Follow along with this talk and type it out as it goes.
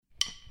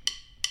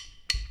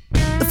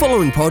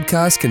following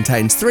podcast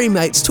contains three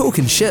mates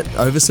talking shit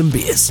over some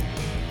beers.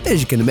 As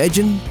you can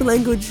imagine, the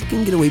language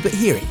can get a wee bit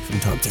hairy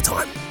from time to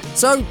time.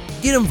 So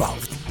get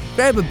involved,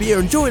 grab a beer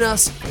and join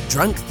us for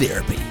Drunk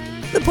Therapy,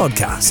 the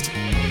podcast.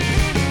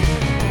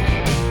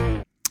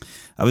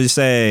 I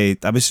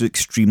was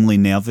extremely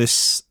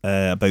nervous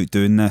about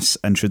doing this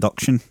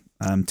introduction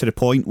to the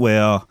point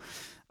where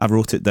I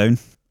wrote it down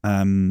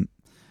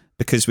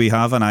because we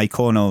have an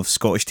icon of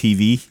Scottish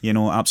TV, you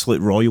know, absolute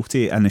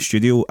royalty in the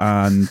studio,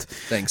 and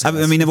Thanks. I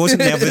mean, I wasn't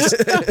nervous.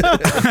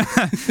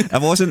 I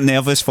wasn't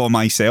nervous for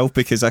myself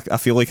because I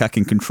feel like I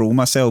can control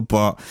myself,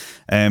 but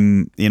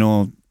you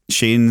know,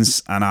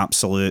 Shane's an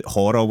absolute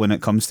horror when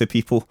it comes to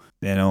people.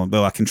 You know,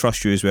 well, I can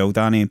trust you as well,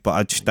 Danny, but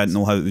I just didn't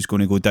know how it was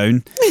going to go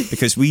down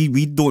because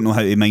we don't know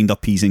how to mind our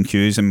P's and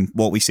Q's, and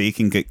what we say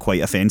can get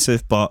quite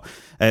offensive. But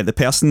the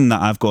person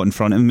that I've got in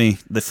front of me,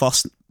 the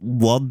first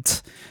word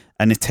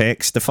in the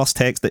text, the first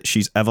text that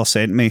she's ever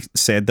sent me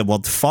said the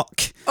word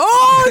fuck.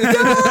 Oh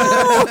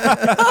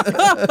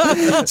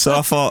no! So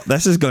I thought,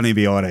 this is going to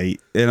be alright.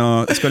 You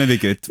know, it's going to be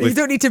good. You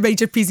don't need to mind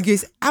your P's and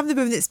Q's. I'm the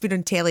woman that's been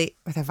on telly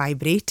with a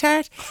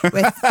vibrator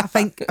with, I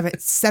think,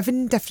 about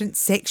 7 different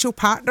sexual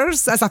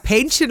partners as a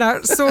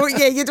pensioner. So,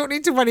 yeah, you don't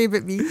need to worry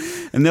about me.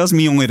 And there's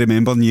me only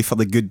remembering you for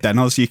the good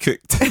dinners you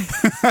cooked.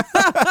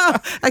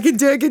 I can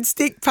do a good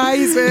steak pie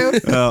as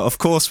well. Of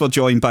course, we're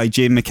joined by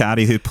Jane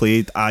McCarry, who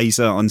played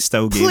Isa on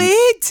Still Game.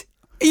 Played?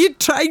 Are you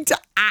trying to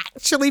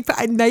actually put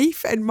a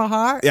knife in my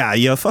heart? Yeah,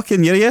 you're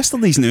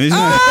yesterday's news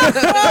now.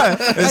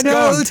 An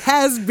old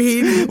has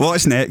been.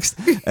 What's next?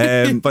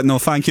 But no,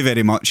 thank you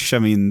very much. I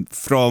mean,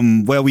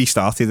 from where we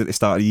started at the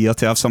start of the year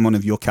to have someone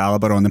of your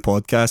calibre on the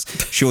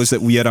podcast shows that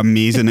we are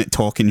amazing at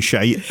talking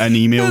shite and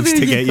emails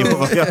to get you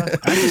over here.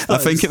 I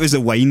think it was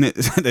the wine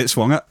that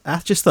swung it. I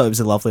just thought it was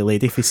a lovely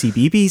lady for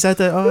CBeebies. I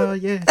thought, oh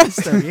yeah, it's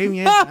still game,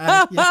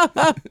 yeah.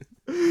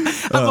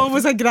 I'm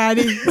almost a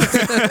granny.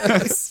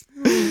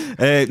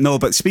 No,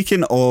 but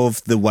speaking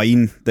of the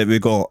wine that we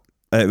got,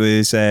 it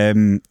was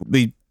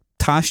we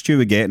tasked you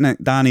with getting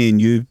it, Danny,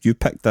 and you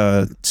picked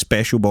a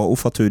special bottle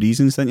for 2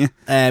 reasons, didn't you?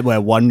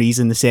 Well, one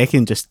reason, the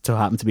second just so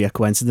happened to be a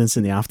coincidence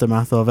in the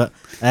aftermath of it.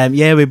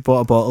 Yeah, we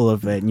bought a bottle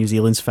of New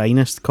Zealand's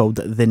finest called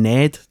the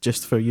Ned,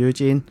 just for you,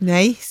 Jane.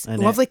 Nice.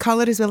 And, lovely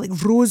colour as well,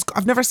 like rose.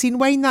 I've never seen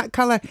wine that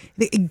colour.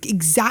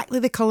 Exactly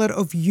the colour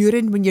of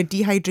urine when you're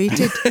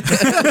dehydrated.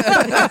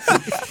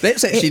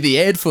 That's actually the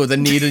ad for the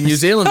Ned in New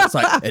Zealand. It's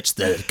like, it's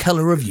the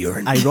colour of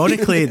urine.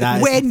 Ironically,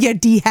 that when you're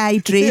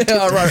dehydrated.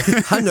 Yeah, right.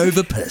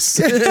 Hungover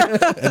piss.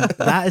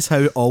 that is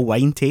how all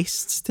wine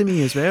tastes to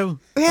me as well.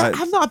 Well,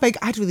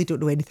 I really don't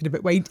know anything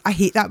about wine. I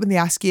hate that when they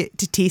ask you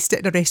to taste it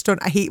in a restaurant.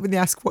 I hate when they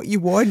ask what you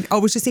want. I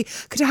always just say,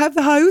 could I have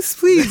the house,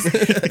 please?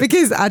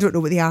 Because I don't know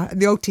what they are. And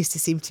they all taste the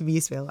same to me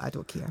as well. I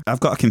don't care. I've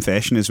got a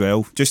confession as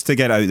well, just to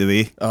get out of the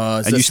way.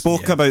 And you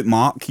spoke about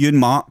Mark, you and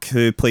Mark,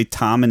 who played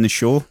Tam in the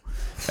show,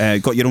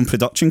 got your own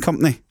production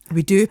company.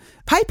 We do.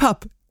 Pipe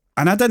Up.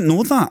 And I didn't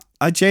know that.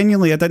 I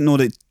didn't know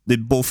that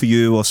both of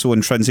you were so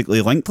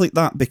intrinsically linked like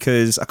that,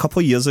 because a couple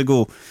of years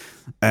ago,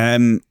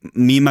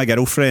 me and my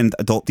girlfriend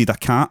adopted a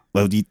cat.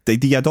 Well,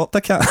 did you adopt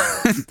a cat?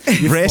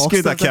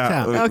 Rescued a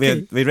cat.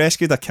 Okay. We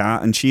rescued a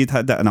cat, and she'd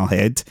had it in her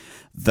head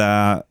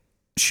that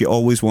she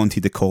always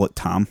wanted to call it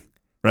Tam,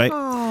 right?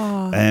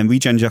 And we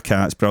ginger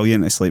cat's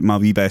brilliant. It's like my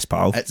wee best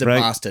pal. It's a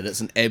bastard. It's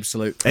an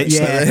absolute.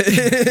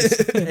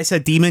 It's a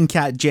demon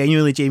cat.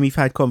 Genuinely, Jamie, we've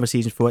had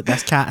conversations before.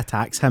 This cat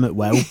attacks him at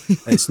will.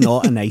 It's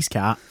not a nice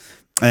cat.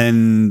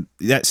 And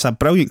it's a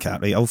brilliant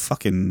cat, right? I'll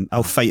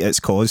fight its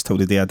cause till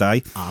the day I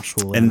die.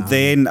 Arsehole. And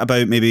then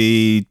about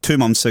maybe 2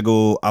 months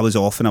ago, I was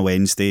off on a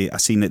Wednesday. I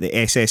seen that the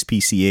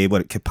SSPCA were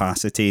at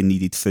capacity and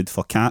needed food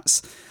for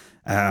cats.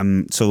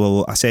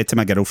 So I said to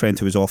my girlfriend,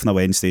 who was off on a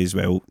Wednesday as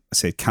well, I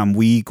said, can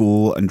we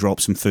go and drop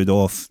some food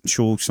off,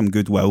 show some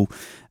goodwill,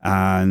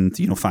 and,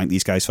 you know, thank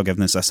these guys for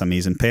giving us this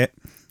amazing pet?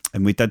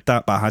 And we did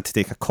that, but I had to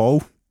take a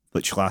call,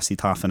 which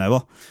lasted half an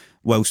hour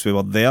whilst we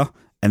were there.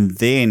 And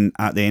then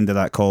at the end of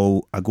that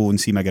call, I go and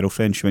see my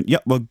girlfriend. She went,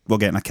 yep, we're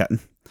getting a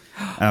kitten.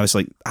 And I was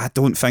like, I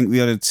don't think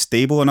we are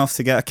stable enough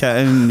to get a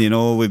kitten. You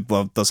know,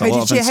 there's a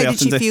lot of uncertainty. How did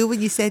she feel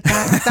when you said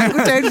that? Did that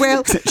go down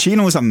well? She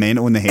knows I'm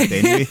mental in the head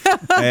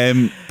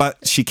anyway.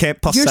 But she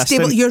kept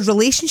persisting. Your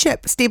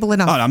relationship stable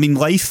enough? Oh, I mean,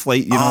 life,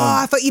 like, you know. Oh,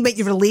 I thought you meant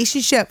your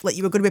relationship, like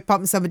you were going to be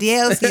pumping somebody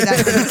else. Right,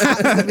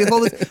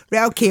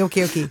 okay.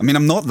 I mean,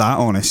 I'm not that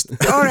honest.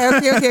 All right,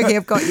 okay,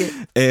 I've got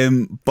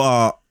you.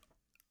 But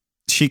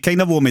she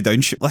kind of wore me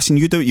down. Listen,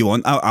 you do what you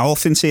want. I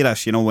often say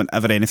this, you know,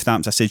 whenever anything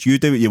happens, I said, you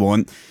do what you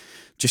want.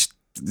 Just,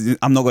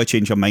 I'm not going to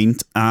change your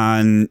mind.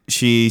 And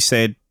she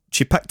said,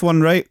 she picked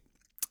one, right?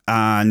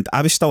 And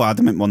I was still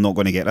adamant we're not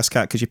going to get this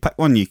cat, because you pick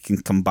one, you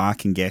can come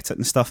back and get it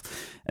and stuff.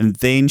 And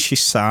then she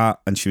sat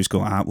and she was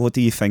going, what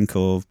do you think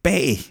of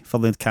Betty for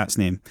the cat's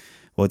name?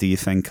 What do you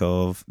think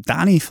of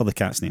Danny for the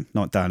cat's name?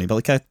 Not Danny, but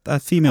like a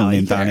female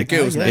name, Danny.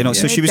 You know,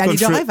 so she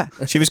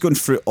was going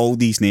through all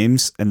these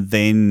names, and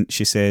then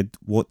she said,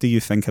 what do you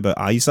think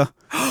about Isa?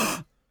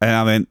 And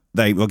I went,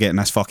 right, we're getting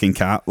this fucking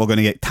cat. We're going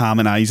to get Tam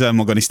and Isa, and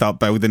we're going to start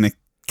building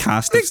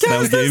cast of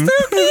Still Game.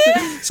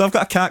 So I've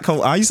got a cat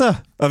called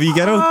Isa. Have you,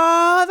 girl?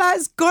 Oh,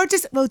 that's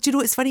gorgeous. Well, do you know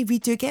what's funny? We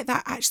do get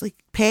that, actually,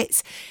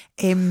 pets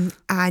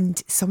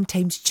and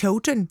sometimes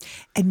children.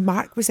 And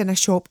Mark was in a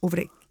shop over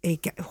at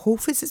Whole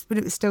Foods when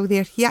it was still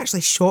there. He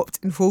actually shopped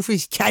in Whole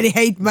Foods. You can't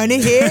hide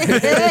money here.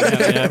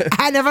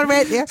 I never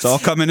went there. It's all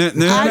coming out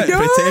now, innit?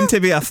 Pretend to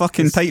be a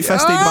fucking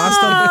tight-fisted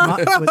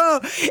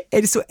bastard.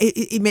 And so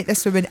he met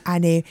this woman,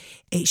 and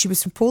she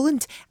was from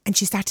Poland, and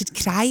she started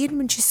crying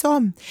when she saw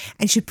him,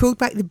 and she pulled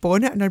back the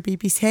bonnet on her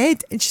baby's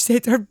head, and she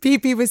said her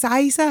baby was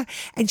Isa,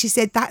 and she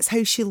said that's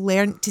how she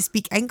learned to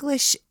speak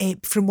English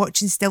from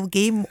watching Still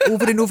Game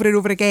over and over and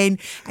over again,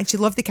 and she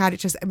loved the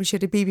characters, and when she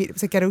had a baby and it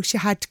was a girl, she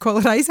had to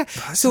call her Isa.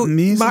 So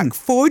amazing. Mark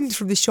phoned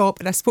from the shop,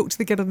 and I spoke to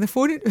the girl on the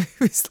phone, and it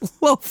was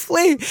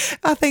lovely.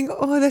 I think,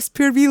 oh, this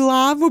poor wee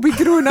lamb will be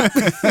growing up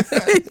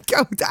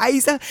called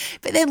Isa.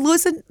 But then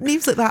loads of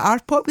names like that are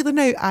popular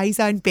now.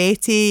 Isa and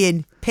Betty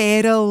and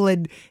Peril,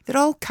 and they're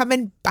all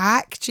coming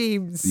back,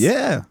 James.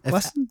 Yeah.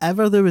 If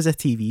ever there was a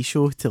TV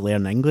show to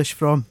learn English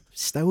from,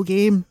 Still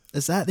Game.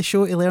 Is that the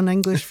show to learn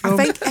English from?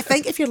 I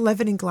think if you're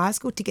living in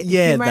Glasgow, to get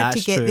the humour, to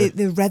get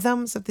the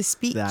rhythms of the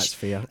speech. That's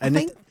fair. I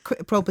think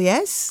it probably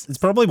is. It's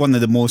probably one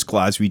of the most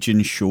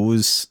Glaswegian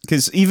shows,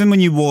 because even when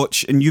you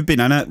watch, and you've been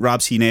in it,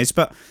 Rabsy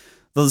Nesbitt,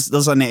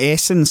 there's an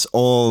essence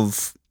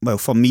of, well,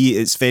 for me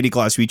it's very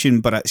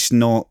Glaswegian, but it's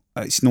not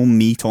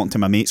me talking to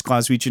my mates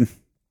Glaswegian.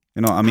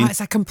 You know what I mean?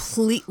 It's a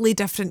completely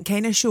different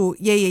kind of show.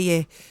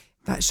 Yeah.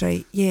 That's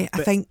right. Yeah,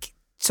 I think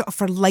sort of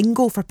for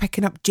lingo, for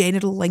picking up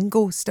general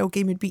lingo, Still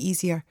Game would be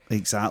easier.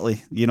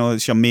 Exactly. You know,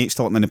 it's your mates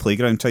talking in the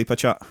playground type of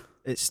chat.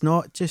 It's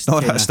not just...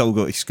 Not that I still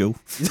go to school.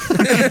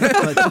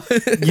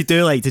 You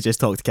do like to just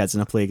talk to kids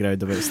in a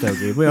playground about Still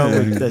Game.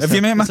 Have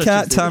you met my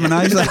cat, Tam and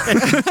Isa?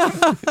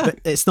 But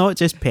it's not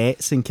just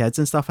pets and kids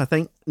and stuff. I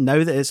think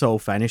now that it's all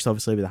finished,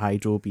 obviously with the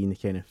Hydro being the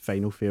kind of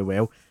final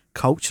farewell,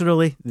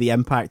 culturally, the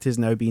impact is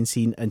now being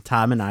seen, and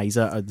Tam and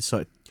Isa are the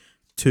sort of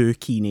two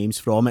key names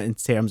from it in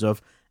terms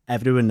of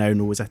everyone now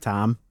knows a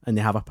Tam, and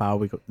they have a pal,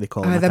 they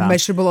call him a the Tam.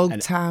 miserable old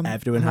And Tam.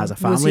 Everyone has a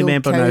Rosie family old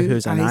member now cow,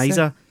 who's an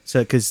Isa.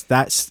 So, because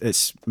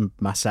it's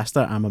my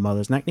sister and my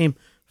mother's nickname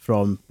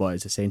from what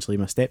is essentially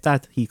my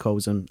stepdad. He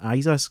calls them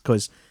Isas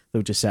because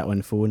they'll just sit on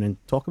the phone and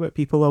talk about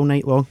people all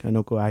night long, and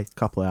they'll go, a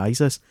couple of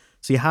Isas.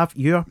 So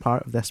you're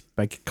part of this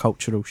big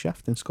cultural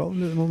shift in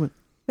Scotland at the moment.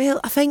 Well,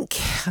 I think,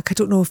 I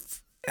don't know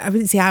if, I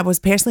wouldn't say I was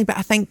personally, but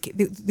I think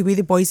the way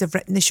the boys have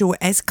written the show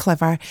is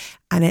clever,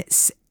 and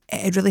it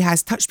really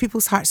has touched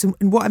people's hearts.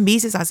 And what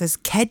amazes us is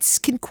kids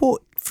can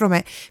quote from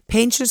it,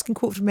 pensioners can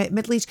quote from it,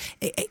 middle-aged.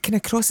 It kind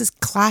of crosses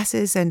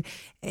classes and,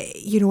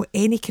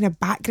 any kind of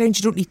background.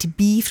 You don't need to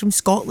be from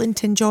Scotland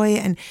to enjoy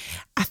it. And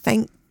I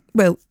think,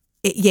 well,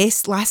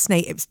 yes, last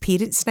night it was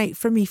parents' night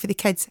for me, for the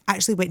kids. I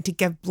actually went to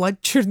give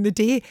blood during the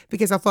day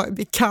because I thought it'd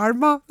be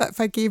karma that if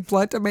I gave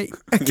blood I might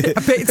get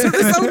a better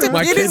result at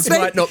My parents' kids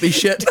night. might not be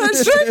shit.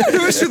 That's right. I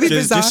know, it's really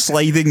bizarre. Just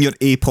sliding your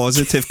A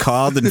positive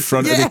card in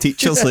front of the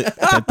teachers, like,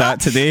 did that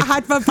today. I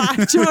had my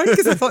badge on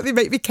because I thought they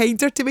might be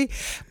kinder to me.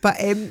 But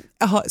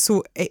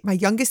my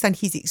youngest son,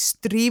 he's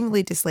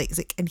extremely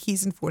dyslexic, and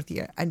he's in 4th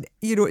year, and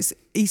it's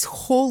his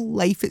whole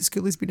life at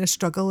school has been a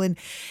struggle. And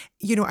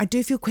I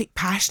do feel quite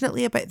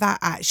passionately about that,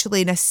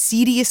 actually, in a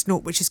serious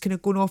note, which is kind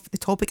of going off the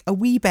topic a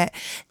wee bit.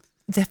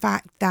 The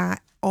fact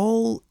that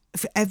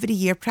every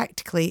year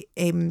practically,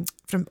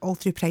 from all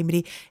through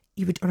primary,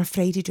 you would on a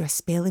Friday do a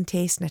spelling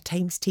test and a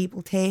times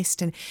table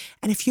test, and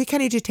if you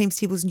can't do times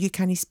tables and you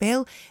can't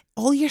spell,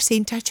 all you're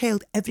saying to a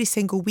child every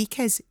single week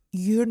is,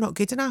 you're not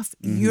good enough,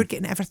 you're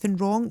getting everything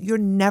wrong, you're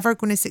never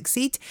going to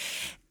succeed.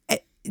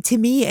 To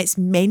me, it's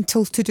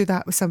mental to do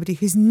that with somebody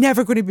who's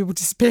never going to be able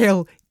to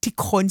spell, to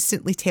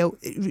constantly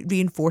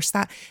reinforce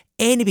that.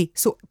 Anyway,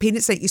 so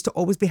parents' night used to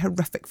always be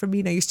horrific for me,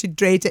 and I used to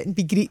dread it and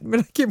be greeting when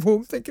I came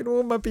home thinking,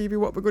 oh, my baby,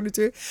 what am I going to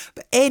do?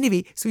 But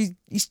anyway, so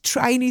he's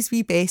trying his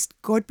wee best.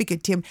 God be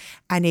good to him.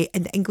 And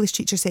the English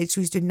teacher said,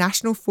 so he's doing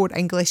National 4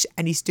 English,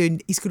 and he's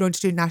going on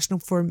to do National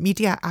 4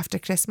 Media after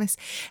Christmas.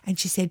 And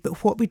she said,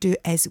 but what we do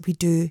is we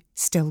do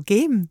Still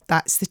Game.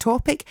 That's the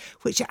topic,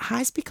 which it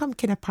has become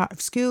kind of part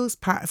of schools,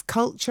 part of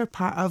culture,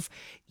 part of,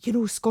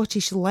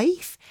 Scottish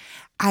life.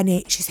 And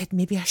she said,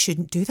 maybe I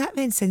shouldn't do that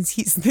then, since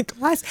he's in the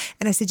class.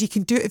 And I said, you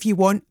can do it if you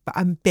want, but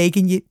I'm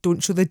begging you,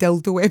 don't show the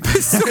dildo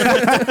episode.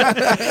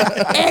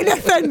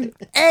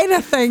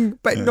 anything,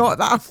 but not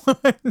that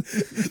one.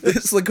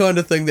 It's the kind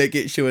of thing that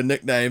gets you a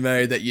nickname,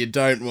 that you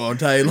don't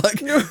want,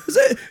 Like,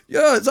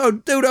 it's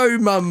old dildo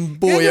mum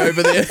boy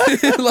over there.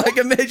 Like,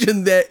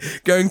 imagine that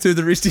going through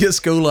the rest of your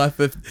school life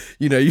if,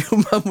 your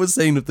mum was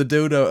seen with the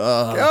dildo.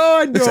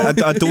 Oh no,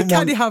 I don't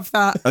can't have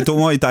that. I don't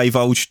want to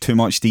divulge too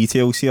much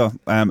details here,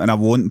 and I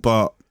won't,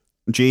 but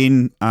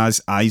Jane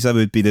as Isa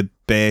would be the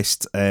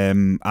best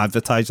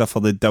advertiser for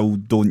the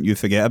Don't You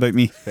Forget About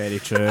Me. Very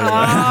true.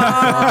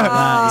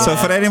 So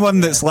for anyone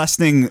that's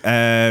listening,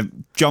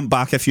 jump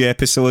back a few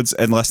episodes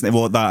and listen to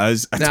what that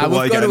is.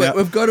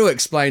 We've got to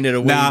explain it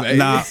a wee bit.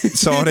 Nah,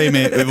 sorry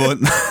mate, we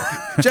won't.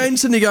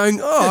 Jane's sitting there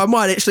going, I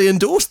might actually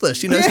endorse this.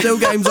 Still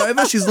game's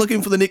over. She's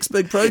looking for the next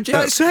big project.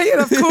 That's right,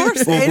 and of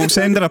course. We'll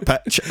send her a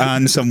pitch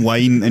and some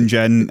wine and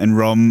gin and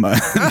rum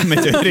and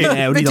Madurai.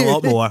 Yeah, we'll need a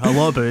lot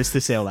of booze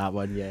to sell that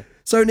one, yeah.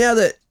 So now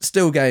that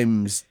Still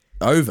Game's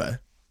over,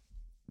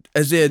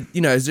 is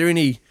there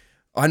any...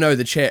 I know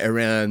the chat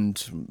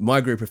around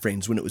my group of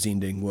friends when it was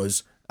ending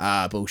was,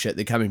 bullshit,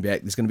 they're coming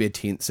back, there's going to be a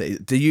 10th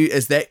season.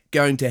 Is that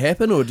going to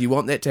happen, or do you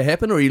want that to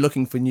happen, or are you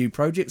looking for new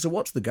projects, or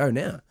what's the go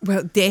now?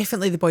 Well,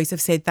 definitely the boys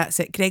have said that's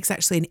it. Greg's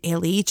actually in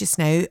LA just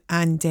now,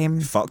 and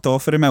Fucked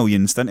off for the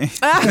millions, didn't he?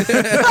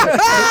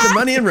 The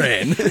money and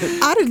ran.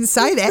 I didn't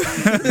say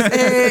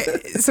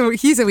that. So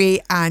he's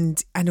away,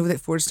 and I know that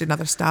Ford's doing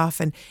other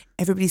stuff, and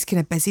everybody's kind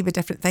of busy with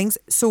different things.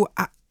 So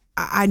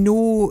I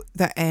know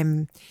that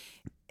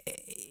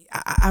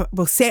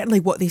well,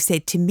 certainly what they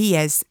said to me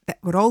is that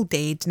we're all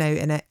dead now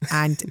in it,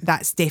 and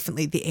that's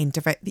definitely the end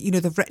of it.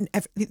 They've written,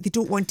 they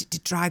don't want it to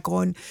drag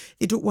on.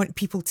 They don't want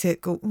people to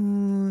go,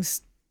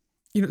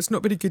 it's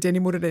not very good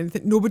anymore or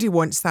anything. Nobody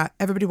wants that.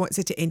 Everybody wants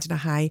it to end on a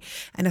high.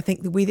 And I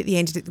think the way that they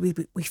ended it, the way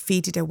we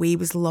faded away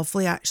was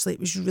lovely, actually. It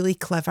was really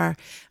clever.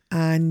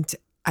 And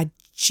I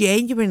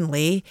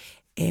genuinely,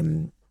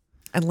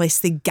 unless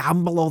they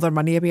gamble all their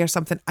money away or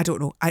something, I don't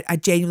know. I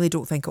genuinely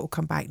don't think it will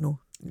come back, no.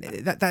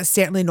 That's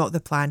certainly not the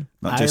plan.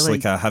 Not just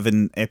like a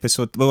Heaven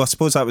episode. Well, I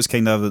suppose that was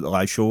kind of what the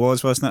live show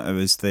was, wasn't it? It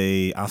was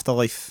the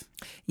Afterlife.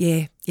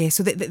 Yeah.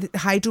 So the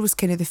Hydro was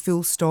kind of the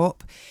full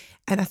stop.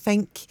 And I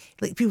think,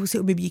 like, people say,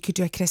 maybe you could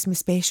do a Christmas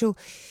special.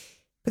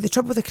 But the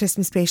trouble with a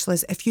Christmas special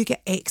is if you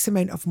get X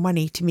amount of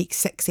money to make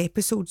 6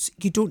 episodes,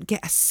 you don't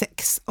get a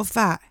sixth of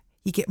that.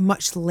 You get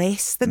much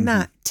less than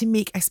that to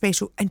make a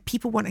special. And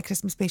people want a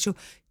Christmas special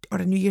or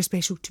a New Year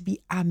special to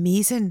be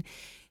amazing.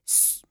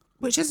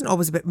 Which isn't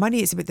always about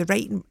money, it's about the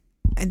writing,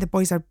 and the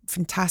boys are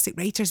fantastic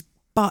writers,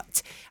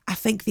 but I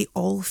think they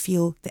all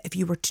feel that if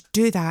you were to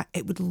do that,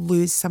 it would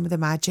lose some of the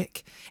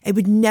magic. It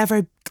would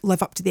never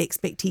live up to the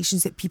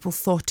expectations that people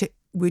thought it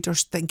would or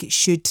think it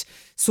should.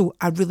 So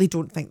I really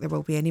don't think there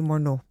will be any more,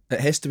 no. It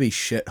has to be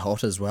shit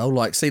hot as well.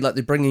 Like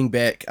they're bringing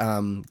back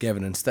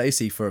Gavin and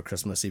Stacey for a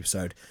Christmas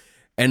episode,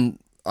 and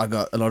I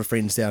got a lot of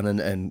friends down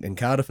in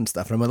Cardiff and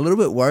stuff, and I'm a little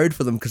bit worried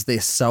for them because they're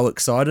so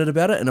excited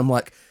about it, and I'm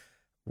like,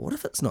 what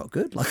if it's not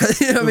good? Like,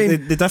 I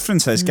mean, the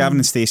difference is Gavin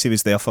and Stacey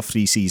was there for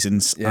 3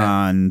 seasons,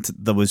 and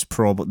there was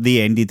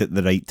they ended at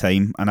the right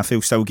time. And I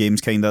feel Still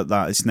Game's kind of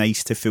that. It's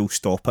nice to full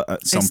stop it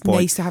at some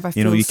point. It's nice to have a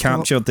full you stop.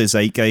 captured the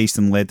zeitgeist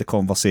and led the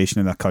conversation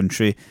in the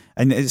country,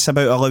 and it's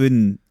about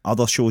allowing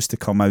other shows to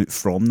come out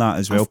from that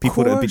as well. Of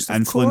People that course, have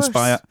been influenced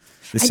by it.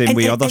 The same And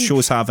way other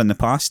shows have in the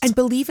past. And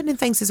believing in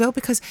things as well,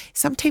 because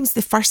sometimes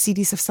the first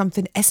series of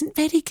something isn't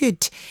very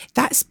good.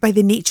 That's by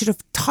the nature of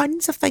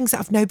tons of things that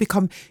have now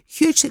become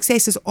huge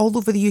successes all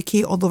over the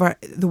UK, all over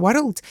the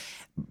world.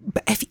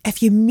 But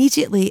if you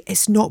immediately,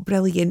 it's not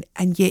brilliant,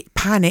 and you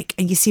panic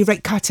and you say,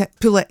 right, cut it,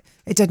 pull it,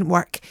 it didn't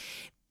work,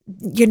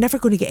 you're never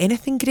going to get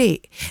anything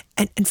great.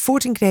 And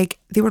Ford and Greg,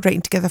 they were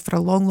writing together for a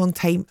long, long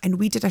time, and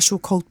we did a show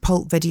called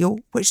Pulp Video,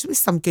 which was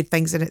some good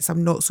things in it,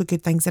 some not so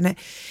good things in it.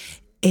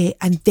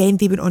 And then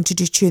they went on to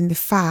do Chewing the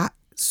Fat.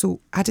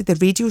 So I did the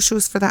radio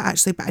shows for that,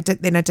 actually, but I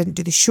didn't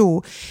do the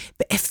show.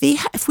 But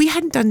if we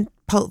hadn't done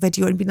Pulp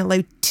Video and been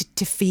allowed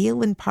to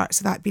fail in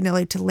parts of that, being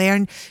allowed to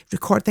learn,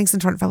 record things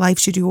in front of a live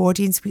studio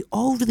audience, we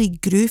all really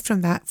grew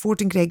from that.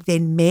 Ford and Greg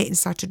then met and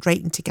started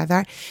writing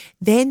together.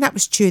 Then that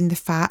was Chewing the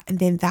Fat, and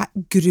then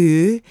that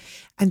grew.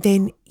 And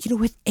then,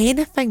 with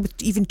anything, with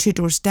even Two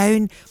Doors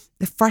Down,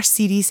 the first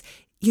series,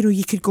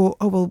 you could go,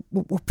 oh, well,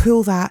 we'll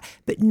pull that.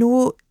 But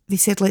no, they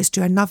said, let's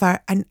do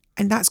another. And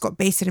that's got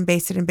better and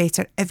better and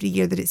better every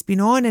year that it's been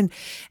on. And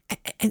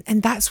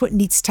that's what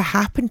needs to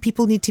happen.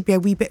 People need to be a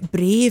wee bit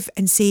brave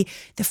and say,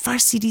 the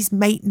first series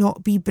might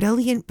not be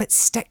brilliant, but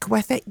stick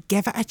with it,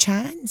 give it a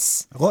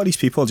chance. A lot of these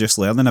people are just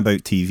learning about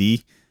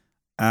TV,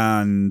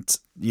 and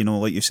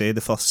like you said,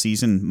 the first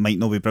season might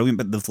not be brilliant,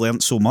 but they've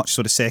learnt so much,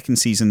 so the second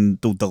season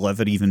they'll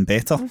deliver even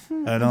better.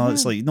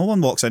 It's like no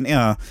one walks into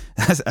a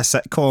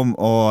sitcom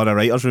or a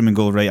writer's room and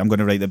go, right, I'm going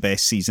to write the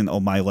best season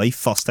of my life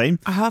first time.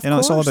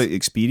 It's all about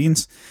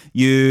experience.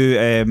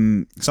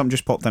 Something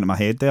just popped into my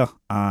head there,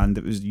 and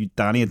it was you,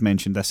 Danny had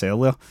mentioned this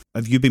earlier.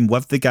 Have you been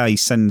with the guy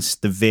since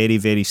the very,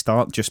 very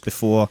start, just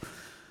before?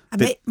 I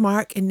met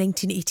Mark in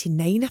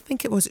 1989, I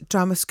think it was, at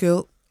drama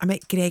school. I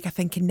met Greg, I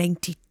think, in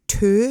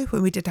 92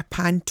 when we did a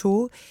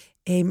panto.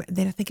 Then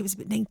I think it was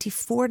about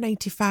 94,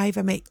 95,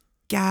 I met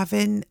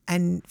Gavin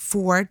and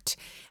Ford.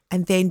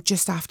 And then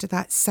just after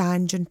that,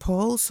 Sanj and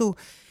Paul. So,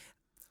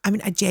 I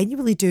mean, I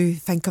genuinely do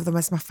think of them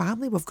as my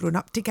family. We've grown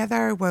up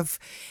together. We've,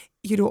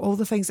 all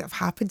the things that have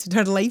happened in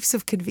our lives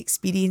have kind of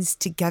experienced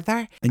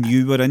together. And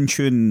you were in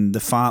Chewing the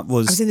Fat I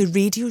was in the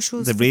radio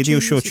shows. The radio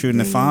show Chewing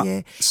the Fat.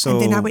 Yeah. So,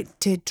 and then I went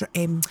to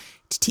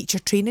teacher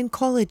training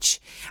college,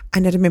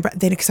 and I remember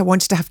then, because I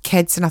wanted to have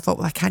kids, and I thought,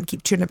 well, I can't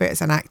keep chewing about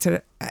as an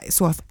actor,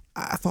 so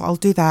I thought I'll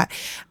do that.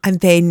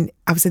 And then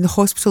I was in the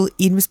hospital.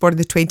 Ian was born on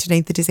the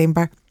 29th of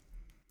December,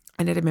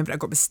 And I remember I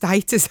got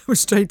mastitis. I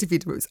was trying to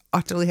feed him. It was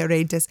utterly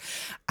horrendous.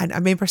 And I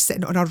remember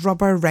sitting on a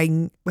rubber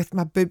ring with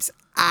my boobs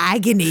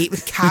agony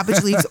with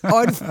cabbage leaves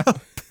on my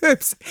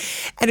boobs.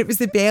 And it was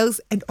the bells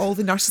and all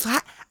the nurses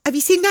like, have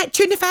you seen that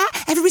tuna fat?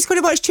 Everybody's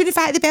going to watch tuna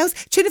fat at the bells.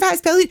 Tuna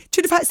fat's belly.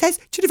 Tuna fat says,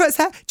 tuna fat's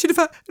that, tuna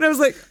fat. And I was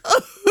like,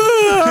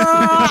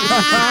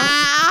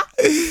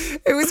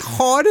 it was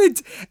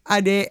horrid.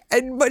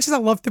 And much as I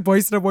loved the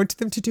boys and I wanted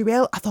them to do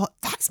well, I thought,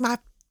 that's my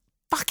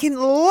fucking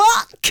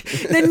luck.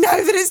 Then now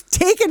that it's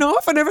taken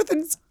off and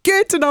everything's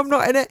good and I'm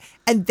not in it.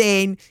 And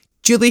then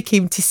Julie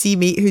came to see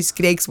me, who's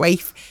Greg's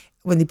wife,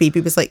 when the baby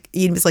was like,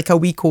 Ian was like a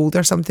week old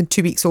or something,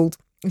 2 weeks old.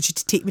 And she had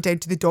to take me down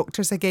to the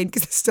doctors again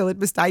because I still had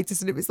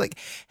mastitis and it was like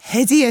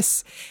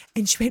hideous.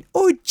 And she went,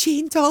 oh,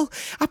 Jane doll,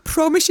 I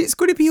promise you it's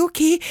going to be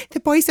okay.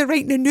 The boys are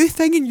writing a new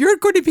thing and you're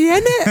going to be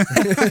in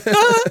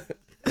it.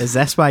 Is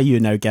this why you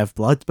now give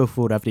blood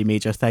before every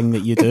major thing that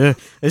you do?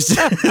 It's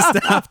just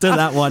after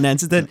that one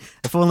incident.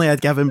 If only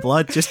I'd given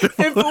blood just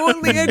before. If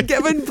only I'd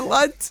given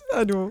blood.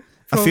 I know.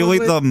 I feel like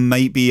probably. there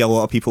might be a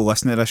lot of people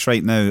listening to this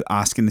right now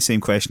asking the same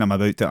question I'm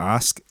about to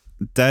ask.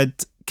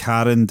 Did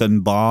Karen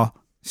Dunbar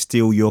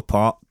steal your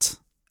part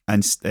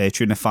and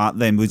tuna fat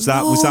then? Was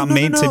that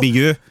meant to be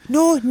you?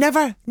 No,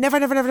 never. No.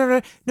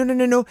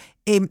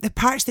 The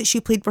parts that she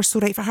played were so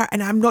right for her.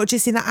 And I'm not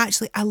just saying that,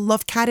 actually. I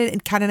love Karen,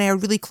 and Karen and I are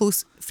really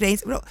close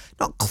friends. We're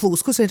not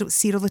close friends, I don't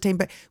see her all the time,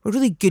 but we're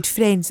really good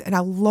friends and I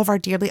love her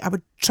dearly. I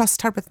would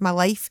trust her with my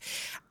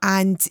life.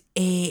 And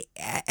I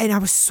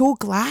was so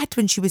glad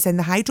when she was in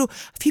the hydro.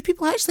 A few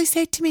people actually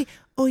said to me,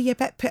 oh, you're a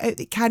bit put out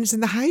that Karen's in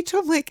the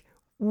hydro. I'm like,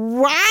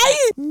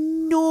 why?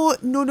 No.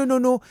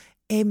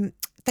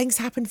 Things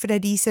happened for a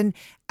reason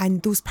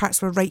and those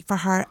parts were right for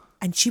her,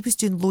 and she was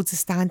doing loads of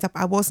stand-up.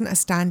 I wasn't a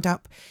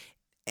stand-up.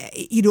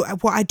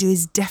 What I do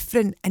is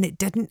different, and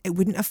it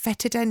wouldn't have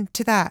fitted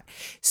into that.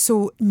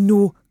 So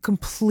no,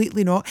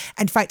 completely not.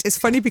 In fact, it's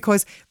funny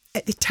because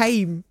at the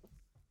time,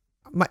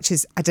 much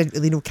as I didn't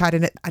really know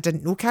Karen, I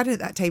didn't know Karen at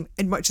that time,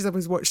 and much as I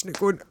was watching it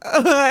going,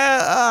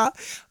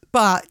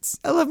 but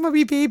I love my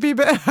wee baby,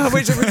 but I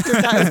wish I would do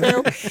that as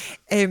well.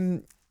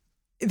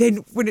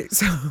 Then when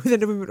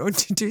we went on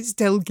to do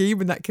Still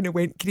Game and that kind of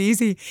went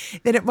crazy,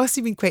 then it must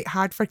have been quite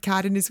hard for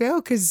Karen as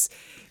well, because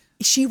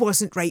she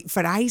wasn't right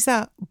for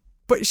Isa,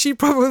 but she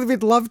probably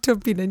would love to have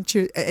been in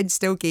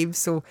Still Game.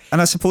 So,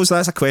 and I suppose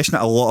that's a question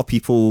that a lot of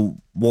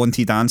people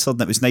wanted answered,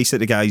 and it was nice that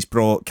the guys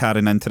brought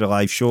Karen into the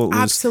live show.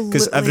 Absolutely.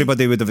 Because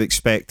everybody would have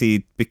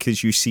expected,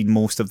 because you've seen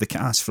most of the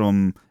cast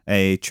from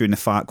Tuna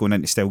Fat going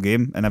into Still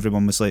Game, and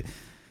everyone was like,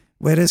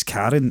 where is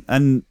Karen?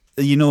 And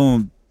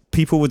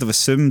people would have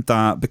assumed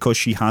that because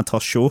she had her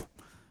show,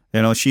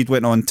 she'd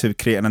went on to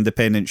create an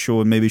independent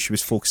show and maybe she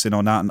was focusing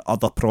on that and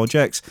other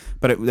projects,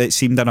 but it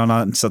seemed an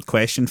unanswered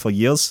question for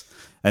years,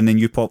 and then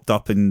you popped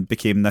up and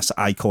became this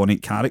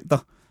iconic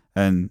character.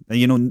 And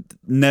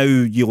now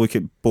you look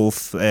at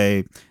both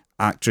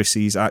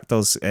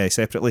actors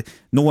separately,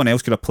 no one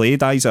else could have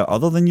played Isa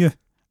other than you,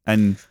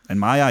 in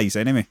my eyes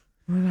anyway.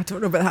 I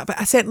don't know about that, but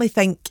I certainly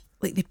think,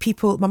 like, the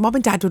people, my mum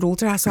and dad were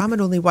older, so I'm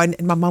an only one,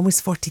 and my mum was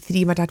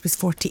 43, my dad was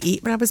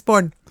 48 when I was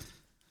born.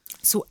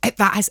 So that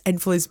has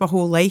influenced my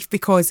whole life,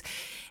 because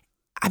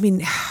I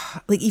mean,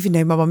 like, even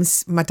now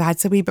my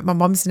dad's away, but my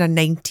mum's in her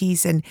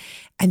 90s, and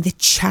the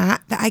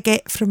chat that I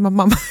get from my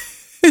mum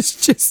is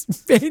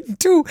just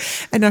mental.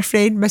 And our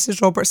friend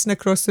Mrs. Robertson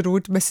across the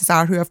road, Mrs.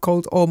 R, who I've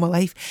called all my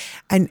life,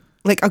 and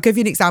like, I'll give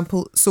you an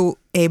example. So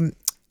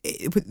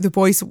the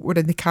boys were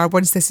in the car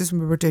once, this is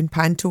when we were doing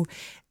Panto,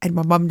 and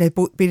my mum, now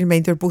bear in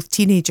mind they're both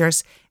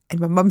teenagers, and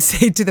my mum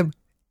said to them,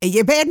 are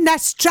you wearing a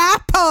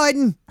strap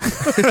on?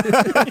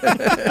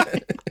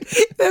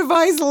 The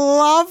boys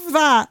love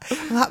that.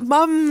 I'm like,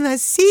 Mum, a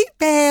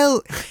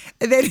seatbelt.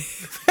 And then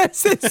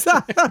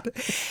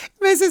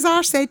Mrs.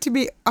 R said to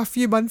me a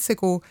few months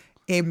ago,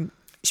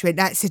 she went,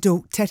 that's the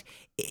doctor.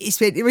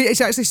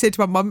 She actually said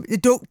to my mum, the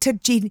doctor,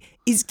 Jean,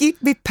 he's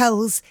gave me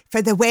pills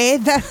for the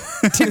weather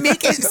to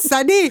make it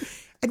sunny.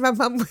 And my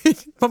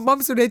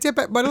mum's already a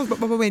bit muddled, but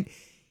my mum went,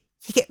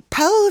 you get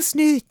pills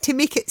now to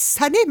make it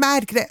sunny,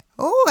 Margaret.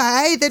 Oh,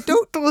 aye, the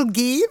doctor will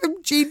give them,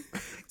 Jean.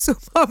 So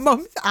my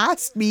mum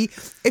asked me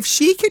if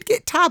she could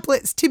get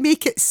tablets to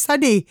make it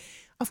sunny.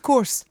 Of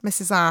course,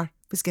 Mrs. R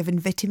was given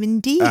vitamin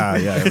D.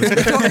 Yeah.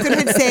 The doctor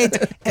had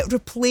said it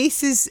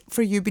replaces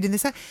for you being in the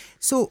sun.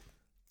 So,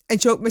 and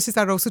Mrs.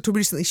 R also told me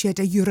recently she had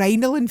a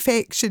urinal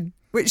infection,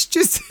 which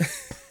just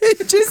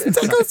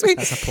tickles me.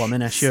 That's a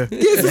plumbing issue.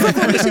 Yes, it's a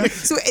plumbing issue.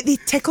 So they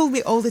tickle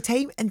me all the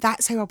time, and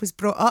that's how I was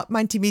brought up.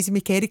 My Auntie Maisie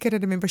McCarry's, I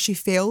remember she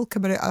fell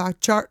coming out of our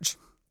church,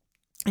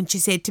 and she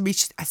said to me,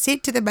 I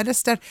said to the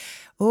minister,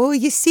 oh,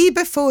 you see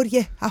before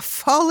you a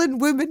fallen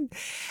woman.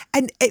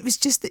 And it was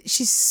just that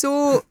she's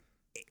so,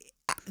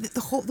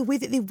 the way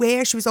that they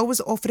wear, she was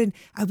always offering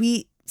a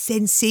wee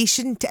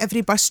sensation to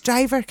every bus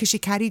driver because she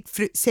carried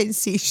fruit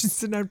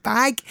sensations in her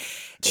bag.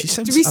 She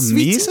sounds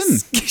amazing.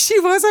 She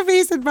was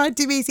amazing,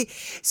 Auntie Maisie.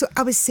 So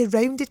I was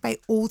surrounded by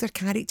older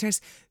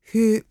characters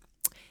who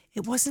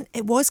It wasn't.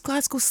 It was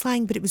Glasgow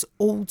slang, but it was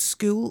old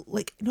school,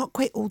 like not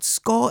quite old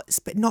Scots,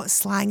 but not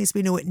slang as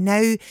we know it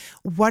now.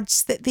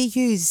 Words that they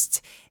used,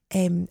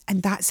 and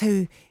that's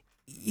how,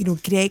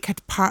 Greg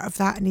had part of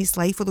that in his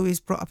life, although he was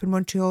brought up in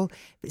Montreal,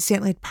 but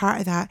certainly had part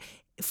of that.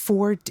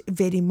 Ford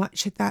very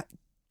much had that,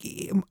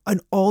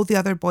 and all the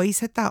other boys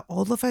had that.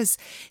 All of us.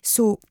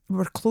 So we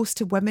were close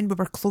to women. We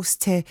were close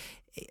to,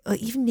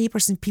 like, even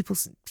neighbours and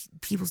people's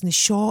in the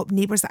shop,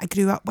 neighbours that I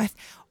grew up with.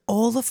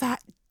 All of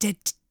that did.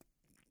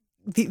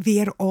 They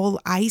are all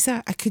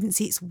Isa. I couldn't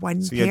say it's one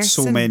person. So you had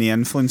so many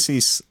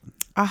influences,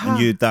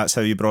 and that's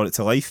how you brought it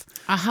to life.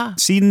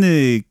 Seeing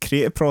the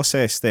creative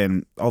process,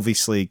 then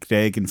obviously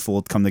Greg and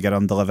Ford come together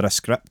and deliver a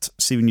script.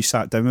 See, when you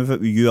sat down with it,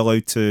 were you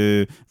allowed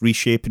to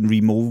reshape and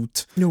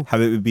remould how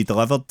it would be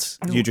delivered?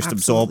 No, you just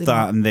absorbed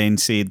that and then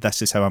say,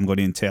 "This is how I'm going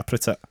to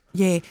interpret it."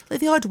 Yeah, like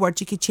the odd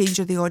word you could change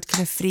or the odd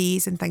kind of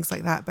phrase and things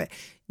like that. But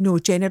no,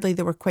 generally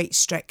they were quite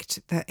strict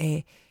that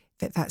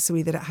that's the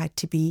way that it had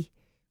to be.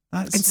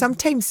 And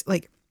sometimes,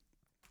 like,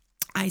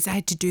 I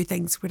had to do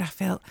things where I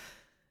felt,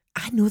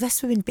 I know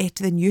this woman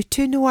better than you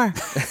two know her.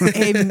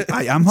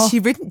 I am her. She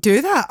wouldn't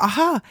do that.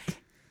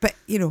 But,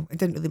 it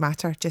didn't really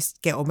matter.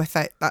 Just get on with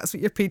it. That's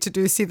what you're paid to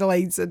do, say the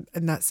lines, and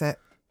that's it.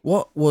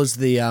 What was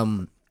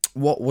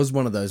what was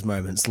one of those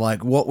moments?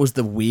 Like, what was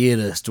the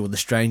weirdest or the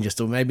strangest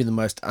or maybe the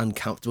most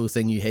uncomfortable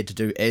thing you had to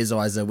do as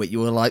Isa where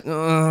you were like,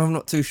 oh, I'm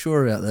not too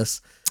sure about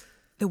this?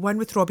 The one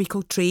with Robbie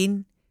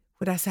Coltrane,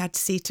 where I had to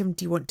say to him,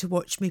 do you want to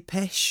watch me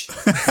pish?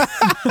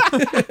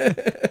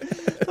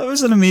 That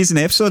was an amazing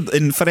episode.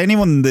 And for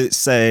anyone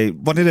that's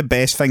one of the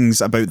best things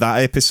about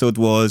that episode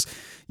was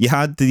you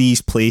had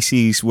these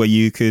places where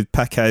you could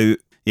pick out,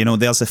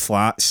 there's the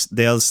flats,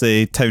 there's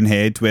the town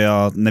head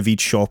where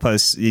Naveed's shop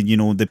is,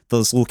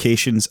 there's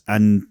locations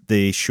in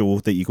the show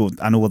that you go,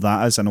 I know where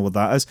that is.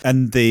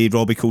 In the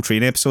Robbie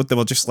Coltrane episode, they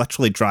were just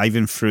literally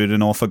driving through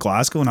and off of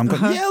Glasgow, and I'm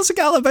going, yeah, there's a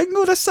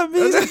Gallabingo, this is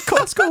amazing,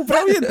 Costco,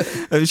 brilliant.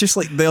 It was just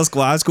like, there's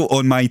Glasgow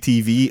on my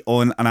TV,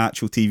 on an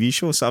actual TV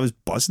show, so I was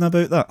buzzing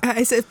about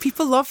that.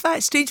 People love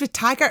that. Strange with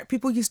Taggart,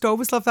 people used to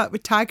always love that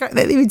with Taggart,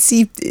 that they would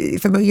see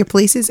familiar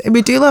places, and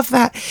we do love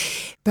that.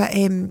 But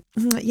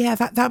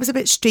that was a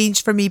bit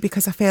strange for me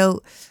because I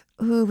felt,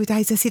 would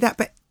Isa see that?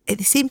 But at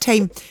the same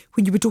time,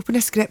 when you would open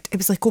a script, it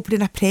was like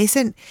opening a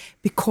present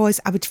because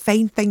I would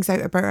find things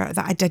out about her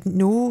that I didn't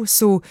know.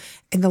 So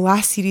in the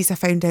last series, I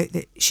found out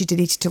that she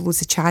donated to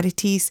loads of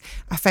charities.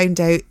 I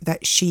found out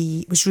that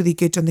she was really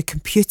good on the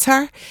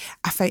computer.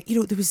 I found,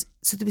 there was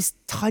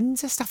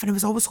tons of stuff, and I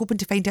was always hoping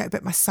to find out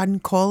about my son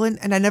Colin,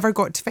 and I never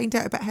got to find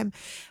out about him.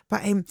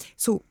 But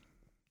so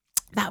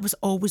that was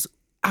always,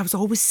 I was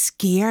always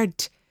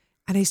scared.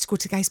 And I used to go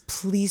to the guys,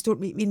 please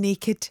don't make me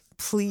naked,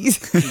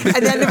 please.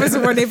 And then there was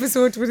one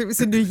episode where it was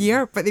a New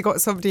Year, but they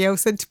got somebody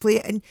else in to play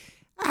it. And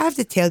I have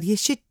to tell you,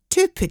 she had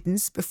 2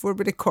 puddings before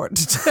we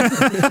recorded.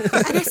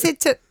 And I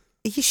said to her,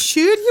 are you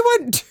sure you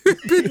want 2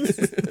 puddings?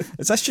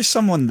 Is this just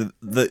someone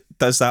that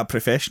does that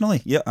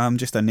professionally? Yeah, I'm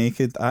just a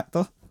naked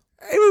actor.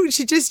 Well,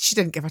 she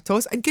didn't give a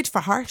toss, and good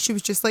for her. She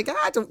was just like,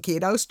 I don't care,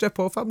 I'll strip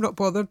off, I'm not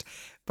bothered.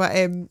 But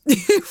it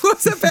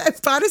was a bit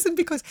embarrassing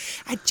because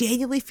I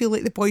genuinely feel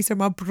like the boys are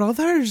my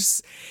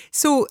brothers.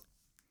 So,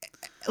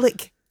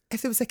 like,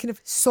 if there was a kind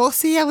of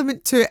saucy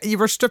element to it and you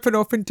were stripping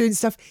off and doing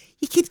stuff,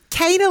 you could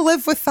kind of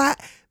live with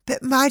that.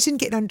 But imagine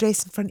getting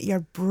undressed in front of your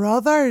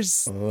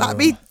brothers. That'd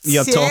be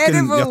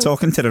terrible. You're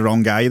talking to the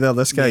wrong guy there.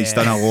 This guy's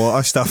done a lot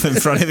of stuff in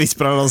front of his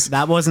brothers.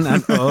 That wasn't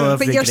an of But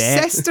regret. your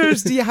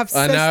sisters, do you have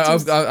sisters? I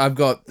know, I've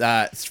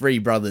got 3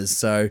 brothers,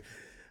 so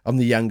I'm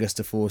the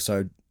youngest of 4,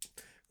 so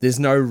there's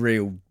no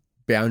real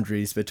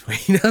boundaries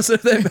between us,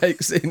 if that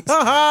makes sense.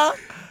 I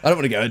don't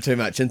want to go too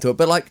much into it,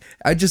 but like,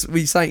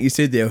 something you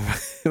said there,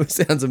 it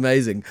sounds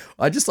amazing.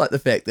 I just like the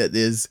fact that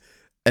there's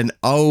an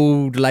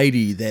old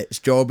lady that's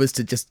job is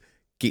to just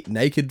get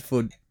naked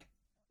for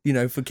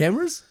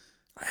cameras.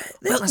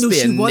 That must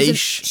be a niche.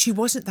 She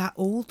wasn't that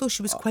old though.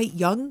 She was quite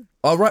young.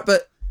 Oh right,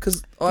 but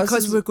because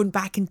we're going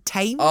back in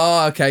time.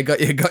 Oh, okay,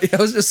 got you. I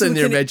was just sitting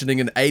there imagining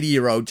an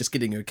 80-year-old just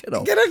getting her kid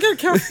off.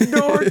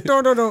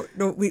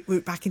 No. We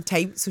went back in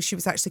time, so she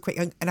was actually quite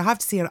young, and I have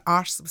to say her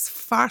arse was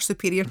far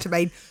superior to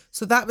mine,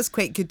 so that was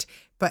quite good.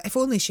 But if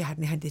only she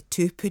hadn't had the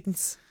 2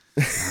 puddings.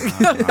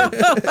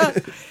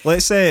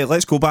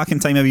 Let's go back in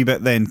time a wee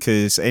bit then,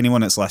 because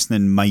anyone that's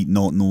listening might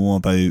not know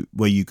about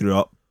where you grew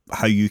up,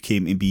 how you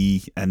came to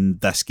be in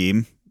this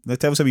game.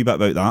 Tell us a wee bit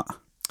about that.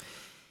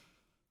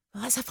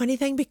 Well, that's a funny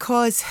thing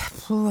because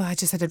I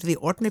just had a really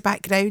ordinary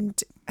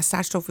background. I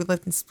started off, we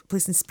lived in a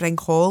place in Spring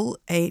Hall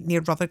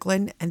near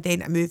Rutherglen, and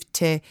then I moved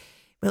to,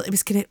 well, it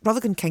was kind of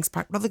Rutherglen Kings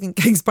Park.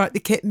 They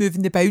kept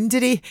moving the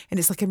boundary, and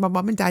it's like in my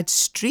mum and dad's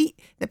street,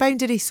 the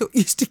boundary, so it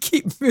used to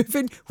keep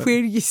moving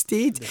where you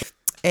stayed.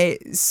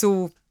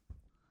 So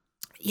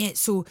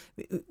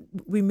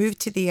we moved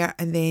to there,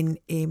 and then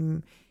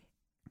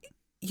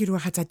I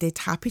had a dead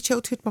happy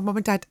childhood. My mum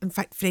and dad, in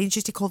fact, friends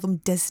used to call them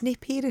Disney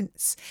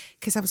parents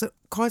because I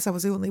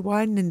was the only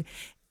one, and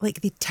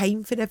like the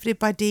time for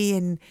everybody,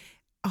 and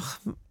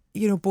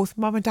both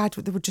mum and dad,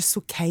 they were just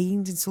so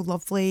kind and so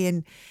lovely,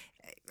 and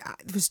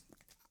there was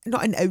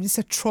not an ounce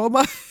of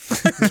trauma.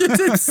 You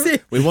did say.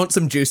 We want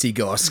some juicy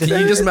goss. Can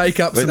you just make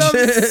up some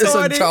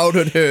sorry.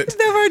 childhood hurt?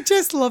 They were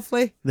just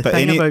lovely. The But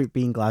thing any- about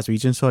being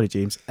Glaswegian, sorry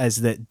James,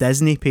 is that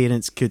Disney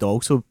parents could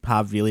also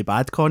have really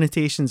bad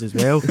connotations as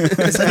well.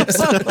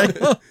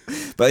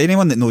 But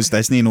anyone that knows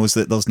Disney knows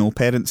that there's no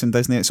parents in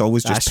Disney. It's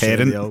always just That's true,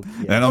 parent. they all-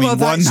 And yeah. I mean, Oh,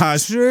 one that's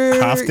has true,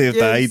 have to have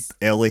died yes.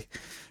 early.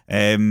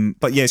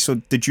 But yeah, so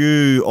did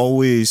you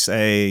always,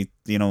 have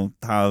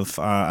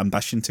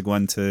ambition to go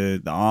into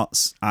the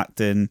arts,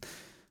 acting,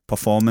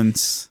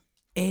 performance?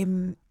 I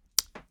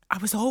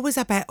was always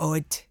a bit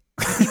odd.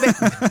 A wee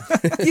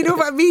bit, you know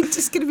what I mean?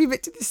 Just going to be a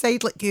bit to the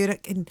side like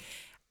Urich. And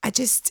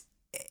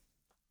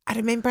I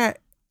remember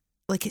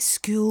like at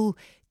school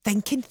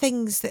thinking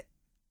things that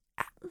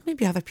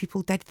maybe other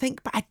people did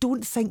think, but I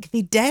don't think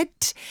they did.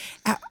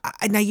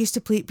 And I used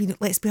to play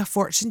Let's Be a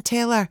Fortune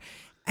Teller.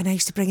 And I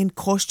used to bring in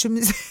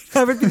costumes.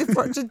 I would be the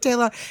fortune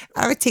teller.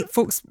 I would take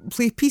folks'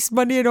 play piece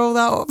money and all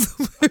that off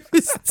them. It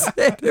was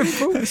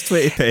terrible. It's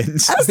 20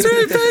 pence. That's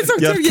 20 pence. I'll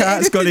Your give you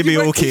cat's got to anything be you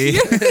want okay.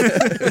 hear.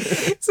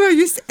 So I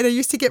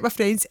used to get my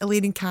friends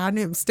Elaine and Can,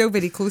 who I'm still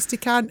very close to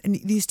Can, and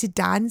they used to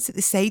dance at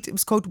the side. It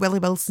was called Willie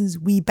Wilson's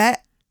Wee Bit.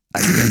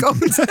 That's what it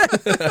called.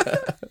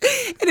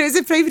 And it was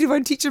a primary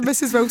one teacher,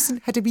 Mrs. Wilson,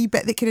 had a wee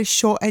bit that kind of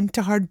shot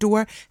into her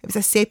door. It was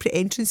a separate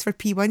entrance for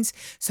P1s.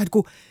 So I'd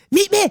go,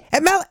 meet me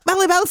at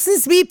Millie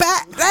Wilson's Wee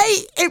Bit,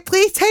 right, at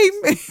playtime.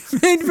 And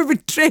then we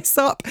would dress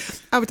up.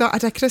 I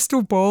had a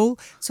crystal ball.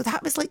 So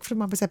that was like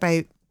from I was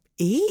about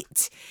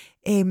 8.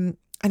 And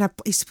I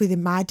used to play the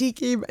Maddie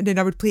game, and then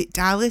I would play at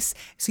Dallas.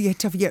 So you had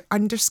to have your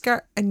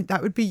underskirt, and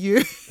that would be you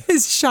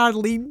as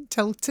Charlene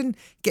Tilton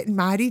getting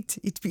married.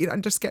 You'd put your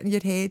underskirt on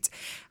your head.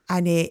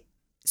 And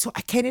so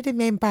I kind of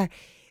remember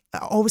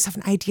always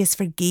having ideas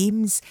for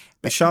games.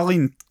 But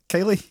Charlene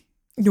Kiley?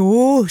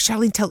 No,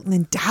 Charlene Tilton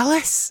in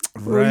Dallas.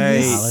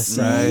 Right, Alice,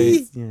 right.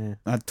 Yeah.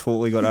 I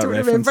totally got I that don't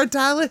reference. remember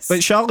Dallas. But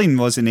Charlene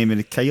was the name of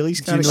the Kylie's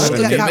Do you know character.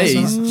 Look at that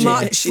me. was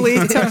much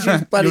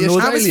later. Bloody You'll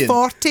know I was Australian.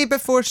 40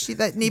 before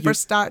that neighbour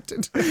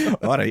started.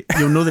 All right.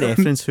 You'll know the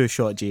reference Who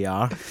Shot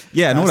JR.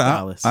 Yeah, I know That's that.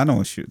 Dallas.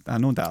 I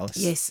know Dallas.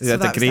 Yes, They so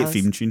had that a was great Dallas.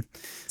 theme tune.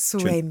 So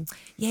Tune.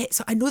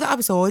 so I know that I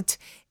was odd.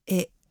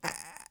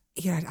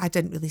 I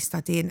didn't really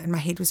study, and my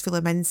head was full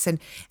of mince, and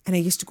I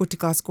used to go to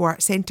Glasgow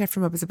Art Centre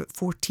from I was about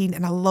 14,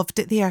 and I loved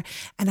it there,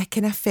 and I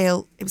kind of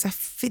felt it was a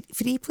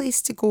free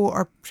place to go,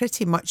 or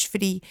pretty much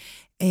free.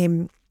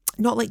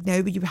 Not like now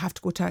where you would have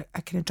to go to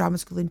a kind of drama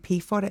school and pay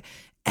for it.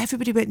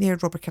 Everybody went there.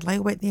 Robert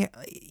Carlyle went there.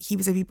 He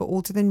was a wee bit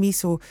older than me,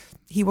 so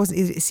he wasn't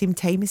at the same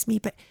time as me,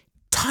 but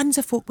tons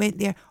of folk went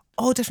there,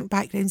 all different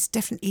backgrounds,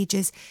 different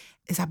ages.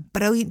 There's a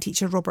brilliant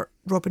teacher,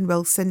 Robin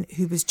Wilson,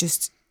 who was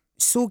just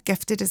so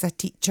gifted as a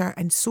teacher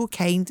and so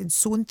kind and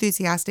so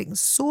enthusiastic and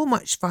so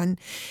much fun.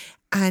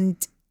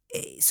 And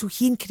so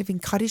he kind of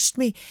encouraged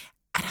me.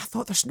 And I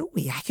thought, there's no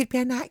way I could be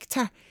an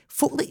actor.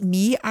 Folk like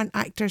me aren't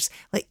actors,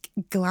 like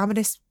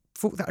glamorous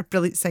folk that are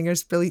brilliant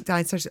singers, brilliant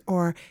dancers,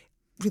 or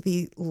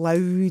really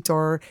loud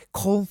or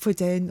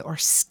confident or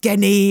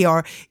skinny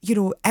or,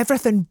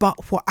 everything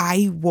but what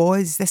I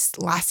was, this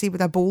lassie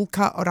with a bowl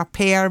cut or a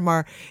perm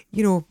or,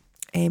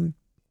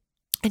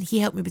 and he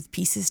helped me with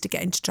pieces to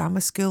get into drama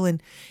school,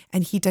 and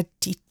he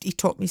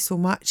taught me so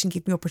much and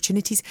gave me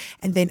opportunities.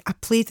 And then I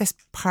played this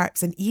part. It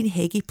was an Ian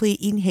Heggie play.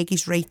 Ian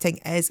Heggie's writing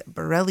is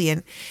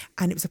brilliant,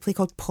 and it was a play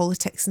called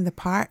Politics in the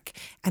Park,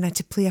 and I had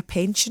to play a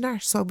pensioner,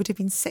 so I would have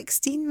been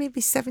 16,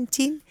 maybe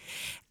 17,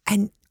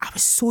 and I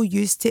was so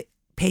used to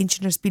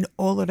pensioners being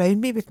all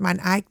around me with my Aunt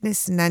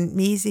Agnes and Aunt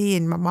Maisie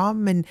and my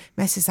mum and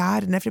Mrs. R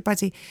and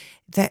everybody,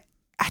 that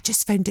I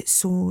just found it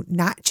so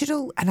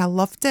natural and I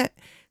loved it.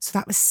 So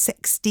that was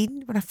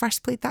 16 when I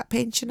first played that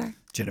pensioner.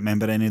 Do you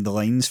remember any of the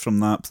lines from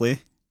that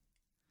play?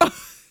 I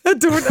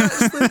don't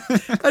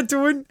actually. I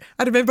don't.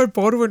 I remember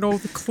borrowing all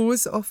the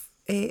clothes off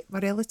my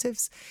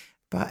relatives.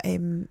 But Do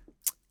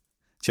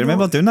you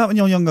remember doing that when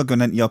you were younger,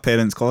 going into your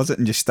parents' closet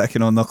and just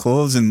sticking on their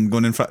clothes and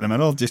going in front of the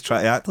mirror, just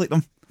trying to act like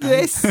them?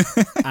 yes.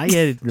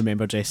 I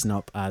remember dressing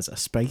up as a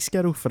Spice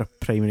Girl for a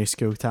primary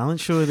school talent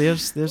show.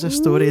 There's a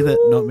story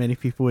that not many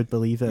people would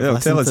believe that. Yeah,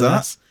 tell us to that.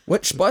 this.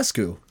 Which Spice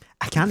School?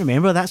 I can't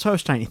remember. That's what I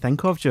was trying to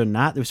think of during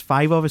that. There was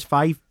 5 of us,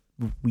 5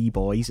 wee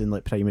boys in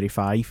like primary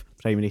 5,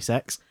 primary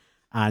 6,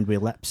 and we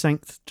lip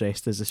synced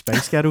dressed as the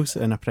Spice Girls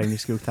in a primary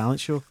school talent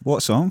show.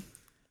 What song?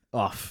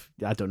 Oh,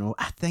 I don't know.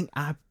 I think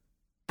I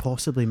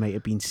possibly might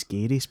have been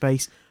Scary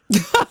Spice.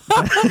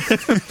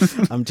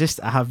 I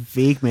have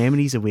vague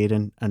memories of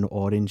wearing an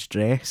orange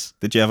dress.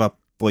 Did you have a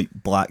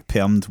black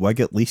permed wig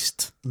at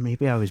least?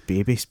 Maybe I was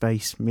Baby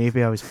Spice. You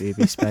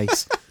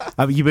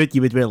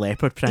would wear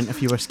leopard print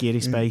if you were Scary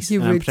Spice. You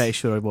and I'm would. pretty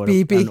sure I wore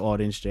Baby. an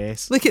orange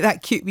dress. Look at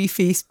that cute wee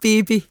face,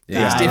 baby.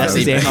 Yeah, it's that's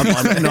definitely the Baby.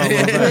 Emma Blunt novel,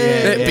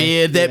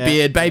 yeah. That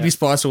beard, Baby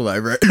Spice all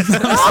over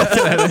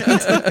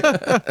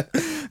it.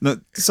 No,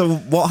 so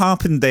what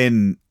happened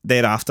then?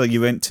 Thereafter,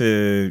 you went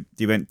to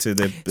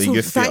the So youth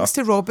theatre. thanks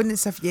to Robin and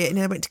stuff, and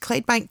then I went to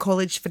Clydebank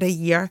College for a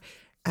year,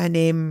 and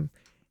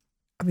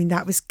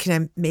that was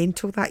kind of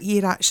mental that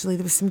year. Actually,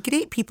 there was some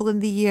great people in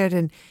the year,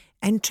 and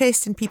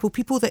interest in people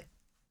that,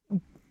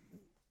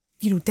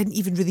 didn't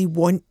even really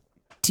want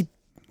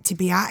to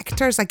be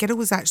actors. A girl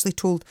was actually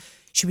told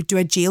she would do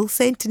a jail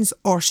sentence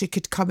or she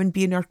could come and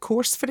be in our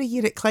course for a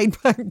year at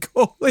Clydebank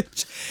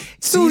College.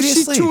 So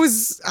Seriously? she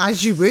chose,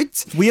 as you would.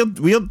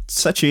 Weird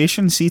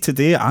situation. See,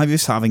 today I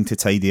was having to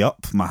tidy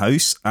up my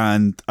house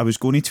and I was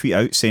going to tweet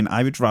out saying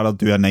I would rather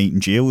do a night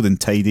in jail than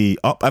tidy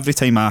up. Every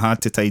time I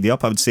had to tidy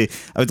up, I would say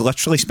I would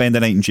literally spend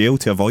a night in jail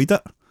to avoid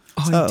it.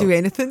 Oh, you'd do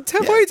anything to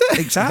avoid it.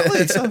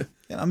 Exactly. So,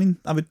 I mean,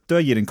 I would do a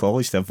year in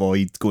college to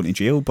avoid going to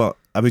jail, but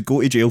I would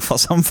go to jail for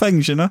some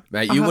things, you know?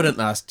 Mate, you wouldn't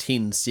last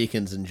 10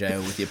 seconds in jail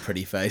with your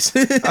pretty face.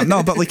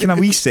 No, but like in a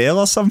wee cell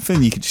or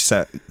something, you could just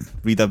sit,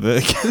 read a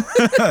book.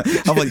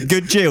 I'm like,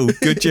 good jail.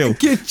 Good cheer.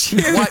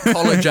 White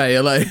collar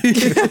jail, eh?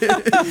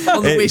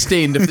 On the West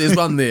End, if there's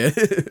one there.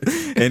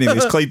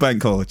 Anyways, Clydebank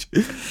College.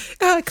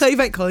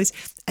 Clydebank College.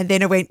 And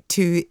then I went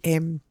to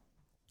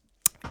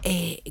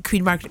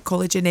Queen Margaret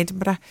College in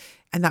Edinburgh,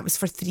 and that was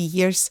for 3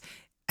 years.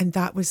 And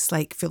that was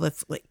like full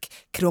of like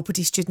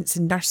chiropody students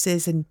and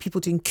nurses and people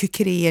doing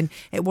cookery, and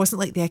it wasn't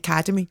like the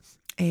academy,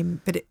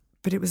 but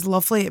it was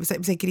lovely. It was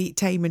a great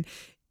time, and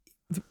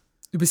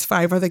there was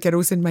 5 other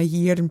girls in my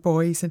year and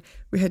boys, and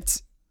there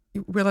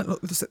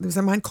was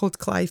a man called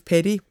Clive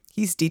Perry.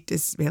 He's dead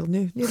as well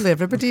now. Nearly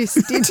everybody is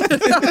dead.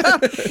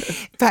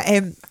 But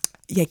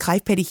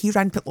Clive Perry, he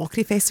ran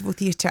Pitlochry Festival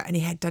Theatre, and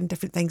he had done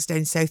different things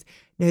down south.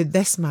 Now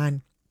this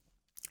man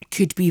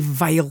could be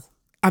vile.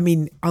 I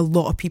mean, a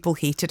lot of people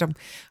hated him,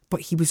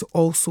 but he was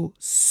also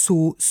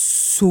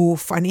so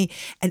funny.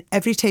 And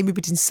every time he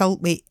would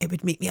insult me, it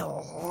would make me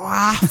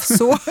laugh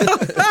so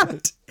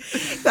hard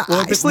that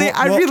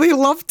I really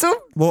loved him.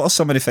 What are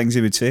some of the things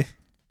he would say?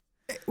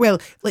 Well,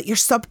 like your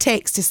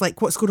subtext is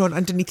like what's going on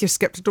underneath your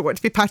script. I don't want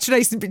to be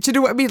patronising, but you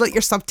know what I mean? Like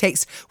your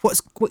subtext,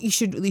 what you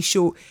shouldn't really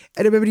show.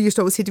 And I remember he used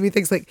to always say to me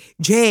things like,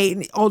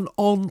 Jane,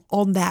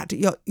 on that,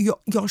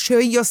 you're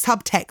showing your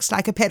subtext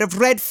like a pair of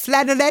red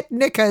flannelette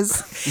knickers.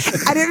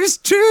 And it was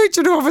true,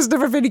 I was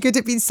never very good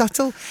at being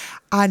subtle.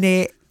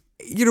 And,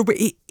 but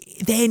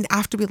then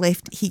after we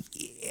left,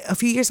 a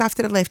few years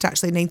after I left,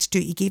 actually, in 92,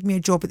 he gave me a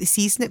job at the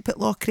season at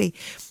Pitlochry.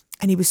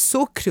 And he was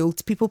so cruel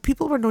to people.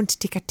 People were known to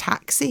take a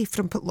taxi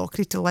from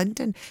Pitlochry to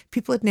London.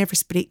 People had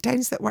nervous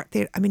breakdowns that worked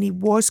there. I mean, he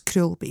was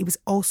cruel, but he was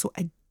also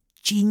a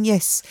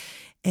genius.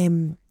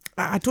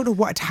 I don't know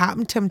what had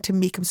happened to him to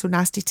make him so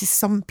nasty to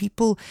some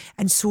people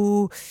and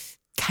so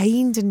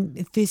kind and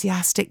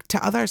enthusiastic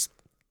to others.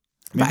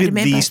 Maybe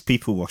these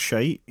people were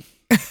shite.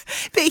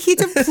 But he'd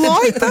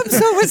employed them, so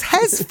it was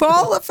his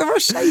fault if they were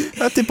shite.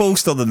 Had to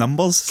bolster the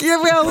numbers. Yeah,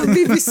 well,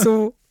 maybe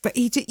so. But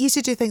he used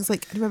to do things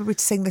like, I remember we'd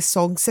sing this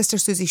song, Sister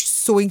Susie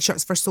Sewing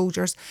Shirts for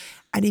Soldiers,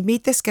 and he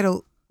made this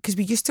girl, because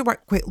we used to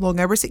work quite long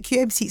hours at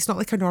QMC, it's not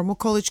like a normal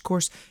college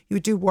course. You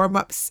would do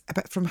warm-ups a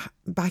bit from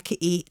back at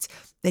 8,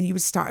 then you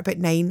would start about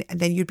 9, and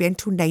then you'd be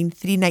until 9,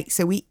 3 nights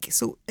a week.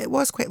 So it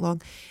was quite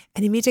long.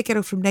 And he made a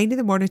girl from 9 in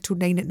the morning till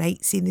 9 at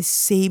night saying the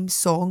same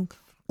song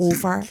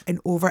over and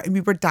over, and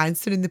we were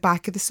dancing in the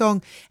back of the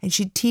song, and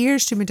she'd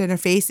tears streaming down her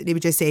face, and he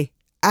would just say,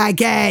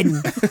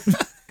 again,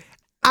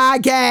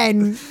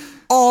 again,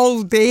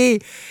 all day,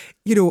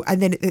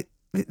 and then at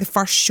the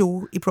first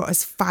show, he brought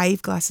us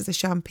 5 glasses of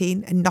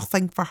champagne and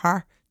nothing for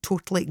her,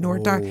 totally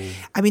ignored her.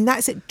 I mean,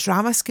 that's at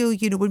drama school,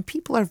 when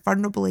people are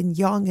vulnerable and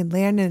young and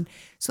learning.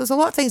 So there's a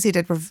lot of things he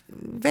did were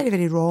very,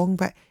 very wrong,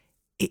 but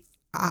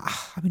I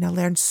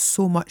learned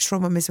so much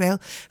from him as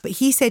well. But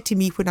he said to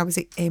me when I was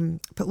at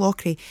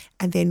Pitlochry,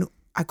 and then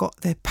I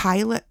got the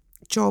pilot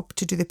job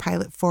to do the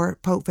pilot for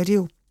Pulp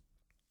Video,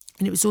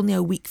 and it was only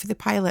a week for the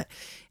pilot.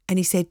 And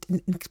he said,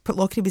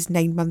 Pitlochry was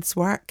 9 months'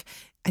 work,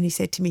 and he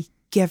said to me,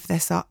 give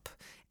this up.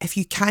 If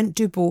you can't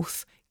do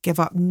both, give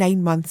up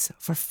 9 months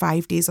for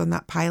 5 days on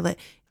that pilot.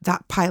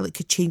 That pilot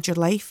could change your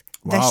life.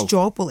 Wow. This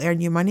job will earn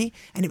you money.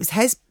 And it was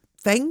his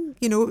thing,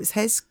 it was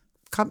his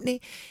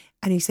company.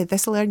 And he said,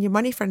 this will earn you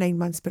money for 9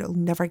 months, but it'll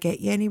never get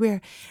you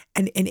anywhere.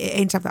 And it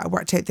ended up that I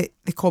worked out that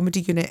the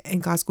comedy unit in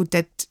Glasgow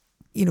did,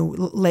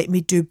 let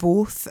me do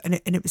both, and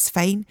it was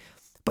fine.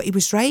 But he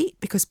was right,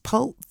 because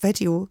Pulp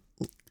Video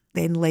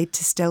then led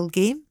to Still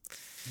Game.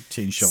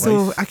 Changed your life.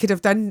 So I could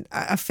have done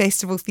a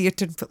festival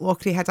theatre in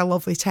Pitlochry, had a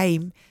lovely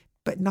time,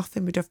 but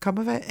nothing would have come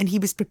of it. And he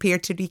was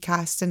prepared to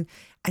recast and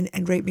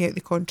write me out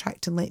the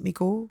contract and let me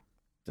go.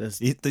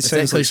 He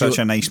sounds like such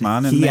a nice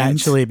man. He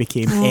actually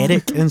became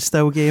Eric in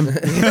Still Game.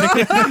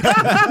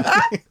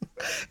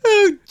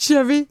 Oh,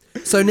 Jimmy.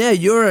 So now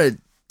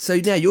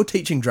you're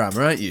teaching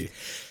drama, aren't you?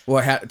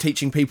 Or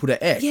teaching people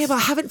to act? Yeah, well,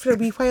 I haven't for a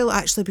wee while,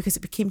 actually, because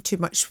it became too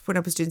much when I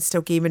was doing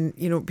Still Game, and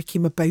it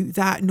became about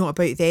that, not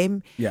about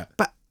them. Yeah.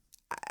 But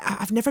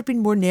I've never been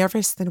more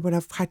nervous than when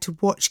I've had to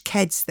watch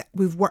kids that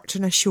we've worked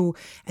on a show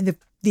and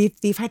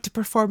they've had to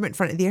perform it in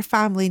front of their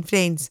family and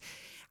friends.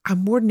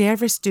 I'm more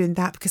nervous doing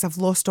that because I've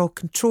lost all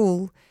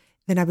control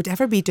than I would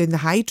ever be doing the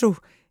hydro.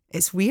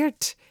 It's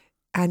weird.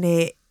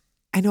 And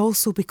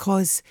also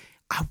because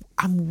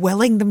I'm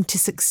willing them to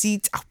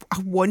succeed.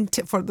 I want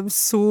it for them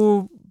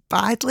so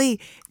badly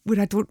when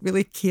I don't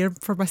really care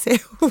for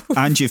myself.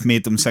 And you've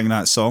made them sing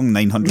that song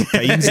 900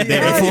 times the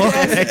day before.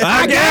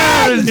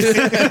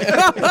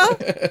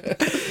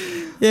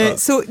 Yeah,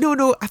 so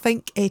no, I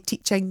think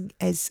teaching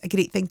is a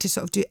great thing to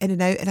sort of do in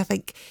and out. And I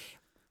think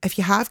if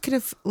you have kind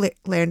of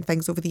learned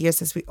things over the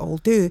years, as we all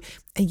do,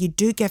 and you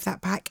do give that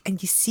back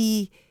and you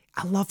see,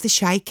 I love the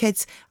shy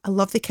kids. I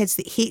love the kids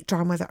that hate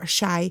drama, that are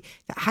shy,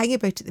 that hang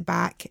about at the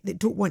back, that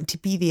don't want to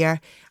be there.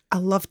 I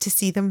love to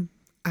see them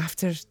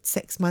after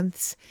 6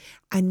 months.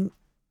 And,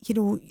 you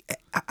know,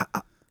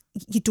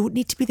 you don't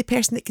need to be the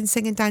person that can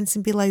sing and dance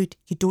and be loud.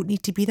 You don't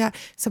need to be that.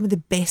 Some of the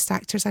best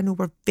actors I know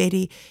were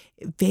very,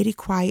 very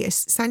quiet.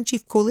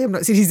 Sanjeev Kohli, I'm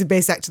not saying he's the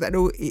best actor that I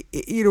know.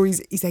 You know,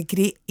 he's a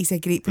great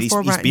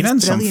performer. He's been in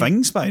some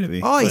things, by the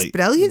way. Oh, he's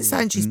brilliant.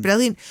 Sanjeev's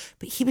brilliant.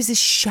 But he was the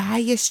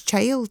shyest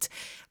child.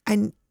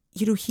 And,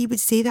 you know, he would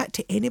say that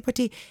to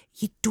anybody.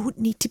 You don't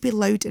need to be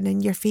loud and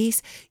in your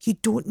face. You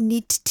don't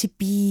need to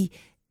be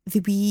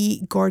the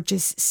wee,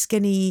 gorgeous,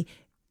 skinny,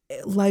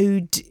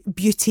 loud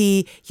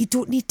beauty. You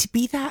don't need to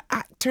be that.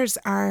 Actors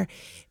have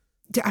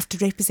to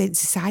represent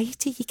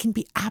society. You can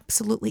be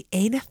absolutely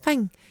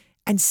anything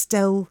and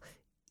still,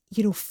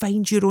 you know,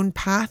 find your own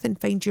path and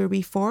find your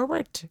way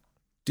forward.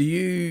 Do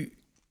you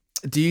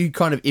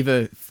kind of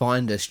ever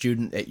find a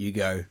student that you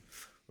go,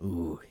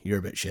 ooh, you're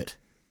a bit shit?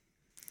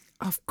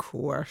 Of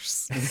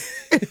course.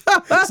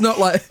 It's not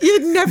like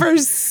you'd never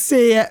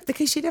say it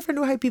because you never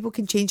know how people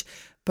can change.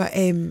 But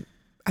I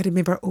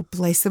remember, oh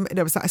bless them, and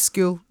I was at a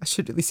school, I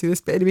shouldn't really say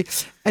this, but anyway,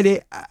 and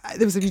there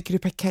was a wee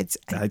group of kids.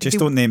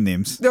 Don't name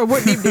names. No, I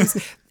won't name names.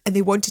 And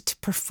they wanted to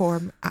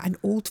perform at an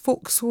old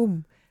folks'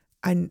 home.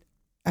 And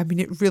I mean,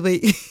 it really,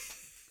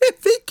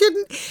 they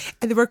couldn't.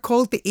 And they were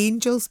called the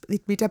Angels, but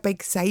they'd made a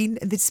big sign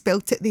and they'd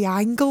spelt it the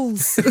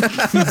Angles.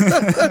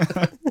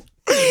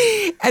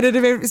 And I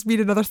remember it was me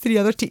and another 3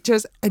 other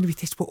teachers, and we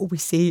said, what will we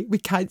say? We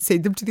can't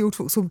send them to the old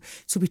folks' home.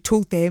 So we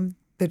told them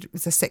there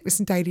was a sickness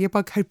and diarrhea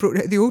bug had brought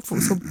out of the old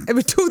folks' home. And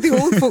we told the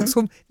old folks'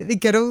 home that the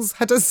girls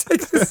had a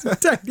sickness and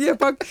diarrhea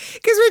bug,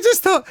 because we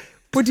just thought,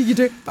 what do you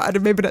do? But I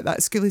remember at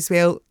that school as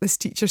well, this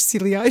teacher,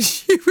 Celia,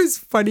 she was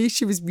funny,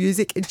 she was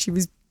music, and she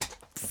was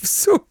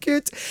so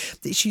good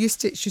that she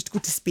used to go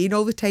to Spain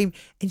all the time,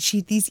 and she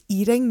had these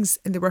earrings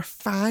and there were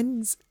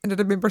fans. And I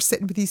remember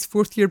sitting with these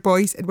 4th year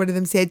boys, and one of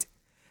them said,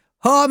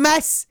 "Oh,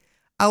 miss,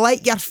 I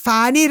like your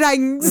fanny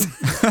rings."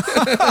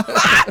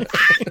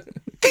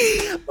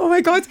 Oh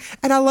my God.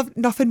 And I loved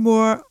nothing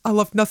more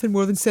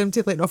than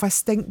somebody letting off a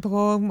stink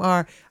bomb,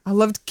 or I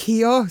loved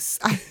chaos.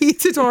 I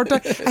hated order.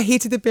 I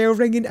hated the bell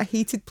ringing. I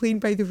hated playing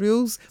by the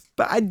rules.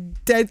 But I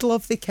did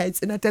love the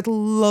kids, and I did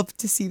love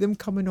to see them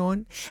coming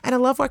on. And I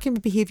love working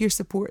with behaviour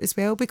support as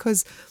well,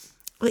 because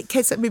like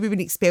kids that maybe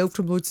been expelled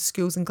from loads of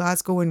schools in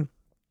Glasgow and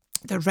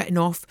they're written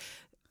off.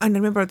 And I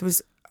remember there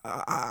was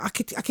I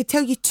could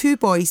tell you 2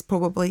 boys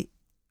probably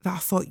that I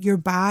thought, you're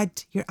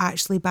bad, you're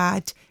actually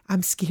bad,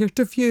 I'm scared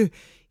of you.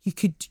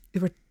 They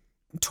were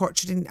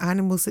torturing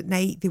animals at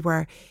night, they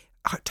were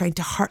trying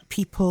to hurt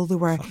people, they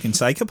were fucking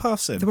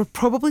psychopaths then. They were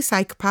probably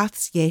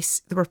psychopaths,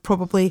 yes. They were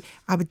probably,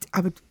 I would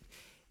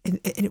and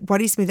it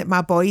worries me that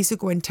my boys would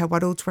go into a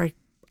world where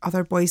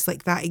other boys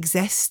like that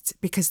exist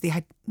because they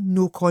had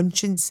no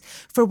conscience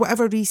for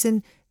whatever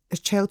reason, their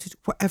childhood,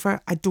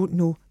 whatever, I don't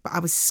know, but I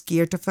was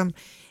scared of them.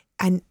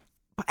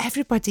 But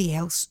everybody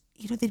else,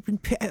 you know, they'd been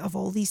put out of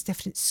all these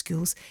different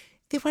schools.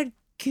 They were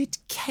good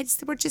kids.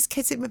 They were just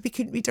kids that maybe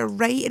couldn't read or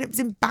write, and it was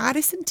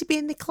embarrassing to be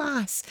in the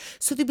class.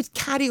 So they would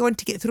carry on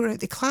to get thrown out of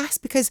the class,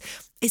 because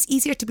it's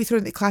easier to be thrown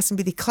out of the class and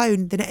be the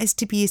clown than it is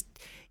to be,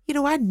 you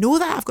know, I know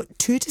that. I've got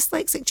 2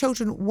 dyslexic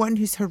children, one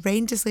who's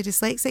horrendously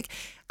dyslexic.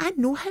 I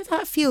know how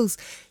that feels.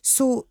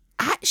 So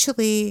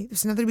actually,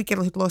 there's another wee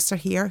girl who'd lost her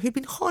hair, who'd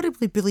been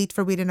horribly bullied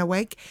for wearing a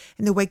wig,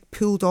 and the wig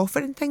pulled off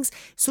her and things.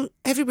 So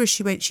everywhere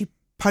she went, she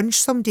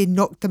punched somebody,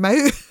 knocked them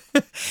out,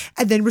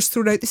 and then was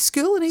thrown out the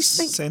school. And I just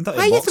think, why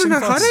are you throwing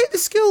her out the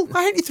school?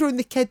 Why aren't you throwing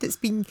the kid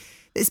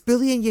that's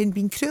bullying you and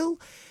being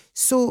cruel?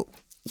 So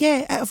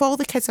yeah, out of all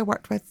the kids I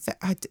worked with that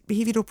had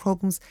behavioural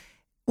problems,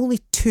 only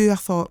 2 I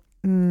thought,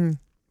 the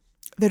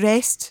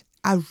rest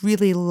I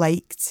really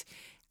liked,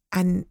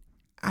 and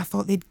I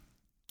thought they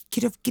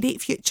could have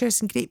great futures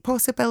and great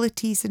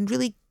possibilities and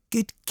really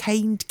good,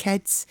 kind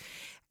kids.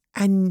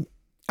 And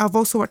I've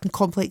also worked in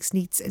complex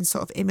needs and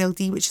sort of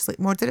MLD, which is like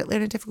moderate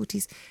learning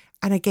difficulties.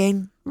 And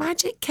again,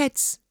 magic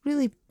kids,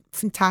 really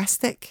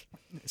fantastic.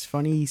 It's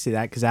funny you say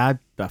that, because a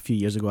few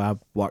years ago I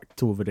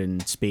worked over in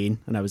Spain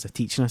and I was a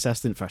teaching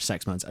assistant for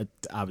 6 months.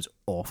 I was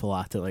awful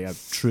at it. Like, I'm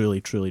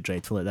truly, truly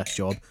dreadful at this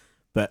job.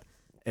 But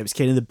it was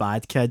kind of the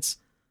bad kids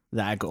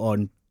that I got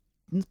on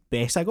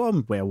best. I got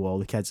on well with all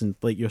the kids, and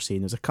like you're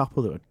saying, there's a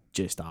couple that were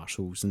just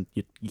arseholes and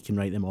you can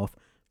write them off.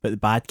 But the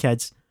bad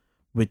kids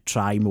would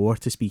try more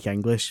to speak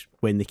English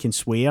when they can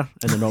swear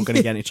and they're not going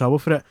to get into trouble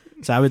for it.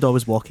 So I would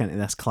always walk into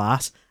this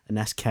class, and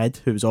this kid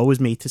who was always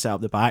made to sit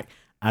up the back,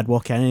 I'd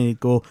walk in and he'd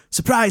go,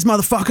 "Surprise,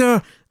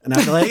 motherfucker!" And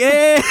I'd be like,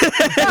 hey,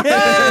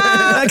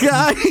 that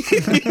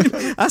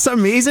guy, that's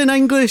amazing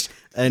English.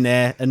 And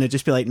they'd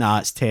just be like, nah,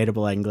 it's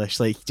terrible English.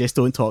 Like, just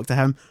don't talk to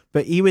him.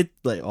 But he would,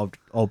 like,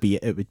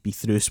 albeit it would be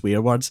through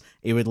swear words,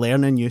 he would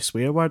learn a new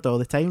swear word all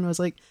the time. And I was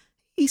like,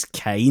 he's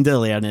kind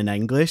of learning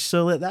English,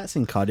 so like that's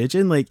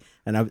encouraging. Like,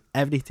 and I would,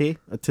 every day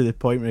to the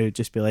point where he would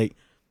just be like,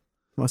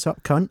 "What's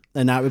up, cunt?"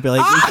 And that would be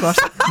like,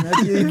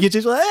 you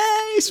just like,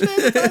 hey,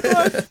 swear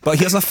the word. But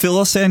here's a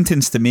fuller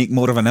sentence to make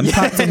more of an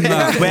impact on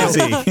that.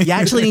 Well, you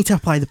actually need to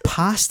apply the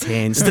past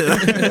tense to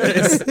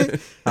this.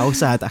 I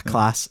also had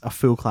a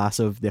full class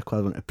of the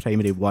equivalent of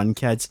primary 1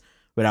 kids,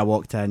 where I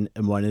walked in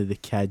and one of the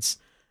kids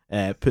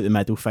put the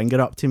middle finger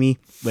up to me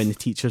when the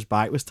teacher's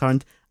back was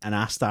turned, and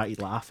I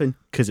started laughing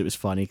because it was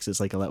funny, because it's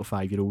like a little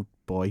 5-year-old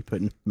boy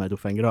putting middle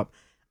finger up.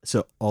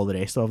 So all the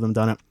rest of them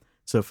done it.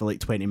 So for like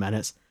 20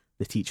 minutes,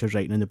 the teacher's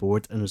writing on the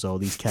board, and there's all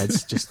these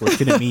kids just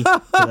looking at me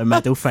with their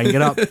middle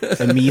finger up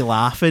and me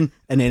laughing.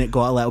 And then it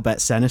got a little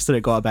bit sinister.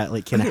 It got a bit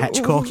like kind of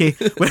Hitchcocky.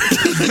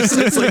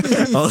 It's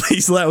like all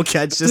these little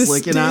kids just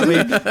looking at me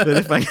with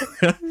a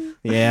finger.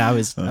 Yeah, I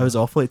was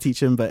awful at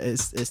teaching, but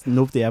it's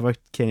nobody ever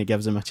kind of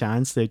gives them a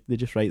chance. They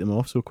just write them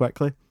off so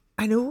quickly.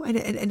 I know,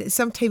 and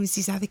sometimes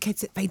these are the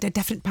kids that find a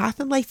different path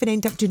in life and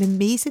end up doing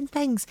amazing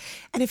things.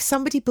 And if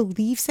somebody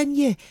believes in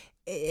you,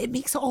 it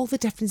makes all the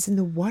difference in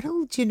the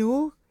world, you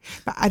know.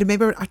 But I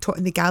remember I taught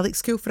in the Gaelic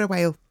school for a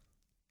while,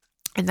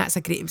 and that's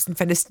a great, it was in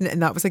Finiston,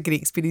 and that was a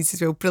great experience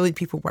as well. Brilliant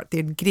people worked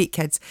there and great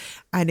kids,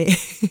 and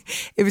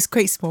it was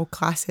quite small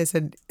classes,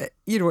 and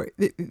you know,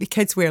 the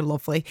kids were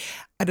lovely.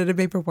 And I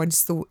remember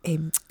once though,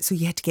 so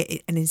you had to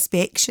get an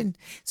inspection.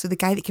 So the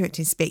guy that came out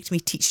to inspect me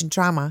teaching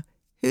drama,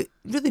 who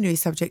really knew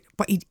his subject,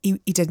 but he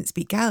didn't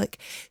speak Gaelic.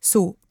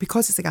 So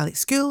because it's a Gaelic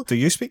school... Do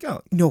you speak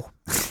Gaelic? No.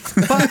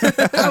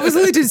 But I was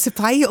only doing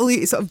supply,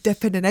 only sort of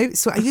dip in and out.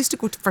 So I used to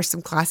go for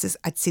some classes,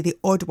 I'd say the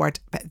odd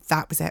word, but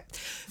that was it.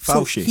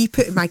 So he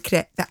put in my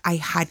credit that I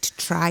had to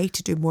try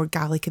to do more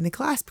Gaelic in the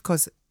class,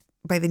 because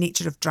by the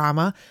nature of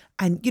drama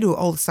and, you know,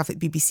 all the stuff at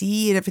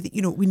BBC and everything,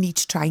 you know, we need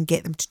to try and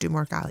get them to do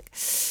more Gaelic.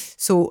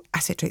 So I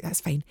said, right,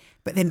 that's fine.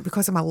 But then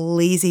because I'm a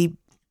lazy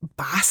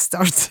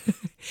bastard,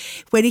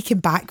 when he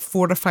came back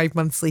 4 or 5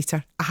 months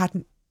later, I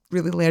hadn't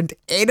really learned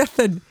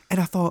anything, and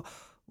I thought,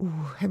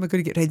 oh, how am I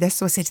going to get around this?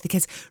 So I said to the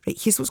kids, right,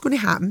 here's what's going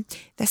to happen.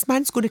 This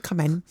man's going to come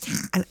in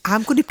and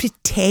I'm going to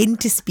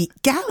pretend to speak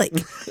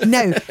Gaelic.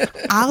 Now,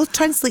 I'll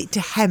translate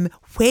to him.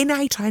 When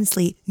I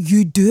translate,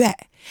 you do it.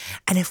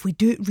 And if we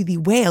do it really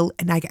well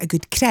and I get a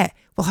good crit,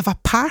 we'll have a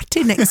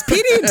party next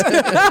period.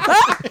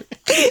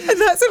 And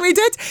that's what we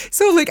did.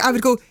 So like I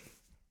would go,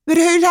 "Maar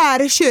hur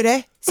här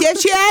sure,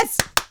 yes,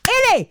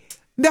 Ellie,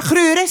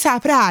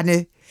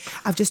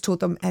 I've just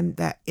told them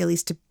that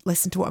Ellie's to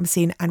listen to what I'm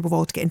saying, and we've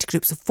all to get into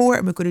groups of 4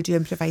 and we're going to do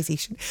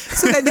improvisation."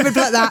 So then they would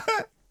be like that.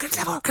 Groups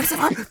of 4.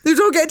 They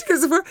don't get into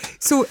groups of 4.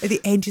 So at the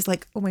end, she's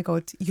like, "Oh my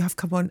God, you have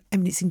come on. I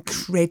mean, it's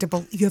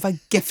incredible. You have a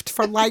gift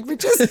for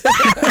languages."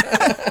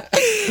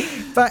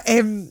 But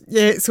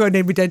yeah, so and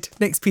then we did,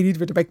 next period,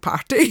 we had a big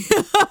party.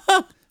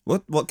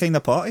 What kind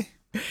of party?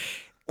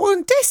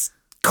 Well, this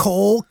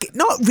Coke,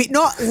 not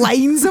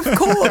lines of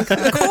Coke,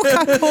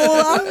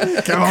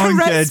 Coca-Cola, Come on,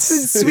 crisps kids.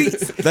 and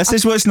sweets. This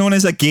is what's known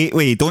as a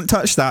gateway. Don't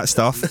touch that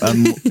stuff.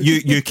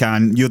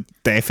 You're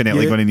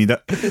definitely going to need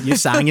it. You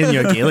sang in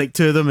your Gaelic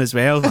to them as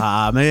well.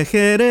 They're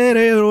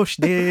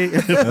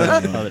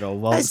all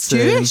waltzing.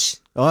 Jewish.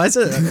 Oh, is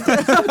it?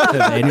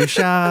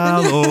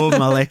 Shalom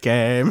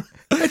Aleichem.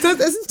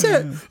 Isn't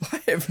it?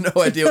 I have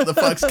no idea what the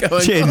fuck's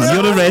going Shane, on.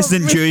 you're a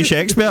resident Jewish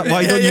expert.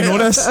 Why don't you know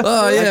this?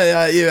 Oh,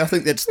 yeah. I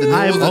think that's the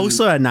I am northern...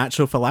 also a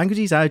natural for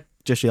languages. I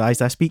just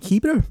realised I speak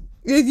Hebrew.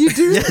 Yeah, you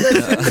do.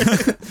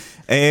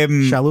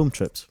 Shalom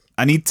trips.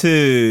 I need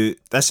to.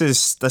 This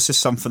is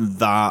something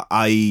that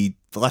I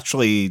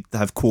literally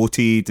have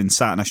quoted and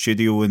sat in a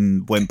studio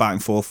and went back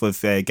and forth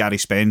with Gary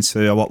Spence,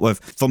 who I work with.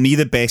 For me,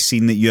 the best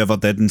scene that you ever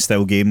did in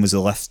Still Game was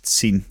the lift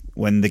scene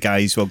when the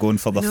guys were going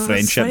for their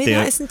friendship funny, there.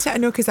 that, isn't it? I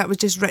know, because that was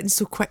just written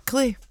so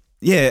quickly.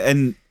 Yeah,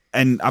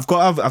 and I've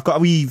got a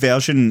wee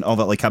version of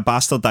it, like I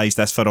bastardised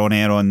this for on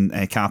air on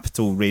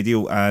Capital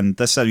Radio, and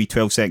this is a wee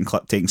 12-second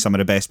clip taking some of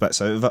the best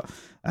bits out of it.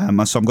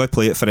 So I'm going to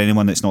play it for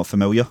anyone that's not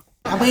familiar.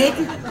 A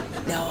wedding?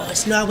 No,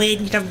 it's not a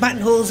wedding. You'd have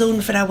buttonholes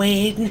on for a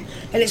wedding.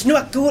 And it's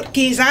not a court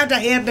case. I'd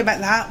have heard about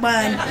that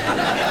one.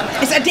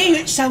 It's a day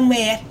out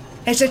somewhere.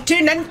 It's a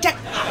tune-in-tick.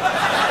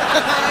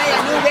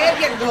 I know where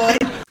you're going.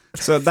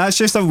 So that's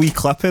just a wee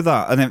clip of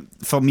that, and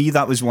for me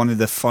that was one of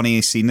the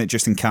funniest scenes that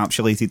just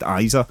encapsulated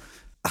Isa.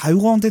 How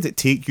long did it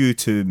take you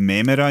to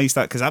memorise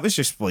that? Because that was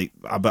just like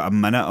about a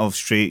minute of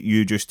straight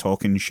you just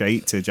talking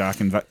shite to Jack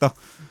and Victor.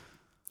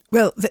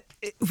 Well,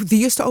 they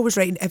used to always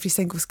write in every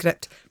single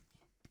script.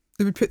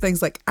 They would put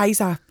things like,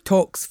 Isa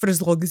talks for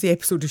as long as the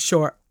episode is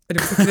short. And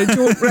it was like a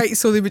joke, right?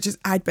 So they would just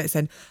add bits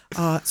in.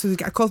 So they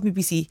get a call from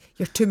BBC,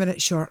 you're 2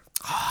 minutes short.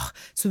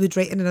 So they'd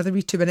write in another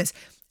wee 2 minutes.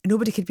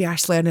 Nobody could be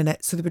arsed learning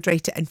it. So they would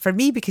write it in for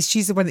me, because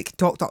she's the one that can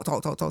talk.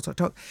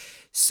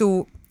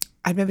 So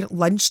I remember at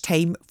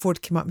lunchtime,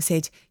 Ford came up and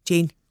said,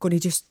 "Jane, going to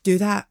just do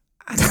that?"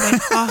 And I'm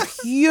like, "Oh,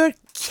 you're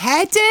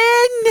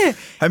kidding?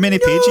 How many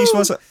pages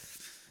was it?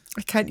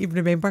 I can't even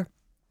remember.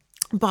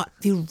 But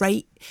they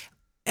write.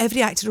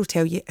 Every actor will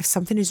tell you if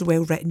something is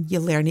well written,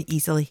 you learn it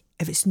easily.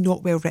 If it's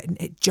not well written,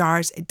 it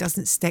jars, it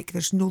doesn't stick,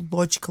 there's no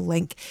logical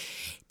link.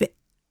 But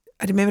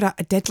I remember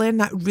I did learn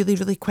that really,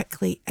 really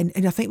quickly. And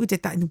I think we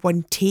did that in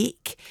one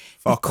take.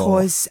 I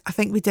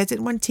think we did it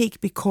in one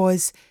take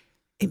because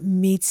it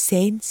made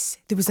sense.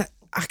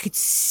 I could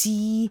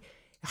see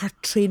her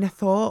train of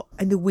thought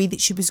and the way that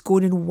she was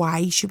going and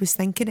why she was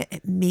thinking it.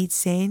 It made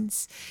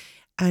sense.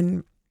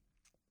 And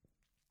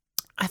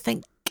I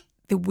think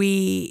the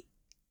way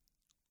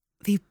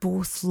they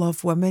both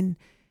love women,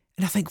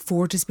 and I think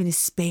Ford has been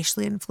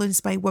especially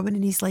influenced by women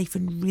in his life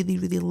and really,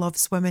 really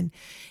loves women.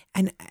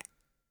 And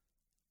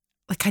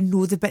like, I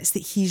know the bits that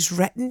he's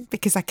written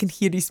because I can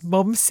hear his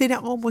mum saying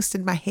it almost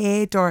in my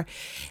head.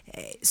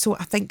 So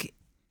I think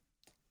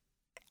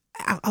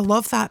I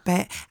love that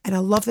bit, and I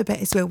love the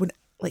bit as well when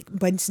like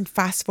Winston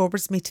fast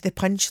forwards me to the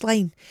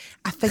punchline.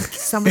 I think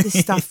some of the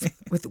stuff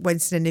with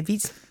Winston and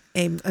Naveed's,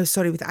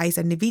 with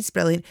Isa and Naveed's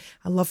brilliant.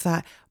 I love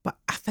that, but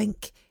I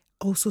think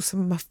also some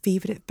of my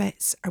favourite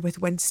bits are with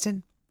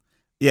Winston.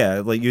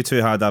 Yeah, like you two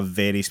had a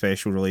very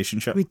special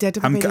relationship. We did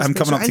have I'm a very coming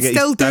special, up to and get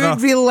still his do dinner. in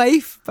real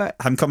life. But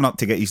I'm coming up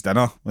to get his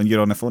dinner when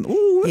you're on the phone.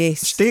 Oh,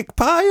 Yes. steak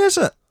pie, is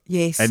it?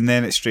 yes, And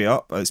then it's straight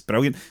up. It's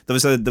brilliant. There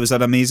was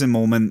an amazing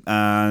moment,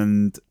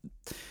 and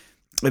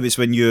it was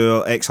when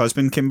your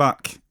ex-husband came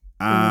back,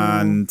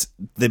 and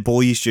the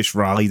boys just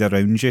rallied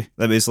around you.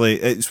 It was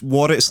like, it's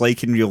what it's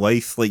like in real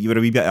life. Like, you were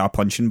a wee bit of a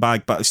punching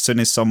bag, but as soon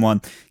as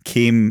someone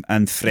came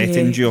and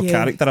threatened your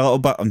character a little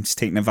bit and was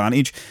taking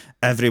advantage,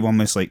 everyone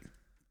was like,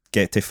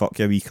 get to fuck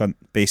your wee cunt,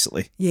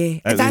 basically. yeah.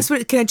 And that's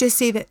what. Can I just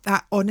say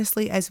that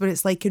honestly is what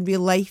it's like in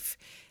real life.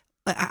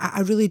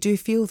 I really do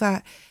feel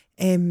that,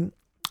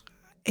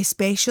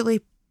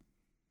 especially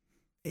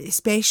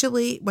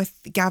with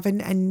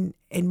Gavin and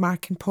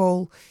Mark and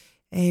Paul.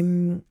 I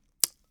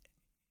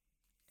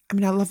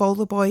mean, I love all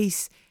the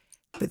boys,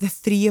 but the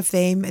three of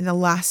them in the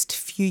last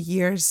few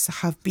years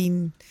have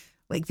been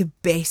like the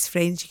best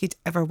friends you could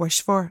ever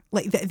wish for.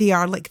 Like, they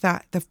are like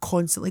that. They've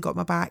constantly got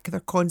my back. They're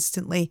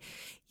constantly,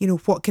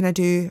 what can I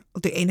do?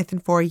 I'll do anything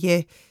for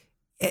you.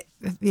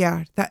 They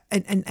are that,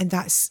 and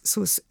that's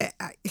so.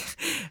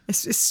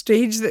 It's just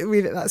strange that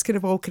way that's kind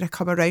of all kind of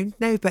come around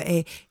now. But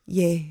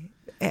yeah,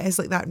 it is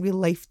like that in real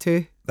life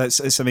too.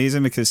 It's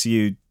amazing because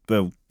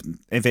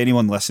if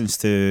anyone listens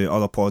to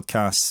other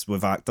podcasts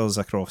with actors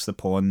across the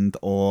pond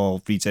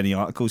or reads any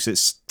articles, it's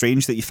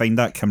strange that you find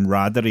that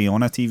camaraderie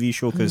on a TV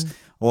show because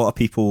a lot of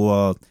people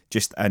are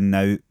just in and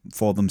out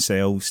for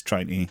themselves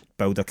trying to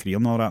build a career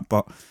and all that,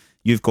 but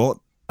you've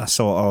got a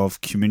sort of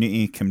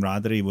community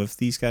camaraderie with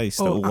these guys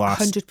that will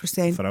last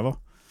 100%. forever.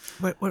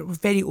 We're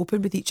very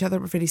open with each other.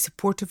 We're very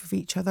supportive of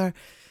each other.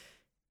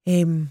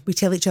 We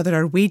tell each other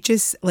our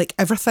wages, like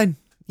everything.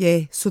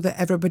 Yeah, so that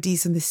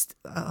everybody's in this,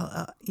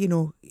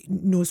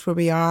 knows where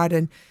we are,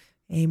 and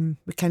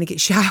we kind of get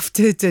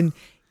shafted. And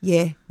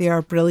yeah, they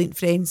are brilliant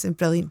friends and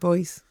brilliant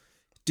boys.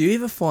 Do you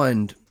ever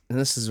find, and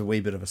this is a wee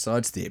bit of a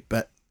sidestep,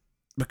 but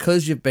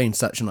because you've been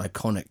such an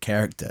iconic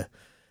character,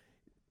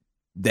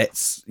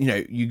 that's,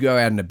 you go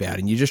out and about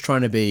and you're just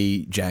trying to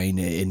be Jane,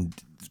 and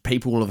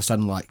people all of a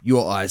sudden, like,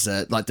 your eyes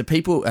are like, the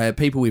people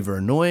either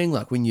annoying,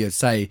 like when you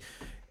say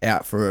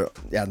out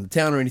in the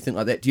town or anything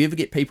like that, do you ever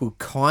get people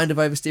kind of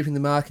overstepping the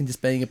mark and just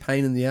being a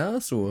pain in the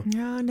ass? Or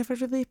no, never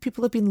really.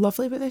 People have been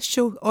lovely with this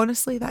show.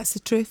 Honestly, that's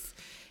the truth.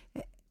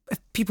 If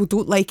people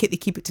don't like it, they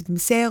keep it to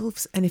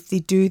themselves, and if they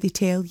do, they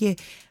tell you.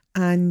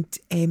 And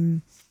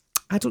I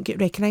don't get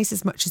recognised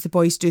as much as the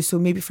boys do, so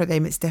maybe for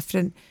them it's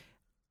different.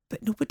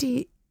 But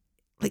nobody,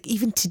 like,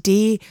 even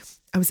today,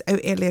 I was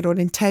out earlier on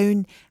in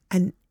town,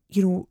 and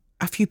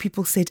a few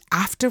people said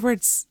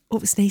afterwards, "Oh,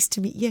 it was nice to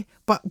meet you."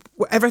 But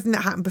everything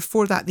that happened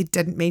before that, they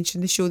didn't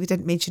mention the show. They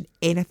didn't mention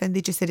anything.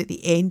 They just said at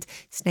the end,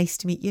 "It's nice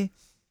to meet you."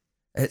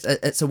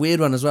 It's a weird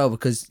one as well,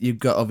 because you've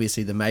got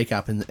obviously the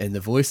makeup and the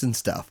voice and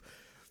stuff,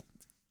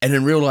 and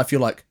in real life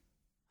you're like,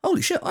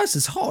 holy shit, Ice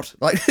is hot.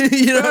 Like,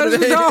 you know what I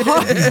mean? You know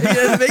what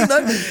I mean,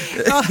 though?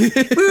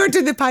 We were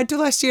doing the panto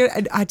last year,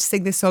 and I had to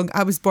sing this song,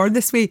 "I Was Born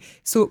This Way."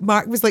 So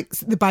Mark was like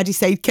the baddie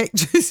sidekick,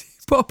 just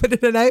popping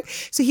in and out.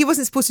 So he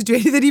wasn't supposed to do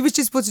anything. He was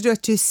just supposed to do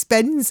 2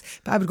 spins.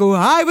 But I would go,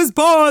 "I was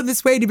born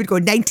this way." And he would go,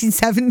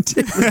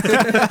 1970.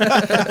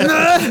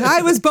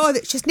 I was born.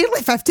 It's just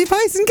nearly 50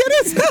 pies and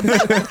Guinness.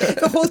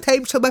 The whole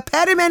time till my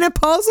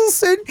perimenopausal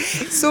soon.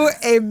 So,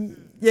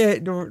 yeah,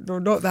 no,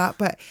 not that.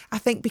 But I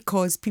think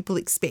because people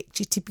expect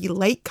you to be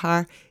like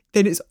her,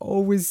 then it's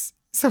always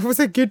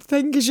a good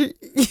thing, because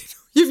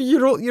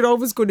you're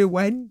always going to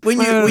win. When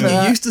you're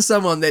used to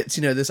someone that's,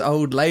 this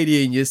old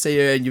lady, and you see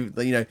her and you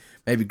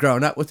maybe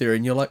growing up with her,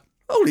 and you're like,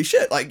 holy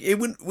shit, like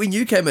when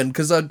you came in,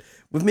 because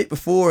we've met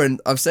before,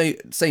 and I've seen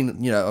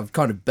I've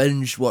kind of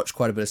binge watched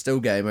quite a bit of Still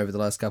Game over the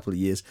last couple of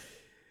years,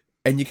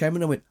 and you came in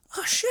and I went,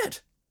 oh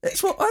shit,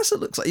 that's what Isa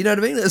looks like. You know what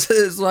I mean?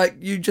 It's like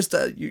you just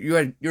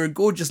you're a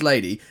gorgeous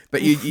lady,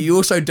 but you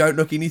also don't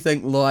look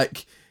anything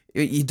like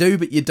You do,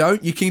 but you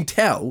don't. You can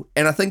tell.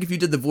 And I think if you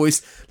did the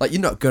voice, like,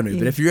 you're not going to,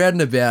 but if you're out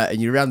and about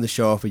and you're around the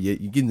shop and you're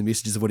getting the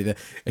messages of whatever,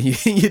 and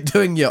you're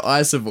doing your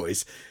ISA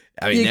voice,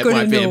 I mean, You're that might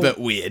gonna be a know. bit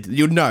weird.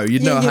 You'd know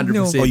you'd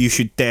 100%. Oh, you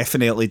should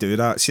definitely do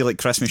that. See, like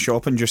Christmas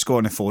shopping, just go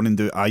on the phone and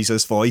do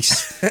Isa's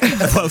voice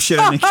whilst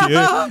you're in the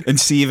queue and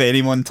see if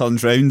anyone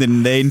turns round,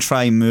 and then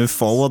try and move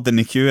forward in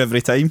the queue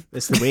every time.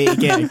 It's the way to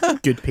get a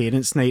good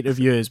parents' night of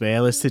you as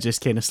well, is to just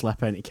kind of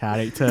slip into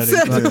character.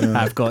 And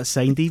I've got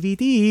signed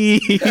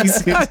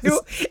DVDs. I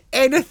know,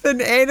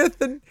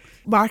 anything.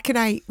 Mark and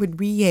I, when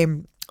we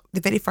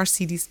the very first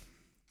series.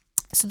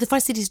 So the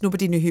first series,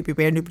 nobody knew who we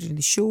were, nobody knew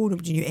the show,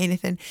 nobody knew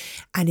anything.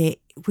 And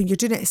when you're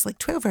doing it, it's like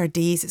 12-hour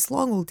days, it's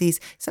long old days.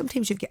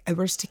 Sometimes you've got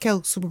hours to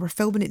kill. So we were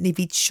filming at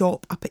Naveed's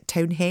shop up at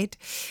Townhead.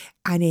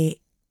 And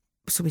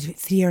so we had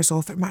 3 hours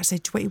off. And Mark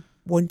said, do you want to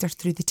wander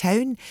through the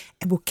town?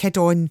 And we'll kid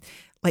on,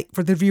 like,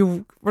 we're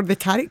the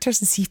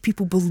characters, and see if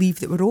people believe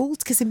that we're old.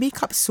 Because the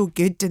makeup's so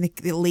good, and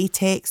the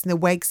latex and the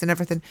wigs and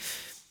everything.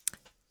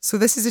 So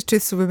this is the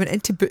truth. So we went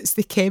into Boots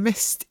the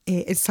chemist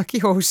in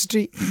Sucky Hall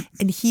Street,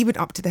 and he went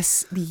up to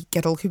this wee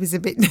girl who was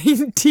about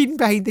 19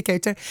 behind the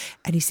counter,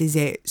 and he says,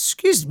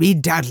 excuse me,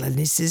 darling,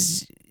 he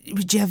says,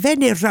 would you have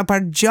any rubber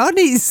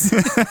johnnies?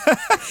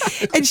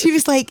 And she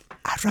was like,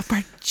 a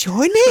rubber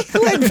johnny?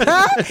 Like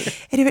that?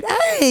 And he went,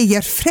 aye,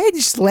 your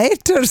French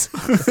letters.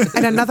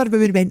 And another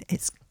woman went,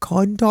 it's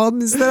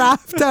condoms they're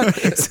after.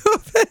 So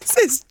this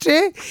is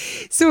true.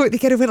 So the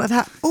girl went like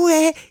that,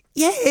 I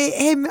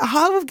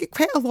have got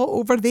quite a lot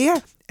over there.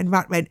 And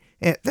Mark went,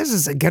 this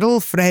is a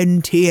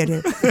girlfriend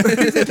here.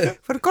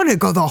 We're going to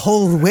go the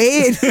whole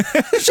way.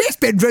 She's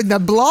been round the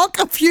block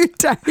a few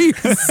times.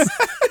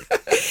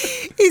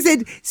 He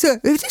said, so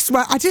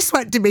I just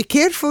want to be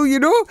careful, you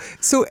know.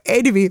 So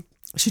anyway,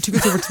 she took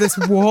us over to this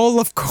wall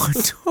of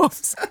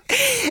condoms.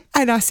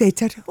 And I said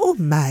to her, oh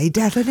my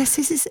darling, I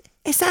says,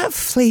 is that a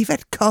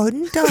flavoured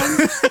condom?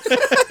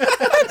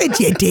 What would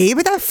you do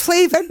with a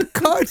flavoured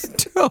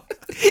condom?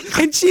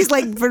 And she's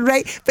like,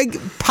 right, big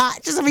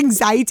patches of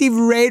anxiety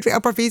red right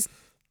up her face.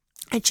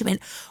 And she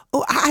went,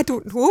 oh, I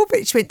don't know,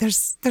 but she went,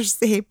 there's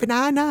the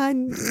banana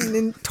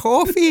and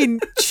toffee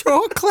and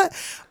chocolate.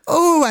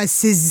 Oh, I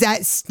says,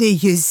 that's no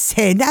use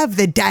saying, I have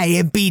the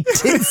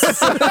diabetes.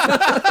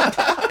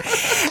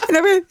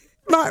 And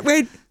Mark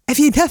went, have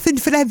you nothing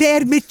for a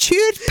very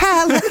mature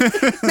palate?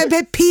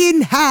 Maybe pea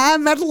and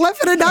ham or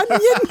liver and onion?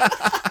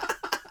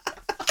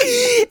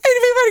 And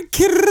we were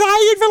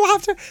crying for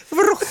laughter. We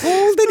were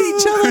holding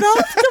each other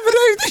up coming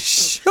out the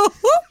shop.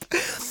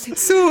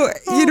 So,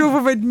 you know,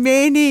 we've had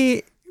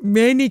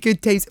many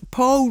good times.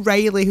 Paul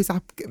Riley, who's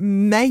a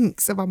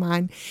minx of a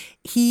man,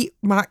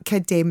 Mark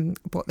had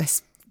bought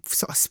this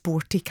sort of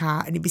sporty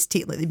car, and he was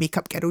taking like the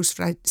makeup girls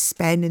for a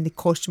spin and the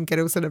costume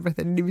girls and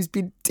everything, and he was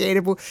being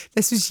terrible.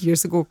 This was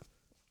years ago.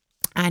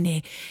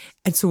 And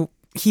so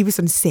he was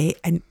on set,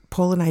 and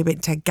Paul and I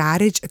went to a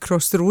garage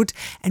across the road,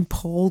 and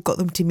Paul got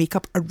them to make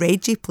up a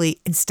Reggie plate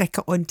and stick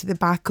it onto the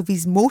back of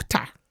his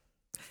motor.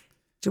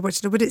 Do you want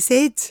to know what it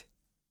said?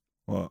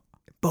 What?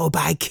 Ball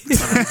bag. 2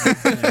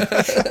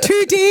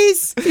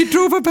 days he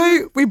drove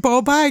about with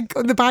ball bag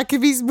on the back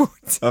of his motor.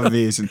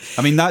 Amazing.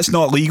 I mean, that's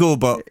not legal,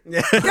 but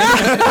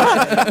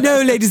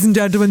No, ladies and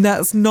gentlemen,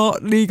 that's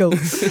not legal.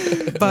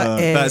 But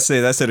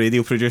that's a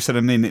radio producer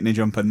and they need to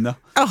jump in there.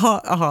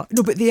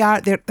 No, but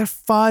they're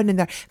fun,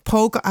 and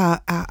Paul got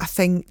a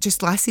thing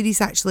just last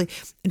series actually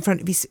in front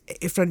of his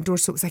front door,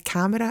 so it was a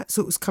camera,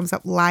 so it comes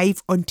up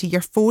live onto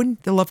your phone.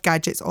 They love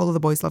gadgets. All of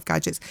the boys love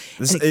gadgets.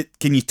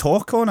 Can you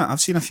talk on it?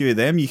 I've seen a few of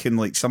them. You can,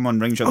 like, someone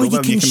rings your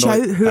doorbell you can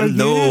shout, be like, who are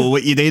hello, you?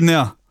 what you doing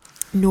there?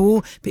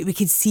 No, but we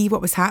could see what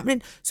was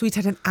happening. So we'd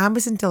had an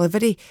Amazon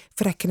delivery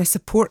for a kind of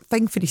support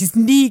thing for his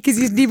knee, because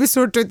his knee was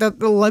sort of the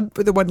limp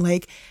with the one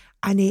leg.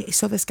 And he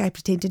saw this guy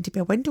pretending to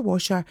be a window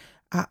washer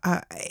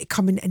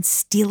coming and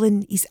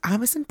stealing his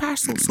Amazon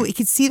parcel. So he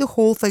could see the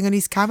whole thing on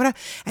his camera.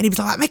 And he was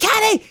like,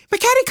 McCarry,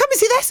 come and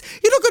see this.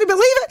 You're not going to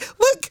believe it.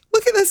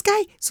 Look at this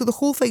guy. So the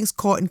whole thing's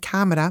caught in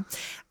camera.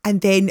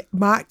 And then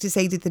Mark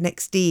decided the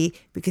next day,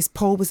 because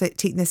Paul was out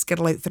taking this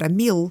girl out for a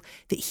meal,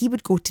 that he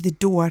would go to the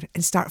door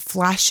and start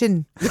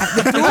flashing at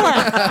the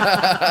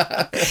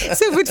door.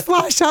 So it would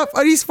flash up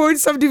on his phone.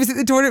 Somebody was at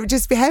the door and it would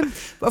just be him.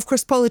 But of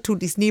course, Paul had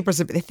told his neighbours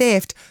about the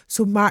theft.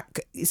 So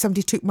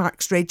somebody took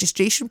Mark's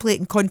registration plate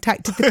and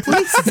contacted the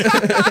police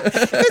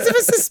because of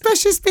his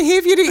suspicious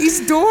behaviour at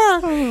his door.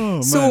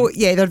 Oh, so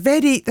yeah, they're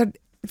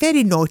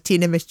very naughty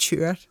and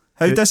immature.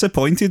 How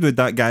disappointed would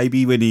that guy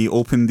be when he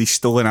opened the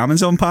stolen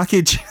Amazon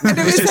package? And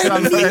it was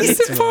like police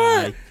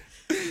support.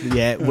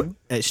 Yeah,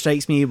 it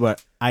strikes me, were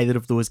either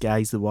of those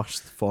guys the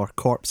worst for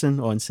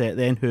corpsing on set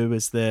then? Who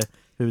was the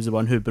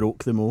one who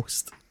broke the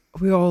most?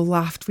 We all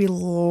laughed. We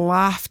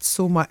laughed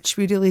so much.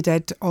 We really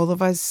did, all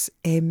of us.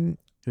 Who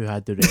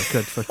had the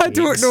record for I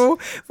don't know.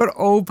 We're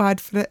all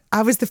bad for it.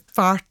 I was the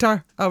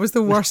farter. I was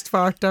the worst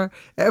farter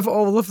out of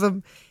all of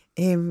them.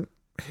 Who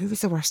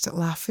was the worst at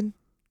laughing?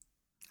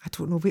 I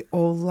don't know, we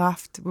all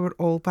laughed. We were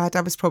all bad.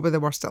 I was probably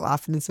the worst at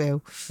laughing as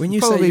well. When you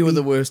Probably say you were me.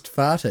 the worst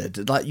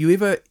farted, like, you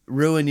ever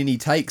ruin any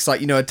takes?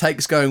 Like, a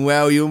take's going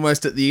well, you're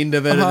almost at the end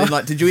of it, and then,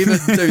 like, did you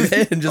ever do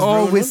that and just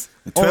Always.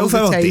 ruin All the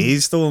 12-hour time.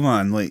 days though,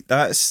 man. Like,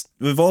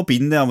 we've all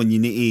been there when you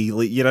need to,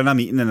 like, you're in a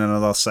meeting in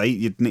another site,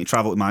 you need to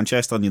travel to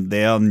Manchester and you're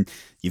there and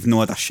you've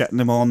no had a shit in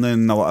the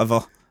morning or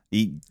whatever.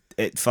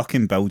 It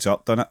fucking builds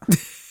up, doesn't it?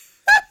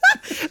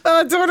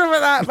 I don't know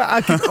about that, but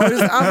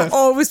I've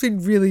always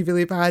been really,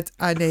 really bad.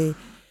 And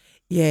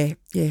yeah,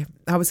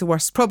 I was the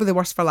worst. Probably the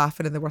worst for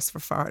laughing and the worst for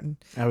farting.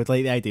 I would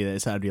like the idea that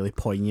it's a really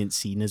poignant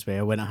scene as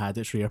well when it had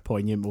its rare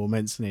poignant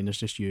moments, and then there's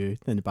just you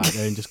in the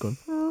background just going,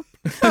 "Oh."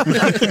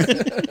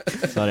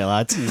 Sorry,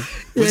 lads.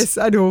 Yes,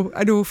 I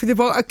know. For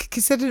the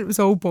considering it was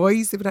all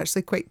boys, they were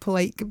actually quite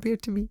polite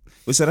compared to me.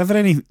 Was there ever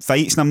any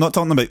fights? And I'm not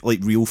talking about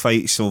like real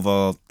fights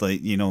over, like,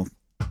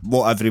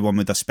 what everyone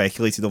would have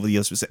speculated over the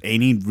years. Was there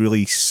any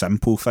really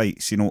simple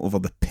fights, over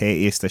the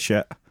pettiest of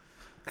shit?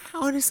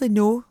 Honestly,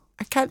 no.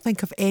 I can't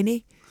think of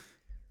any.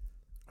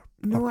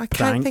 No, I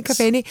can't think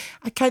pranks? of any.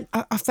 I can't.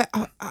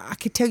 I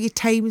could tell you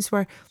times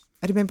where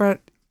I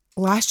remember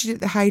last year at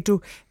the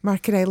Hydro,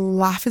 Mark and I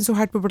laughing so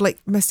hard we were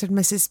like Mr. and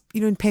Mrs.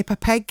 And Peppa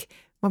Pig,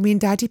 Mummy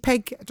and Daddy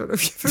Pig. I don't know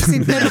if you've ever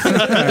seen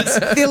Peppa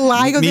Pig. They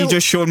lie on Me their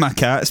just showing my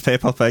cats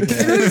Peppa Pig.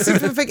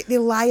 they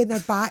lie on their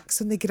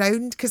backs on the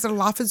ground because they're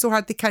laughing so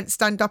hard they can't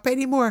stand up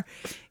anymore.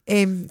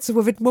 So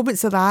we've had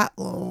moments of that,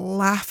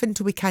 laughing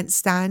till we can't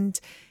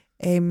stand.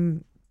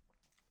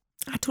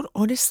 I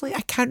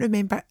can't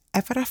remember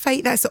ever a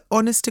fight. That's the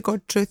honest to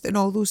God truth in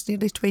all those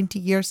nearly 20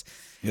 years.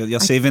 You're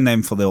saving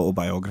them for the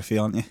autobiography,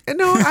 aren't you?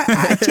 No,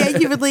 I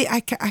genuinely,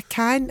 I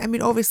can. I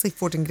mean, obviously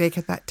Ford and Greg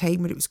had that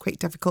time when it was quite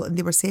difficult and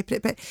they were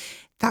separate, but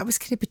that was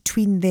kind of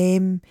between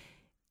them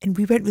and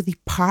we weren't really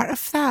part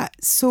of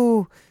that.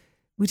 So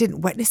we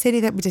didn't witness any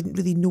of that. We didn't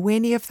really know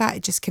any of that.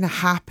 It just kind of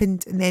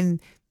happened and then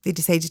they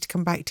decided to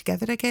come back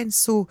together again.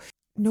 So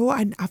no,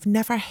 I've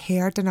never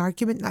heard an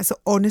argument. That's the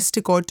honest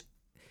to God.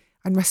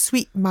 And my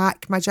sweet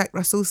Mac, my Jack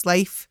Russell's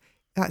life,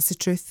 that's the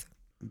truth.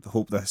 I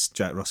hope this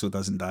Jack Russell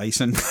doesn't die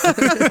soon.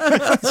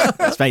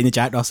 It's fine, the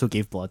Jack Russell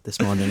gave blood this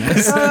morning.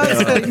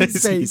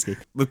 It's Easy.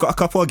 We've got a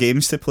couple of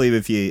games to play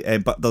with you,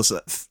 but there's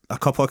a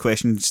couple of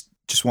questions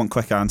just want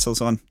quick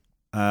answers on.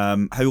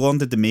 How long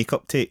did the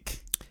makeup take?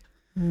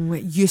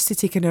 It used to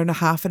take an hour and a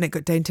half and it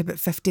got down to about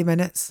 50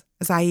 minutes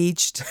as I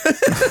aged.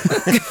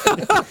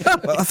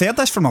 Well, I've heard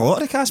this from a lot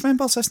of the cast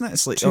members, isn't it?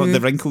 It's like, True. the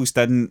wrinkles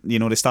didn't,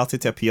 they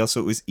started to appear, so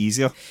it was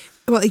easier.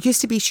 Well, it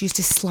used to be she used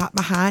to slap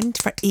my hand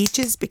for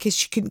ages because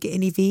she couldn't get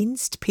any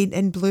veins to paint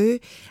in blue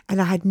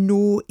and I had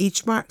no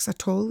age marks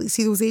at all. You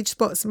see those age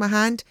spots in my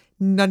hand?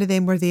 None of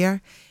them were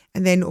there.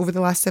 And then over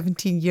the last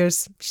 17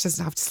 years, she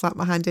doesn't have to slap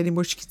my hand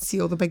anymore. She can see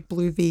all the big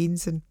blue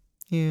veins and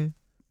yeah.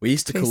 We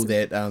used to call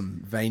that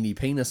veiny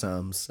penis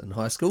arms in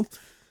high school.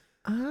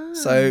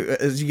 So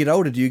as you get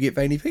older, do you get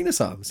veiny penis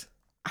arms?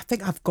 I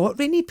think I've got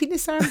veiny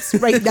penis arms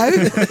right now.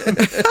 Is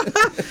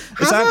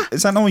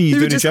that not when you They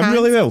do were the just gym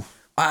really well?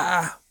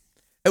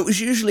 It was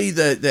usually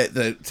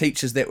the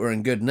teachers that were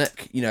in good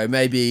nick,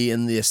 maybe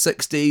in their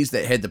 60s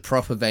that had the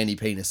proper veiny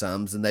penis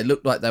arms and they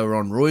looked like they were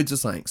on roids or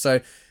something.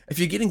 So if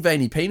you're getting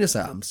veiny penis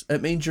arms,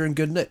 it means you're in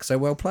good nick, so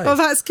well played. Oh,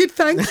 that's good,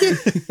 thank you.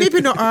 Maybe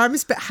not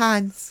arms, but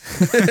hands.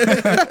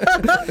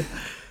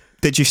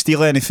 Did you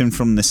steal anything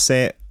from the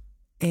set?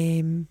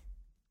 I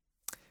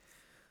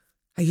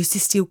used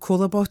to steal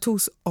cola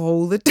bottles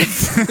all the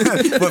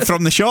time. What,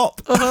 from the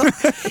shop?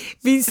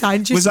 Me and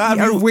Sanj Was that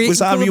a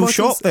real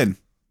shop then?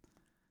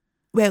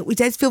 Well, we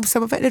did film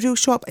some of it in a real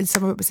shop and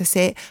some of it was a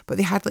set, but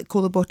they had like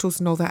cola bottles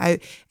and all that out.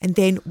 And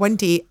then one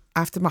day,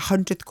 after my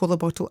 100th cola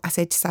bottle, I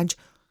said to Sanj,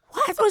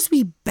 "What are those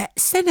wee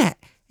bits in it?"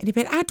 And he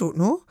went, "I don't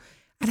know."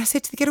 And I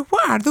said to the girl,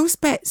 "What are those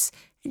bits?"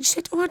 And she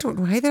said, "Oh, I don't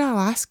know either, I'll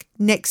ask."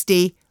 Next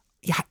day,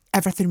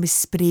 everything was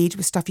sprayed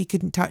with stuff you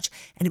couldn't touch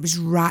and it was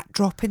rat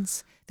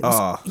droppings.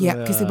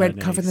 Because they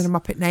weren't covering them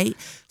up at night.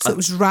 So it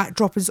was rat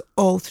droppings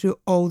all through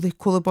all the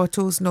cola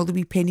bottles and all the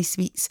wee penny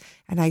sweets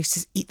and I used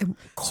to eat them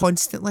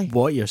constantly.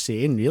 What you're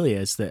saying really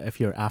is that if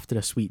you're after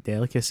a sweet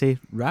delicacy,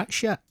 rat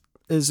shit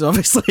is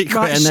obviously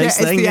quite a nice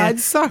shit thing. is the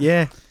answer.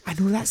 Yeah. I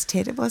know, that's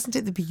terrible, isn't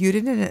it? There'd be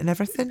urine in it and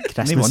everything. No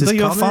Christmas wonder is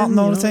you're coming, farting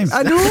all the time.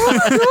 I know.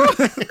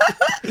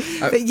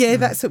 But yeah,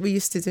 that's what we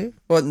used to do.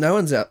 Well, no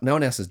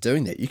one else is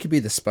doing that. You could be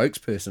the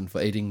spokesperson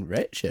for eating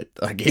rat shit,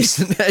 I guess.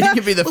 You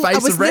could be the Well, face I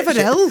was of rat never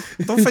shit. ill.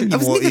 I don't think I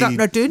was neither up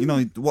nor down.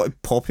 want to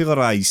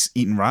popularise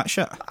eating rat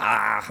shit.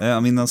 Yeah, I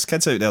mean, there's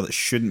kids out there that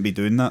shouldn't be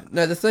doing that.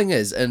 No, the thing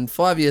is, in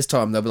 5 years'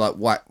 time, they'll be like,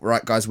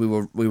 right, guys, we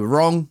were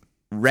wrong.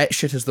 Rat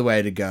shit is the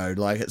way to go.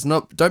 Like, it's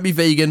not, don't be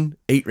vegan,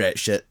 eat rat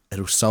shit.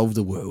 It'll solve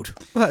the world.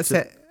 Well, that's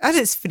it. And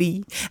it's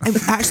free. And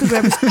actually,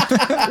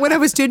 when I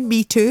was doing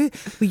Me Too,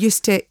 we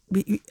used to,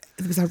 there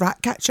was a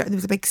rat catcher and there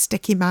was a big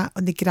sticky mat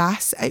on the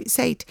grass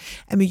outside.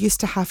 And we used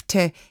to have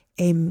to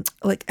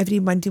like every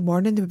Monday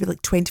morning there would be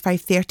like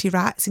 25, 30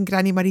 rats in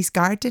Granny Murray's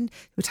garden.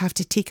 They would have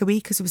to take away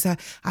because there was a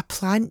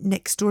plant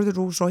next door, the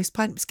Rolls Royce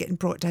plant was getting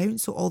brought down,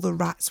 so all the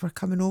rats were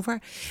coming over.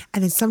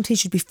 And then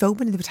sometimes you'd be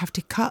filming and they would have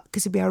to cut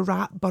because there'd be a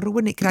rat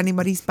burrowing at Granny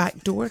Murray's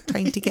back door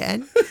trying to get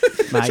in.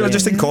 So I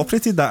just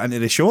incorporated that into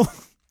the show.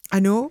 I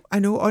know.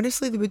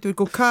 Honestly, they would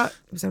go cut.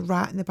 There was a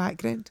rat in the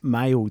background.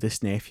 My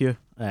oldest nephew,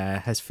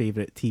 his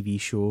favourite TV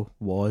show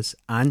was,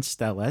 and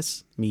still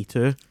is, Me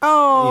Too.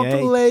 Oh,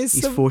 bless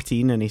he's him.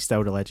 14 and he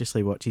still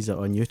religiously watches it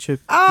on YouTube.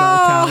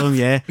 Oh. Callum,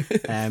 yeah.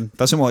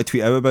 Doesn't want to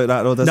tweet out about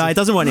that, though, does No, he? he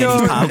doesn't want any of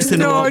his pals to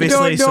know,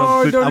 obviously.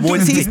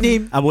 Don't say his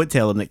name. I won't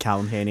tell him that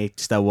Callum Henny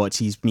still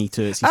watches Me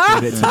Too. It's his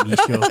favourite TV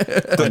show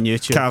on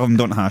YouTube. Callum,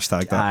 don't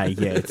hashtag that. Aye,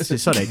 yeah.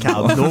 It's alright,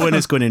 Callum. No one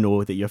is going to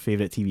know that your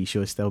favourite TV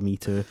show is still Me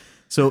Too.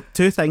 So,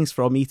 2 things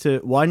from Me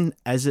Too. One,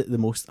 is it the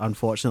most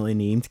unfortunately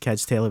named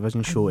kids'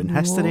 television show in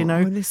history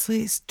now?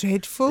 Honestly, it's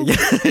dreadful.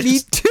 Me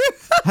Too.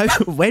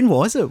 When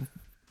was it?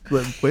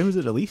 When was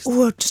it released?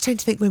 Oh, I'm just trying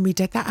to think when we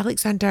did that.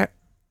 Alexander,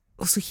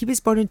 so he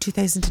was born in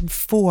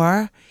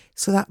 2004,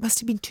 so that must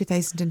have been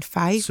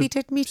 2005 we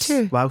did Me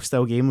Too. While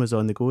Still Game was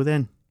on the go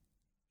then?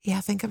 Yeah,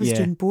 I think I was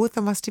doing both.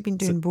 I must have been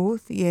doing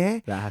both,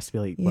 yeah. That has to be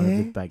like one of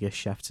the biggest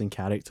shifts in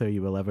character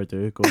you will ever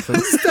do. Go for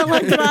Still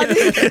like Granny.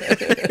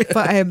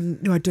 But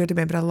no, I do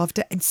remember I loved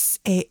it. And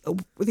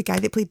the guy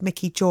that played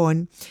Mickey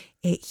John,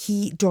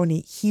 he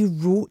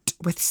wrote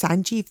with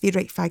Sanjeev, they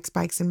write Fags,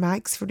 Bags and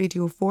Mags for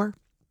Radio 4.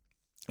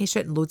 He's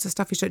written loads of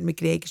stuff. He's written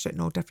McGregor, he's written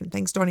all different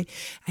things, Donnie.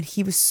 And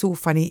he was so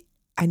funny.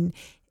 And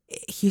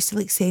he used to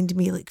like send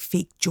me like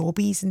fake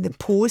jobbies in the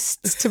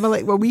posts to me,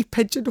 like a wee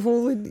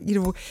pigeonhole, and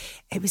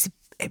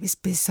it was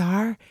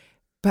bizarre,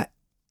 but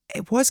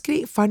it was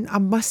great fun. I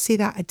must say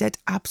that I did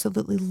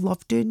absolutely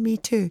love doing Me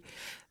Too.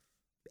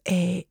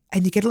 And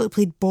the girl that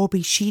played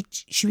Bobby, she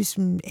was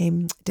from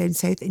down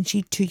south, and she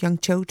had 2 young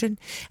children.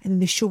 And then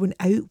the show went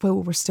out while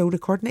we were still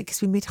recording it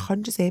because we made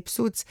hundreds of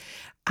episodes.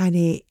 And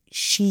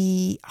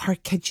her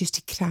kids used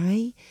to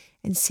cry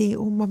and say,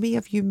 "Oh, mummy,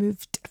 have you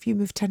moved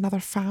to another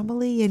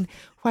family? And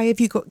why have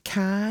you got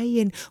Kai?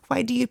 And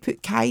why do you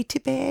put Kai to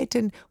bed?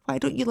 And why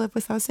don't you live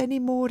with us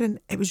anymore?" And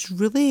it was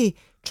really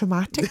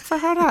traumatic for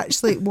her.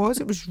 Actually, it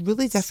was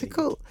really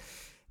difficult.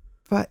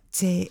 But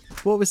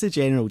what was the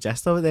general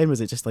gist of it then? Was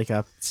it just like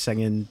a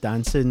singing,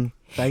 dancing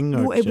thing?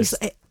 Or no, it was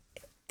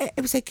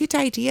a good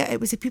idea.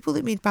 It was the people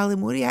that made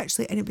Ballymorey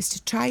actually, and it was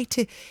to try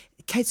to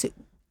kids that,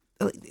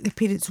 like, the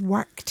parents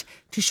worked,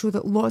 to show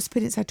that lots of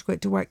parents had to go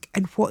out to work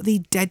and what they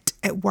did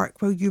at work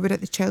while you were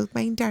at the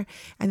childminder,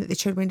 and that the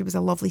childminder was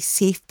a lovely,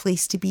 safe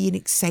place to be, an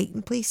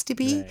exciting place to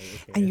be,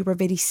 and you were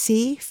very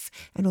safe,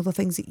 and all the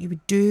things that you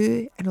would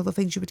do and all the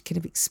things you would kind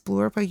of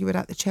explore while you were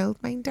at the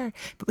childminder.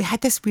 But we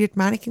had this weird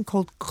mannequin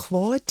called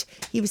Claude.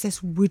 He was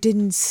this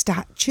wooden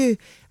statue,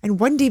 and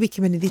one day we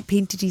came in and they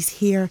painted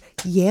his hair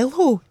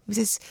yellow. It was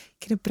this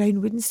kind of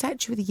brown wooden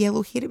statue with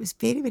yellow hair. It was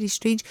very, very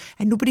strange,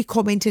 and nobody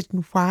commented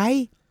on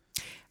why.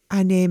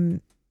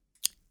 And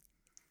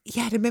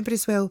I remember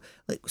as well,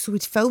 like, so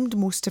we'd filmed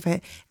most of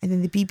it, and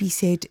then the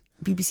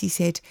BBC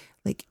said,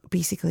 like,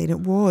 basically, and it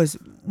was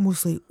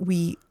mostly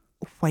wee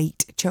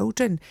white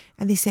children,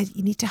 and they said,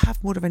 you need to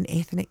have more of an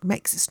ethnic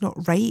mix, it's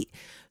not right.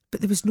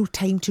 But there was no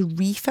time to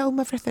refilm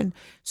everything.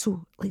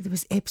 So, like, there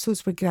was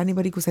episodes where Granny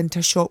Murray goes into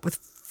a shop with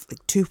like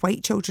 2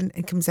 white children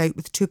and comes out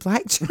with 2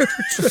 black children.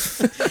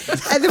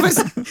 And there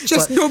was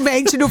just no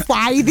mention of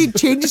why they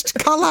changed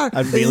colour.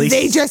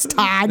 They just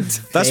had.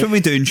 That's what we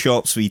do in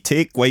shops. We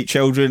take white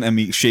children and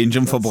we exchange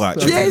them for black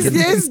children.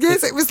 Yes.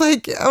 It was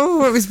like, it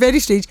was very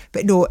strange.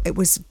 But no, it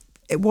was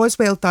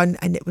well done,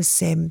 and it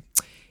was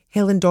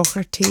Helen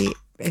Doherty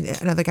and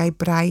another guy,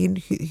 Brian,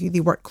 who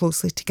they worked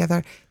closely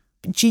together.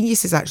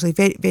 Geniuses, actually,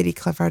 very, very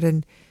clever,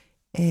 and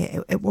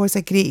it was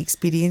a great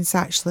experience,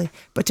 actually.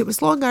 But it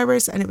was long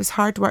hours and it was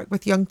hard work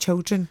with young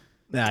children.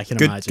 Yeah, I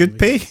can imagine. Good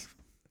pay.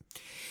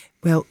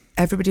 Well,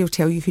 everybody will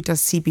tell you who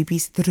does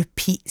CBBS, the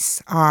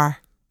repeats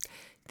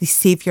they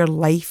save your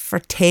life for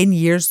 10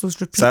 years. Those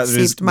repeats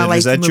saved my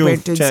life when we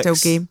weren't doing Still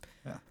Game.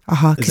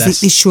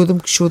 Because they show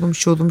them.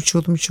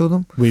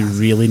 We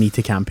really need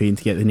to campaign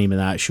to get the name of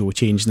that show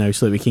changed now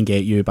so that we can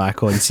get you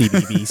back on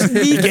CBBS.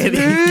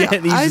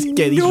 Get these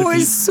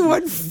repeats. It's so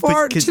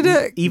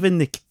unfortunate. Even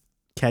the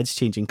kids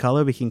changing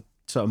colour, we can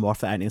sort of morph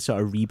that into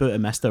sort of reboot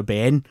of Mr.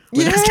 Ben.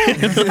 Yeah.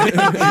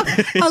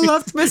 I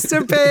loved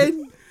Mr.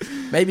 Ben.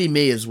 Maybe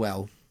me as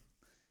well.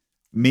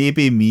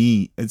 Maybe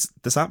me.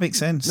 Does that make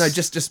sense? No,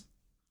 just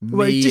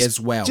me as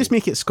well. Just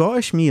make it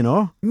Scottish, me and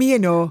all. Me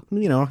and all. There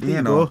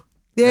you go.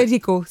 There you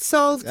go.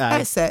 Solved.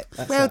 That's it.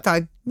 Well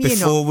done.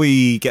 Before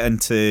we get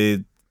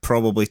into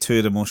probably 2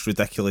 of the most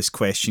ridiculous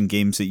question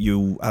games that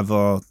you'll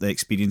ever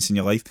experience in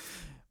your life,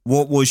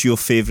 what was your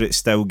favourite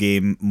Still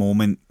Game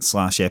moment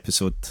 /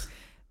 episode?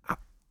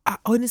 I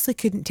honestly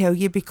couldn't tell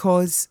you,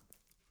 because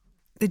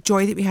the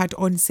joy that we had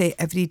on set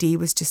every day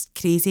was just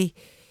crazy.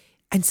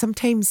 And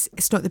sometimes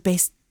it's not the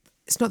best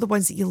it's not the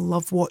ones that you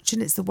love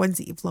watching, it's the ones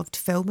that you've loved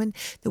filming.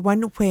 The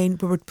one when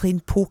we were playing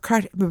poker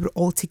and we were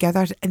all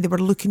together and they were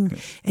looking,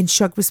 and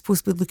Shug was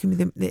supposed to be looking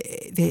with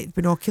the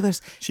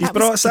binoculars. She's That was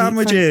brought great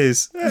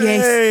sandwiches. fun.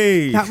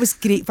 Hey! Yes, that was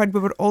great fun. We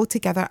were all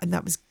together and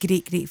that was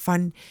great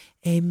fun.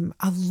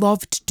 I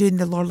loved doing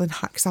the Laurel and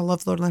Hardy because I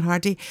love Laurel and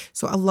Hardy.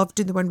 So I loved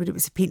doing the one where it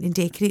was painting and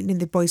decorating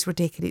and the boys were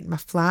decorating my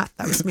flat.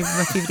 That was maybe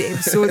my favourite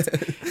episode.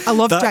 I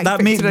loved Jack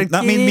that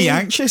Victor made me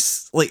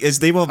anxious. Like as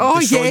they were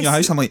destroying your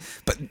house, I'm like,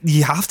 but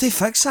you have to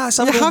fix that. It's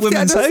a old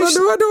woman's house.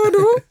 I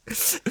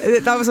know.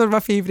 That was one of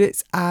my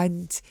favourites.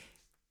 And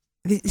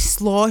the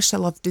slosh, I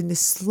loved doing the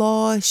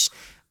slosh.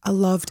 I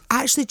loved,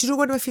 actually, do you know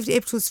one of my favourite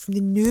episodes from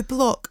the New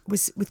Block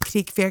was with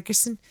Craig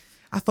Ferguson?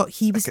 I thought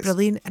he was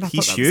brilliant, and I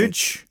he's thought that was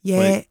huge.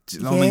 I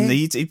mean,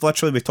 he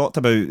literally. We talked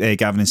about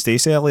Gavin and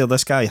Stacey earlier.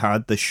 This guy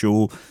had the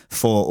show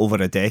for over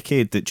a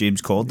decade that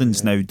James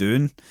Corden's now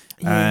doing,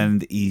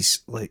 and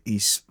he's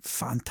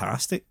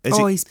fantastic.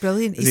 He's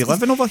brilliant. Is he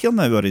living over here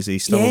now, or is he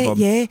still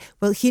over? Yeah.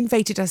 Well, he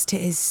invited us to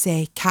his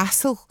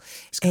castle,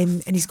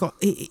 and he's got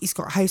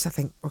a house. I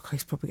think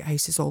he's probably got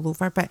houses all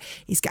over, but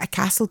he's got a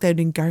castle down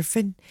in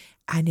Girvan,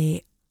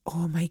 and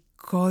oh my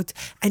God!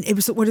 And it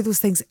was one of those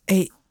things.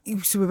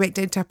 So we went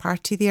down to a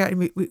party there, and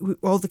we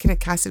all the kind of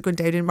cast had gone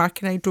down, and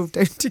Mark and I drove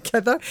down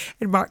together,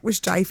 and Mark was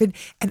driving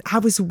and I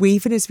was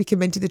waving as we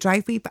came into the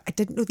driveway, but I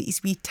didn't know that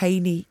his wee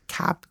tiny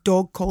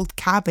dog called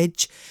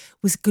Cabbage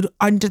was going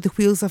under the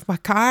wheels of my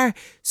car.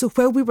 So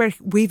while we were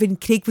waving,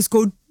 Craig was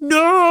going,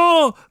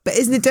 no! But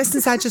in the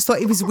distance, I just thought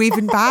he was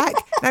waving back.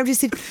 And I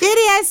just said, there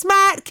he is,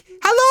 Mark!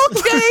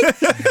 Hello, Craig!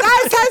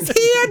 That's us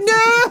here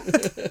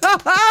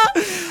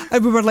now!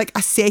 And we were like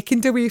a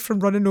second away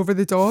from running over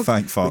the dog.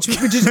 Thank fuck.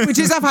 Which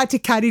is I've had to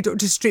carry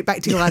just straight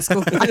back to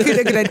Glasgow. I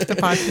couldn't get into the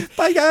party.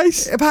 Bye,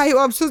 guys. Bye. Oh,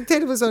 I'm so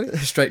terrible, sorry.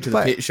 Straight to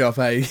the pet shop,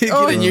 hey. Get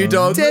a new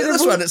dog. Terrible.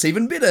 This one, it's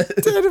even better.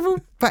 Terrible.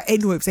 But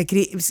anyway,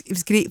 it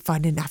was great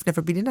fun, and I've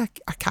never been in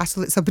a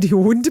castle that somebody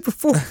owned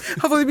before.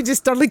 I've only been to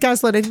Stirling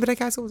Castle and Edinburgh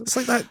Castle. It's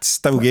like that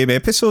Still Game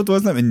episode,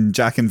 wasn't it, when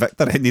Jack and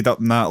Victor ended up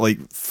in that like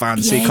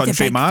fancy country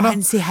the big manor,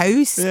 fancy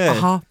house.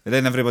 And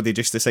then everybody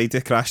just decided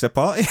to crash the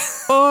party.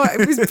 Oh,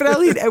 it was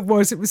brilliant. It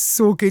was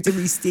so good, and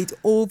we stayed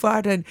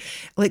over, and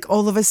like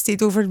all of us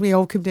stayed over, and we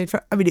all came down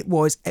for. I mean, it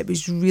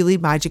was really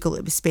magical.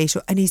 It was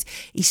special, and his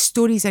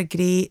stories are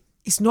great.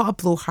 He's not a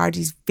blowhard.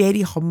 He's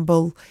very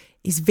humble.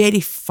 He's very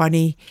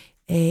funny.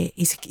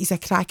 He's a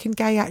cracking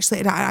guy, actually,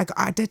 and I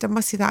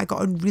must say that I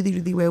got on really,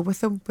 really well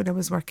with him when I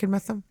was working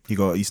with him. You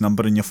got his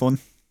number in your phone?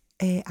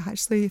 I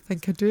actually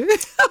think I do.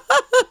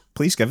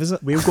 Please give us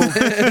it. We'll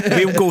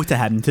go to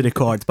him to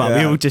record, but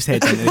we'll just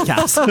head into the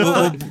castle.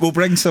 We'll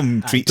bring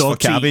some treats for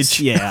Cabbage.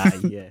 Yeah.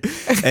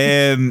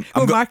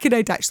 Well, Mark and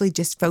I'd actually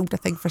just filmed a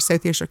thing for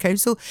South Ayrshire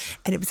Council,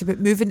 and it was about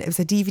moving. It was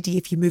a DVD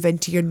if you move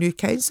into your new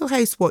council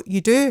house, what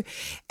you do.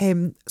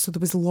 So there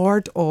was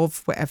Lord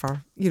of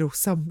whatever,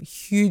 some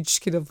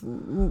huge kind of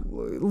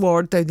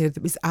lord down there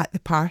that was at the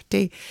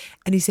party,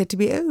 and he said to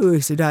me,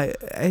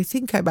 I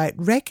think I might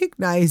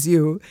recognise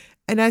you.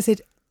 And I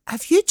said,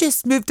 have you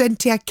just moved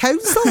into a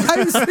council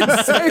house in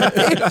South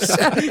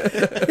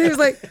Ayrshire? He was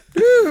like,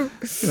 ooh.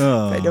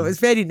 But no, it was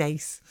very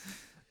nice.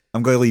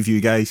 I'm going to leave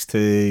you guys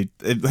to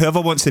whoever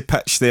wants to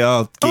pitch their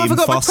game have I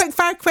got first. my quick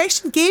fire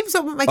question games?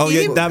 I want my game.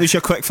 Yeah, that was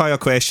your quick fire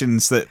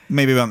questions that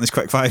maybe weren't as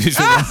quick fire as we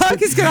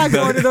It's going to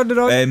go on and on and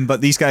on.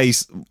 But these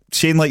guys,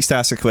 Shane likes to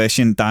ask a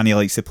question, Danny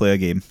likes to play a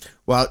game.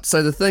 Well,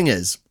 so the thing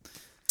is,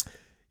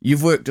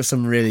 you've worked with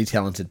some really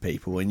talented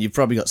people, and you've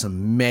probably got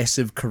some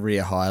massive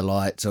career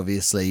highlights,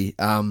 obviously.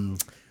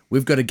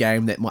 We've got a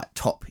game that might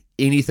top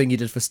anything you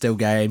did for Still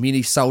Game,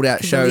 any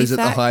sold-out shows at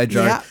the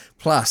Hydro. Yeah.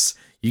 Plus,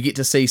 you get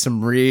to see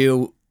some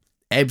real,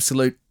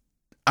 absolute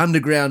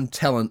underground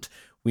talent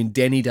when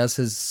Danny does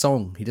his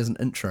song. He does an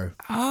intro.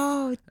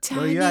 Oh, Danny.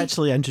 Well, you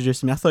actually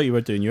introduced me. I thought you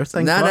were doing your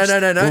thing No.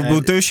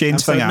 We'll do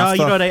Shane's thing after. No,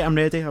 you're all right. I'm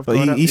ready.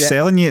 But he's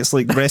selling you. It's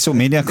like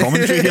WrestleMania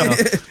commentary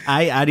here.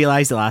 I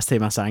realised the last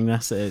time I sang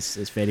this,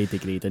 it's very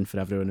degrading for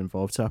everyone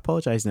involved, so I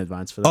apologise in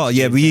advance for that. Oh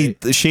yeah,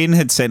 Shane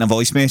had sent a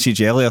voice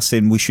message earlier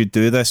saying we should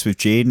do this with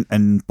Jane,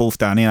 and both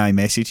Danny and I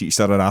messaged each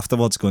other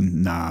afterwards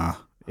going, nah.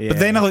 Yeah. But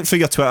then I looked through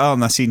your Twitter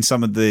and I seen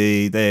some of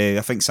the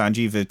I think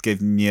Sanjeev had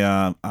given you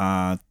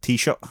a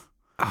t-shirt.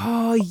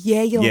 Oh,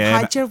 yeah, you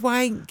had your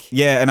wank.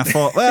 Yeah, and I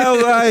thought,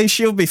 well,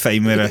 she'll be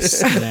fine with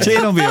us.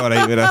 Jane will be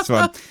alright with this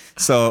one.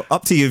 So,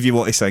 up to you if you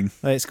want to sing.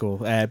 Let's go.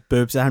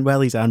 Boobs and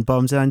willies and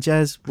bums and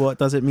jizz. What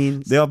does it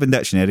mean? The Urban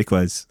Dictionary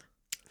quiz.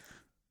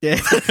 Yeah.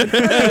 Just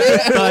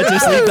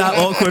leave that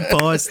awkward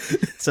pause.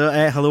 So,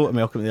 hello and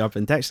welcome to the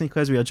Urban Dictionary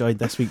quiz. We are joined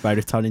this week by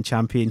returning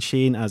champion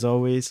Shane, as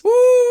always. Woo!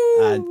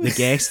 And the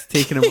guest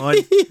taking him on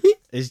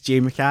is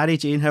Jane McCarry.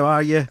 Jane, how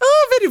are you?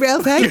 Oh, very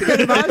well, thank you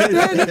very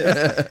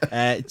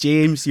much.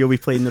 James, you'll be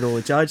playing the role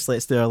of judge.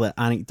 Let's do our little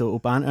anecdotal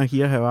banter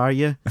here. How are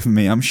you?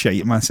 Mate, I'm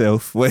shiting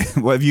myself. What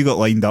have you got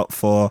lined up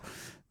for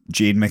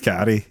Jane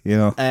McCarry?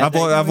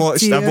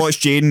 I've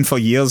watched Jane for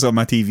years on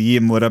my TV,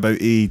 and we're about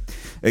to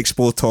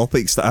explore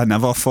topics that I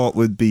never thought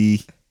would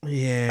be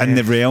Yeah. in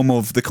the realm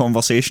of the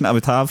conversation I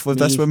would have with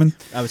this woman.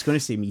 I was going to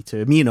say me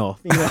too. Me no.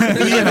 Me no.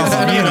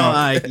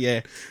 Aye,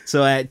 yeah.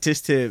 So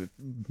just to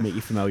make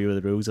you familiar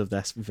with the rules of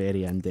this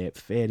very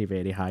in-depth, very,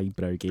 very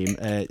highbrow game,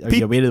 are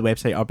you aware of the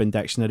website Urban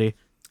Dictionary?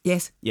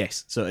 Yes.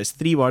 Yes. So it's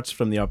 3 words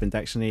from the Urban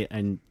Dictionary,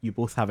 and you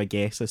both have a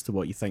guess as to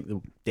what you think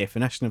the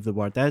definition of the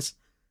word is.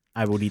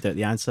 I will read out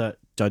the answer.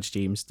 Judge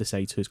James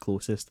decides who's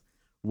closest.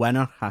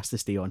 Winner has to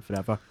stay on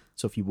forever.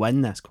 So if you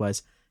win this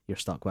quiz, you're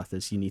stuck with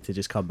us. You need to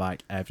just come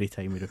back every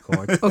time we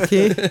record.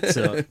 Okay.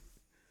 So,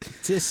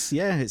 just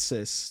it's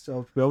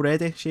so we all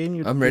ready, Shane?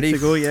 You're I'm good ready. to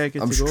go. Yeah,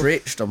 good I'm to go.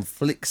 stretched. I'm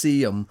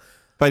flexy.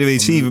 By the way,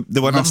 see,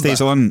 the winner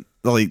stays on.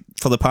 Like,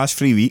 for the past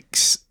 3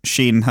 weeks,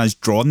 Shane has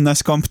drawn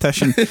this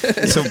competition.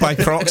 So by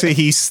proxy,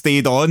 he's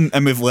stayed on,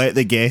 and we've let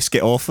the guest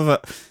get off of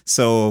it.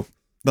 So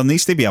there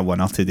needs to be a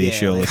winner today,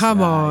 surely.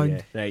 Come on.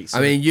 Yeah, right. So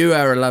I mean, you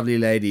are a lovely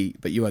lady,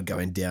 but you are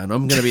going down.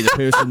 I'm going to be the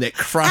person that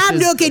crushes. I'm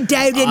looking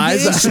down on you,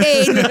 eyes.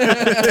 Shane.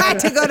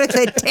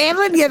 Categorically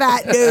telling you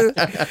that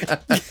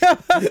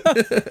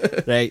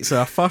now. right. So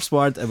our first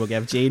word, and we'll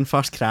give Jane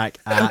first crack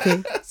at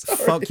Okay.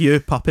 fuck you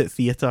puppet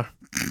theatre.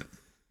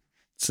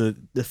 So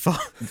the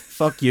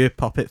fuck you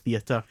puppet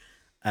theatre.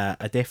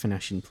 A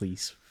definition,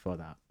 please, for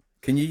that.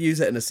 Can you use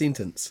it in a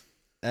sentence?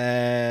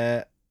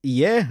 Yeah.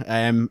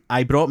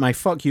 I brought my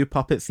fuck you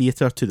puppet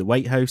theatre to the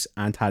White House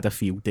and had a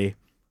field day.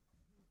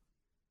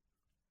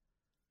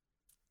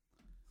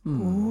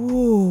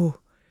 Oh.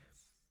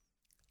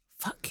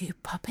 Fuck you,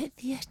 puppet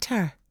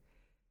theatre.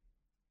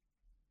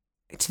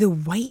 To the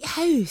White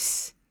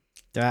House.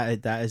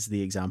 That is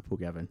the example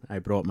given. I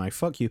brought my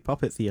fuck you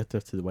puppet theatre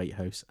to the White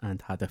House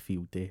and had a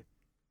field day.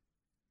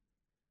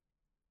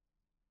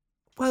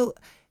 Well,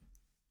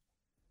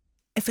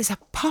 if it's a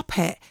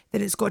puppet,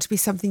 then it's got to be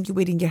something you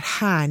wear in your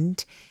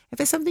hand.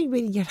 If it's something you wear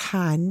in your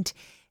hand,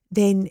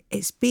 then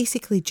it's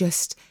basically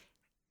just...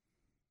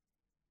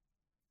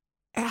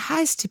 It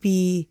has to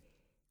be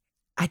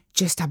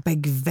just a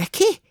big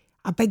Vicky.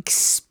 A big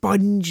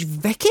sponge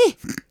Vicky.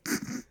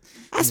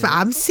 That's what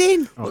I'm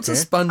saying. What's a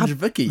sponge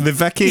Vicky? The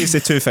Vicky is the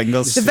 2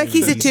 fingers. The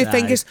Vicky's the 2 Aye.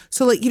 fingers.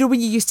 So, like, you know when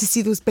you used to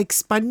see those big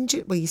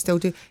sponges? Well, you still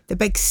do. The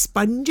big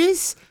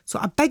sponges. So,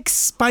 a big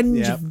sponge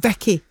Yep.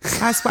 Vicky.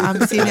 That's what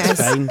I'm saying it is.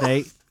 Fine,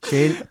 right.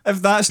 Shane.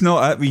 If that's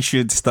not it, we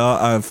should start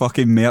a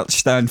fucking merch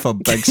stand for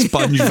big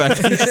sponge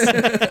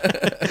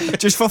Vickies.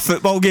 Just for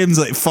football games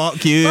like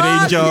fuck you,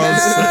 Fuck Rangers.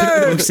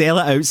 you! We'll sell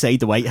it outside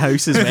the White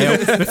House as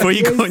well before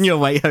you go on your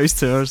White House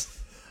tours.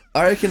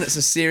 I reckon it's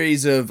a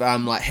series of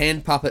like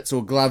hand puppets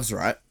or gloves,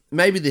 right?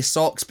 Maybe they're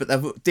socks, but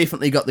they've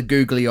definitely got the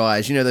googly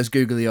eyes. You know those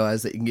googly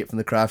eyes that you can get from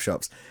the craft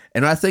shops.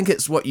 And I think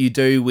it's what you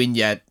do when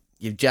you're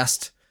in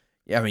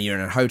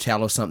a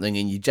hotel or something,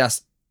 and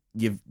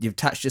you've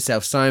touched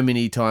yourself so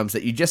many times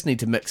that you just need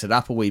to mix it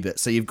up a wee bit.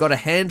 So you've got a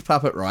hand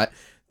puppet, right,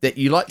 that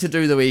you like to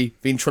do the wee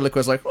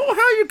ventriloquist, like, oh,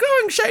 how are you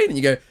going, Shane? And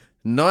you go,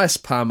 nice,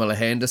 Pamela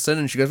Henderson.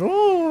 And she goes,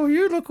 oh,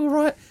 you look all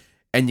right.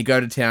 And you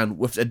go to town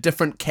with a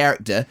different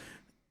character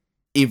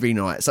every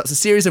night. So it's a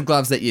series of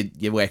gloves that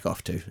you whack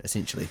off to,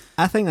 essentially.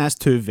 I think that's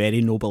 2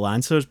 very noble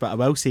answers, but I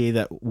will say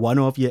that one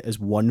of you is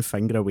 1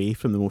 finger away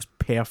from the most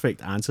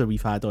perfect answer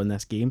we've had on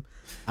this game,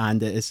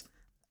 and it is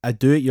a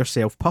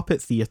do-it-yourself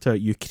puppet theatre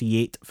you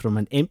create from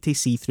an empty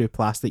see-through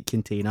plastic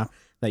container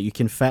that you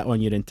can fit on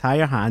your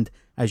entire hand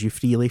as you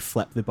freely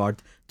flip the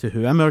bird to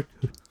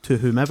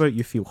whomever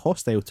you feel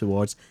hostile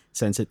towards,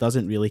 since it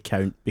doesn't really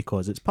count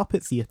because it's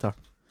puppet theatre.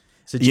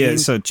 So Jane, Yeah,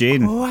 so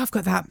Jane, Oh, I've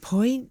got that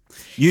point.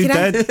 you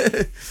Can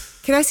did.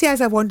 Can I say,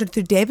 as I wandered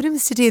through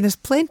Debenhams today, and there's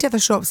plenty of other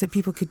shops that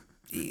people could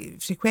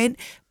frequent,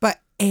 but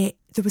there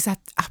was a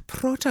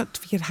product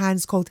for your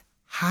hands called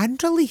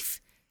hand relief.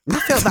 I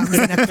felt that was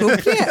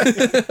inappropriate.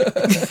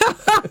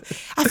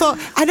 I thought,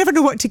 I never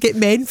know what to get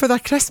men for their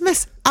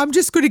Christmas. I'm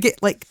just going to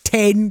get like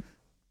 10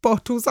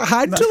 bottles of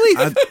hand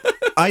relief.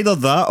 Either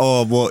that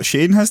or what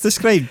Shane has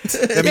described.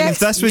 I mean, if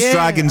this was yeah.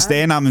 Dragon's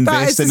Den, I'm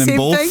That is the investing in same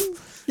both. thing.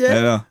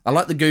 Yeah. I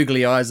like the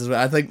googly eyes as well.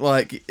 I think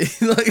like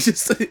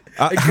just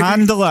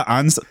Handler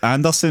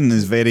Anderson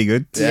is very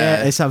good.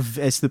 yeah, it's a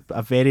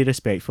very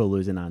respectful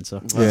losing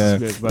answer. Yeah.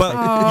 That's good. But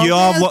Oh, you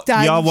are well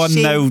done, you are 1-0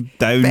 Shane.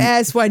 down. But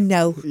it's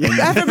 1-0.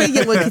 Whatever way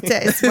you look at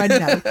it, it's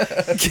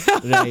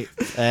 1-0.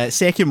 Right.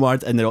 Second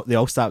word, and they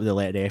all start with the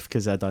letter F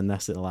because I done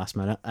this at the last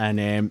minute.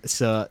 And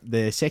so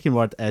the second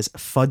word is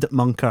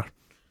fudmunker.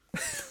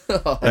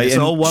 Right, It's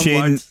and all one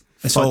Shane, word.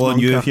 it's all on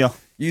you Fudmunker. here.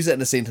 use it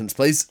in a sentence,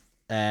 please.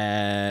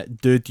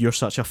 Dude, you're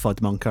such a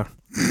fudmunker.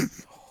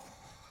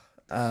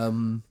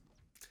 Oh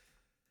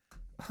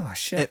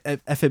shit.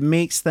 If it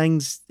makes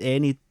things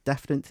any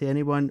different to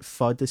anyone,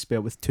 fud is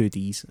spelled with 2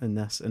 D's in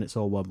this, and it's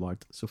all one word.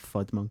 So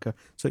fudmunker.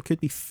 So it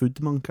could be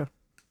foodmunker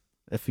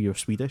if you're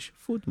Swedish.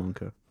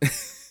 Foodmunker.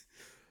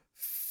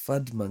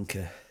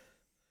 Fudmunker.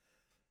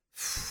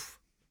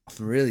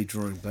 I'm really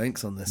drawing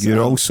blanks on this.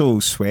 You're also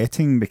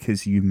sweating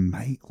because you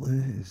might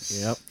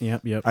lose.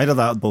 Yep. Either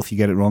that or both you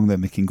get it wrong,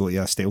 then we can go to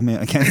a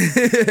stalemate again.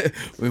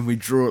 when we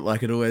draw it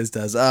like it always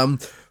does.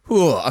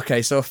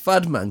 Okay, so a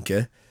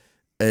fudmunker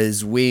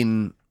is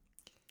when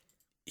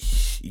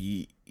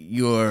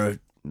you're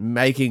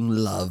making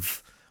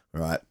love,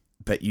 right?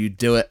 But you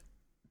do it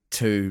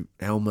to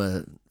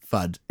Elmer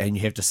Fudd and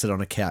you have to sit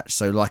on a couch.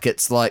 So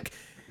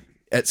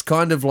it's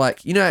kind of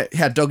like, you know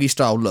how Doggy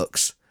Style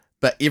looks,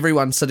 but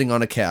everyone's sitting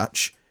on a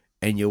couch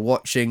and you're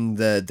watching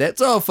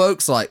that's all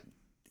folks, like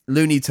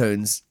Looney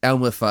Tunes,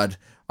 Elmer Fudd.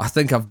 I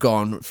think I've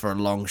gone for a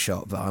long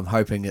shot, but I'm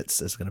hoping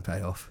it's going to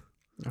pay off.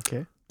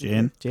 Okay.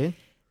 Jane?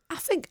 I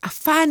think a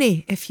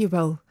fanny, if you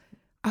will.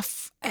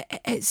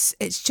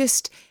 It's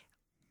just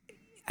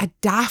a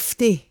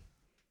dafty.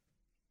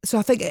 So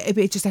I think it'd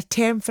be just a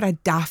term for a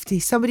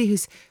dafty. Somebody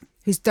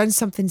who's done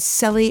something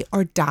silly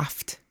or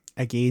daft.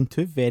 Again,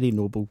 two very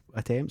noble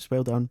attempts.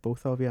 Well done,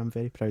 both of you. I'm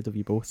very proud of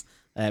you both.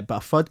 But a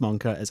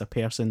fudmonker is a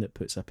person that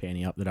puts a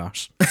penny up their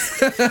arse.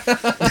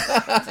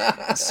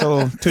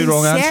 So, two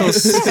wrong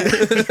answers.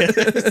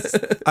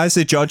 As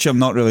the judge, I'm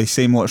not really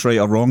saying what's right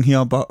or wrong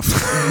here, but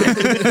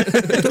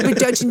Don't be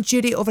judging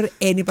jury over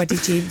anybody,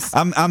 James.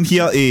 I'm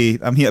here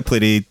to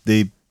play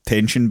the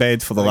tension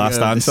bed for the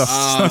last answer.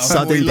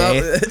 Sudden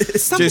death.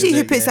 Somebody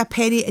who puts a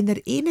penny in their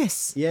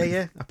anus.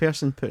 Yeah. A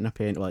person putting a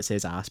penny, well, it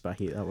says ass, but I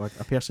hate that word.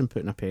 A person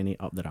putting a penny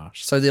up their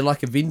arse. So they're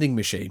like a vending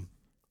machine.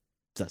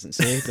 Doesn't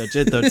say. They're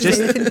just Does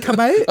anything come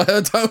out?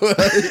 I don't know.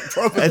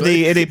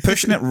 Probably. Are they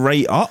pushing it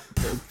right up?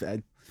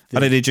 Or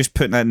are they just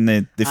putting it in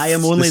the I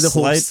am only the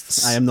host.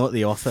 slides? I am not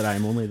the author. I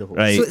am only the host.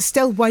 Right. So it's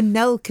still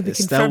 1-0. Can we It's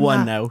confirm still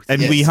 1-0. that?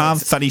 And we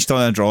have finished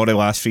on a draw the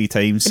last 3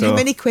 times. And So how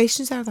many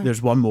questions are there?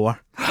 There's one more.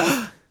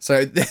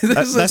 So this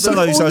this is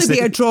allows us Only be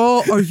to a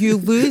draw or you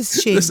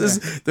lose, Shane. this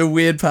is the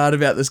weird part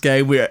about this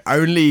game where it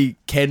only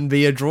can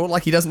be a draw.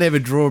 Like he doesn't have a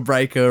draw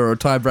breaker or a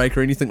tie breaker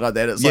or anything like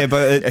that. It's Yeah, like,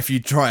 but if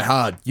you try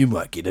hard, you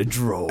might get a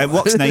draw. It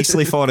works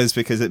nicely for us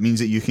because it means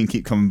that you can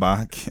keep coming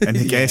back and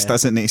the guest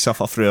doesn't need to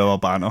suffer through our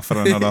banter for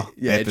another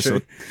Yeah,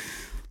 episode.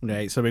 true.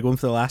 Right, so we're going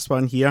for the last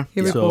one here.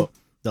 Here we so go.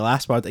 the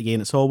last word,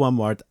 again, it's all one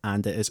word,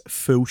 and it is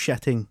full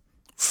shitting.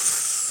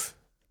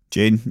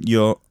 Jane,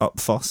 you're up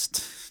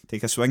first.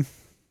 Take a swing.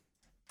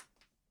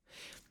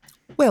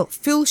 Well,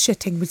 full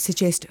shitting would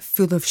suggest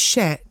full of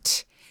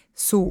shit.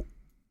 So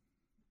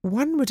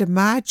one would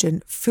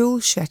imagine full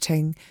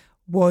shitting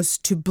was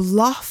to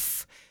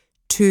bluff,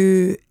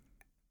 to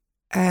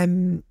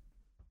try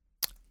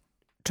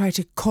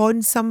to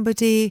con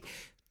somebody,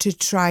 to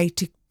try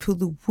to pull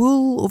the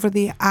wool over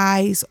the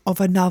eyes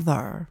of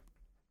another.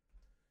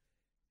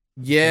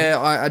 Yeah,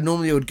 I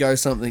normally would go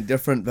something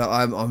different, but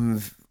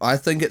I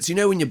think it's, you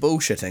know, when you're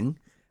bullshitting,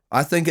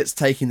 I think it's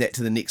taking that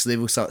to the next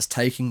level. So it's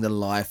taking the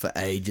lie for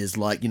ages,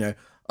 like, you know,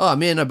 oh,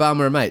 me and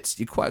Obama are mates.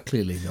 You're quite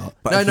clearly not.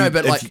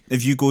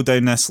 If you go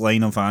down this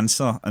line of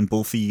answer and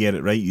both of you get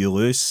it right, you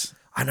lose.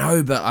 I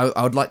know, but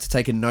I would like to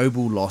take a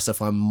noble loss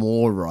if I'm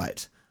more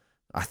right.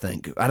 I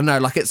think, I don't know,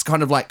 like it's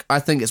kind of like, I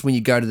think it's when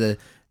you go to the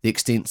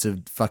extents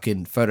of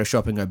fucking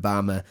photoshopping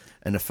Obama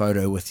in a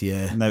photo with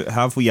you. Now,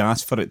 have we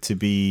asked for it to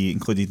be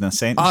included in a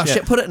sentence? Oh yet?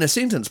 shit! Put it in a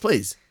sentence,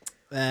 please.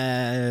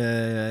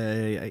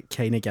 It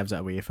kind of gives it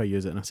away if I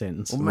use it in a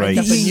sentence. Well, Right.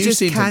 make up a You new just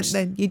sentence. can't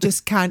then. You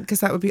just can't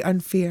because that would be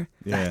unfair.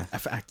 Yeah.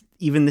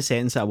 Even the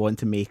sentence that I want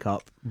to make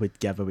up would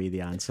give away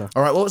the answer.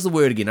 All right, what was the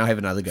word again? I'll have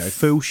another go.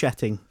 Full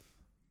shitting.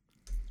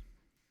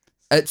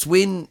 It's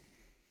when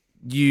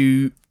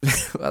you.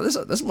 Well,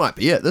 this might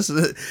be it. This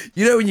is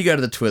you know when you go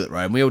to the toilet,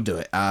 right? And we all do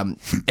it. And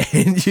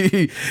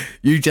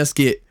you just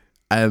get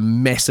a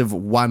massive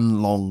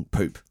one long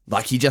poop.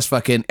 Like you just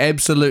fucking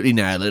absolutely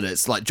nail it.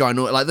 It's like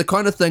ginormous, like the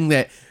kind of thing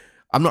that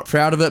I'm not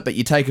proud of it, but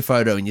you take a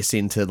photo and you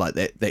send to like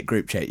that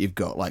group chat you've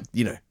got, like,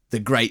 you know, the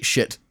great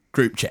shit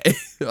group chat.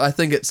 I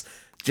think it's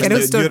just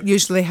Girls don't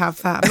usually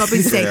have that. I'm not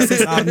being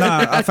sexist. No,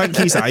 I think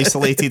he's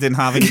isolated in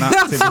having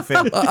that, to be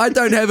fair. I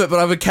don't have it, but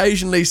I've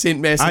occasionally sent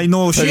massive. I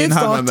know Shane You've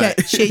has got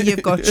it. Shane,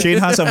 you've got it. Shane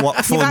has a work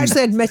You've phone.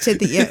 actually admitted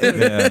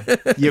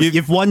that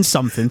You've won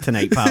something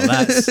tonight, pal.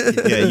 That's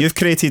Yeah, you've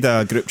created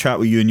a group chat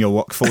with you and your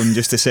work phone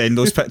just to send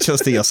those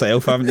pictures to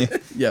yourself, haven't you?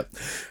 Yep.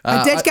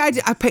 I did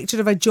get a picture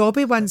of a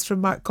jobby once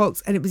from Mark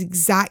Cox, and it was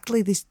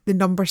exactly the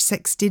number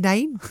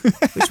 69,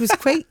 which was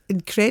quite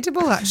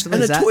incredible, actually.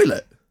 In a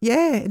toilet.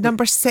 Yeah,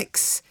 number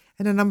 6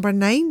 and a number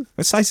 9.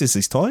 What size is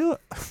his toilet?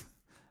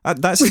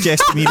 That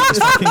suggests to me that he's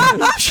fucking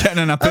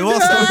shitting in a pool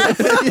or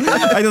something.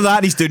 Either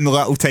that or he's doing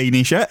little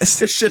tiny shits.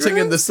 Just shitting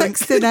in the sink.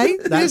 69.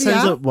 That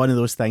sounds like one of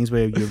those things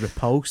where you're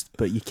repulsed,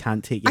 but you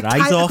can't take your I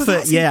eyes can't, off because it.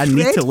 that's Yeah, I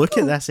need to look at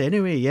incredible. this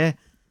anyway. Yeah.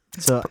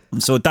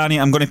 So Danny,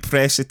 I'm going to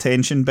press the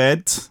tension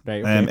bed.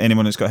 Right, okay.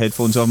 Anyone that's got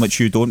headphones on,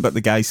 which you don't, but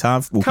the guys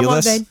have, will Come hear on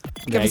this. then.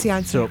 Give us the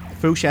answer. So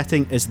full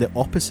shitting is the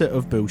opposite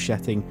of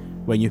bullshitting,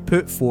 when you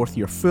put forth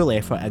your full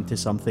effort into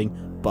something,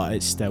 but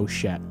it's still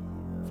shit.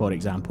 For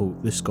example,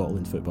 the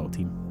Scotland football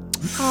team.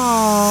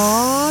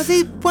 Aww,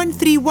 they won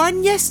 3-1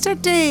 They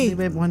yesterday.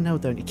 went 1-0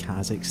 down to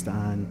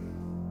Kazakhstan.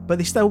 But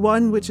they still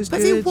won, which is But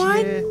good. they won.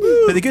 Yeah.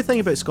 But the good thing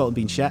about Scotland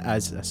being shit,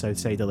 as a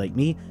Southsider like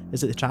me,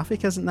 is that the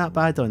traffic isn't that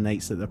bad on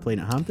nights that they're playing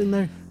at Hampden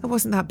now. I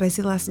wasn't that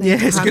busy last night. Yeah,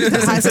 at it's good.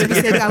 Hampden. It has to be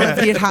said, I live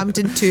near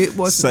Hampden too. It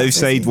wasn't that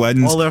Southside busy.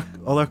 wins.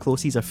 All our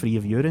closes are free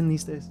of urine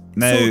these days.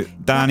 Now, So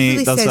Danny, that really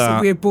there's says that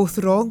a... we're both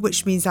wrong,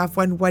 which means I've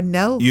won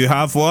 1-0. You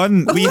have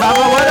won. We have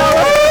a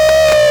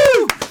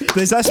winner.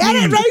 Does this Get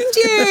mean? it round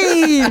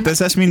you! Does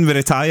this mean we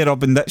retire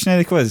Urban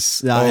Dictionary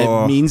quiz?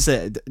 It means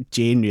that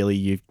Jane,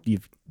 really,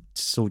 you've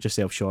sold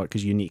yourself short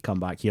because you need to come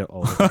back here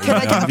all the time.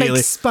 Like a big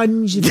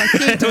sponge.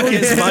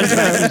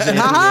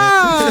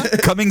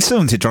 Coming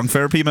soon to Drunk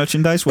Therapy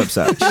merchandise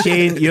website.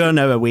 Shane, you're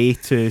now away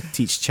to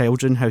teach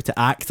children how to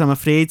act, I'm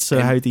afraid. So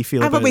how do you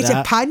feel I'm about away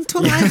that? to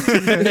Pantomime.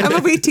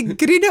 I'm away to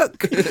Greenock.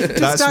 To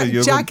That's start where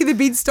you're Jack of the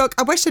Beanstalk.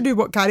 I wish I knew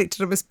what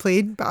character I was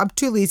playing, but I'm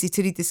too lazy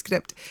to read the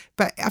script.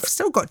 But I've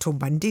still got till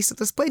Monday, so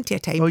there's plenty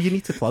of time. Oh, you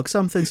need to plug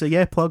something. So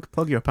yeah, plug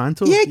your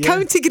panto. Yeah,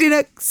 come to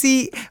Greenock.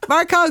 See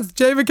Mark Hughes,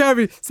 Jay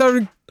McCarry,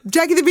 sorry,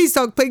 Jack of the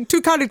Beanstalk playing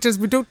two characters.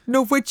 We don't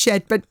know which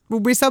yet, but will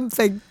be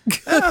something.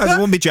 It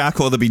won't be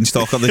Jack or the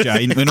Beanstalk or the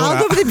Giant. We know I'll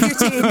that. go with the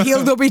beauty and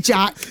he'll not be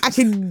Jack. I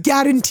can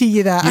guarantee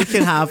you that. You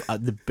can have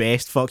the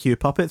best fuck you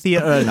puppet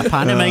theatre in a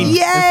pantomime in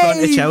Yay!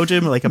 front of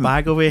children with like a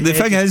bag over your The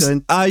head. thing is,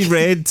 I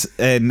read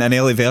in an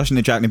early version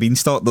of Jack and the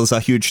Beanstalk, there's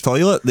a huge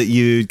toilet that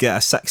you get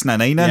a 6 and a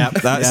 9 in. Yep,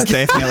 That's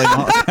yeah. definitely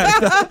not.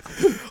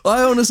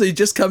 I honestly,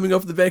 just coming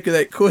off the back of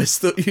that quiz,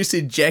 thought you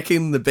said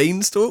jacking the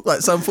beanstalk, like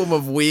some form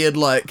of weird,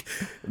 like,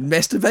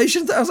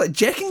 masturbation. I was like,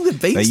 jacking the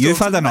beanstalk. You've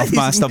had enough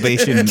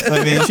masturbation.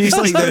 I mean, she's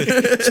like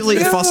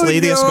the first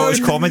lady of Scottish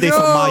comedy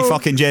from my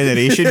fucking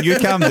generation. You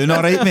calm down,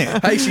 all right, mate?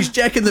 Hey, she's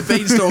jacking the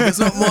beanstalk. It's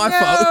not my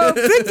fault.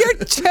 Bring your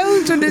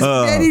children. It's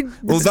very.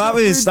 Well,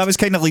 that was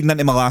kind of leading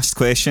into my last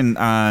question,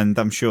 and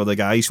I'm sure the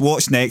guys.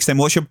 What's next? Then,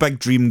 what's your big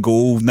dream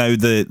goal now?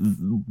 The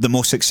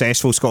most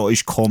successful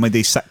Scottish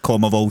comedy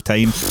sitcom of all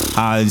time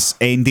has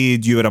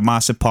ended. You were a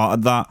massive part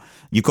of that.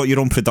 You've got your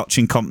own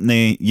production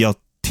company. You're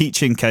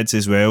teaching kids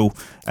as well.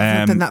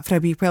 I've done that for a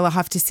wee while, I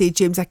have to say,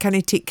 James. I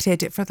can't take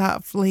credit for that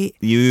of late.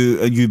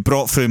 You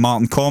brought through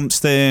Martin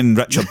Compton,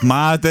 Richard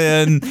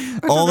Madden,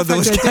 all of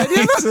those guys.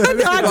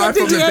 Right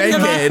from the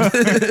bed.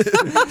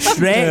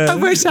 Shrek. I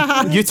wish I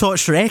had. You taught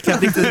Shrek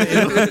everything.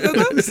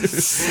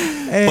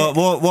 But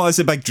what is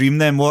the big dream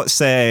then? What's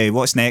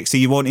next? Do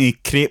you want to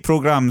create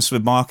programmes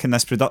with Mark and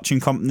this production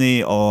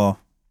company, or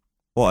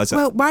what is it?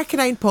 Well, Mark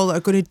and I and Paul are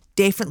going to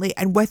definitely,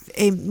 and with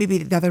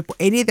maybe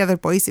any of the other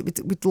boys,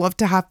 that we'd love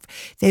to have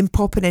them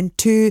popping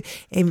into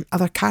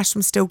other casts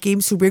from Still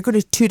Games. So we're going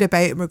to tour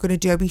about and we're going to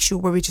do a wee show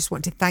where we just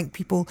want to thank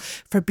people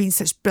for being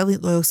such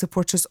brilliant, loyal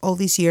supporters all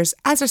these years,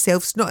 as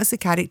ourselves, not as the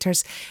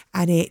characters,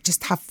 and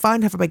just have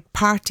fun, have a big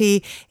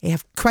party,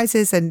 have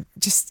quizzes and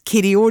just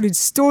carry on and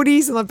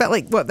stories, and a bit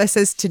like what this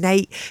is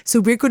tonight.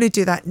 So we're going to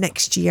do that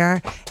next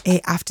year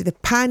after the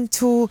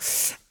panto,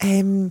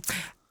 and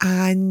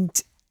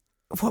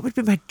what would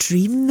be my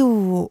dream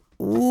though?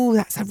 Oh,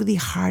 that's a really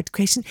hard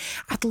question.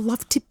 I'd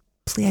love to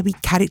play a wee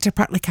character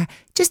part, like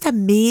just a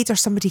maid or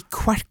somebody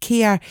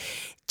quirky, or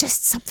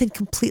just something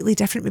completely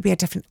different, maybe a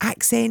different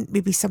accent,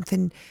 maybe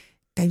something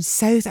down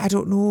south, I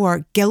don't know,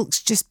 or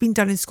Gilt's just been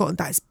done in Scotland.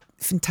 That's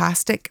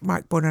fantastic.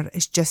 Mark Bonner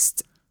is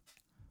just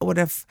one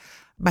of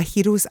my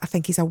heroes. I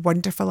think he's a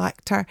wonderful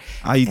actor.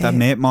 I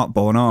met Mark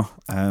Bonner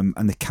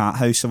in the Cat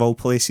House of all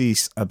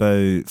places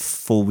about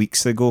 4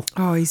 weeks ago.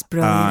 Oh, he's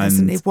brilliant,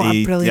 isn't he? What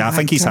a brilliant I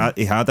think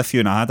actor. he had a few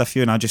and I had a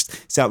few, and I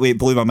just that way it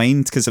blew my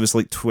mind because there was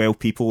like 12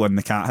 people in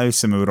the Cat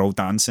House and we were all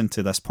dancing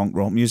to this punk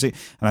rock music,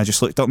 and I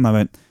just looked up and I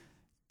went,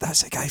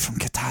 that's a guy from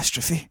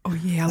Catastrophe. Oh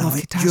yeah, I And love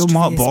like, Catastrophe. you're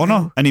Mark as Bonner.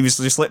 well. And he was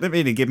just looking at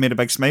me and he gave me the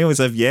big smile as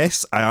if,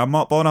 yes, I am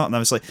Mark Bonner. And I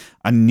was like,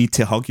 I need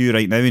to hug you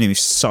right now. And he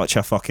was such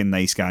a fucking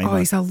nice guy. Oh, man.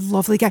 he's a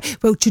lovely guy.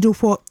 Well, do you know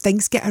what?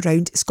 Things get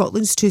around.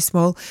 Scotland's too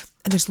small.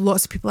 And there's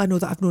lots of people I know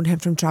that have known him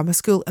from drama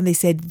school, and they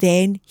said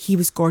then he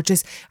was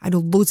gorgeous. I know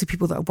loads of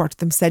people that have worked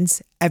with him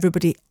since.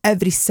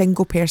 Every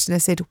single person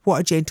has said, what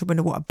a gentleman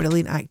and what a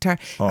brilliant actor.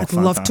 Oh, I'd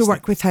love to fantastic.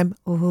 work with him.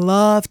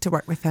 Love to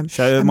work with him.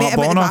 Shout out I Mark met him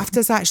Bonner. at the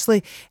BAFTAs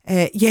actually.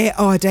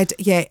 I did.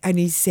 Yeah, and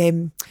he's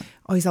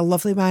he's a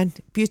lovely man.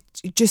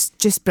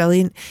 Just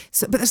brilliant.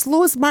 So, but there's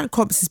loads. Mark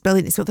Compton is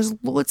brilliant as well. There's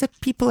loads of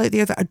people out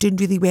there that are doing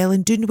really well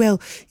and doing well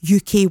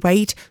UK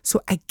wide.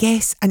 So I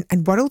guess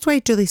and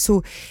worldwide really.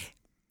 So.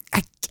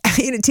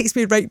 And it takes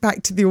me right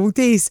back to the old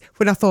days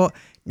when I thought,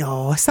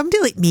 no,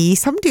 somebody like me,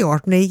 somebody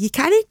ordinary, you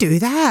can't do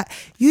that.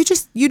 You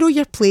know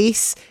your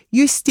place,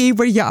 you stay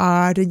where you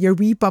are in your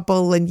wee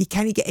bubble, and you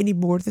can't get any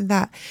more than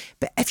that.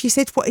 But if you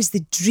said what is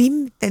the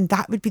dream, then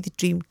that would be the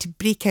dream, to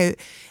break out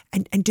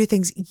and do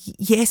things.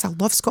 Yes, I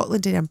love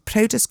Scotland and I'm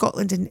proud of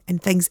Scotland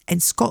and things in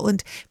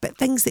Scotland, but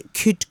things that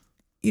could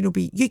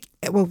be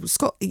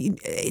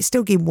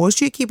Still Game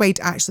was UK wide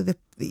actually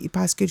the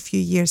past good few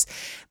years,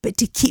 but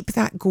to keep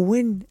that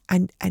going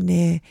and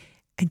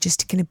just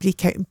to kind of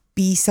break out and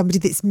be somebody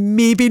that's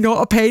maybe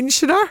not a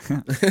pensioner.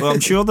 Well,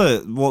 I'm sure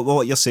that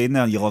what you're saying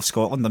there, you love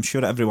Scotland. I'm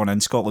sure everyone in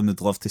Scotland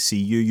would love to see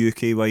you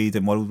UK wide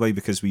and worldwide,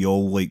 because we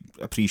all like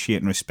appreciate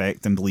and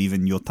respect and believe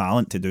in your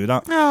talent to do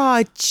that.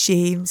 Oh,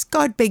 James,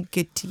 God be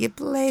good to you,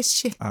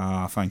 bless you.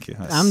 Thank you.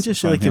 That's I'm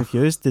just really fine, yeah.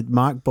 confused. Did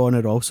Mark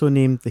Bonner also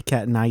name the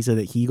kitten Isa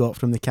that he got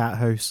from the cat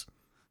house?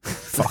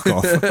 Fuck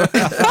off. There's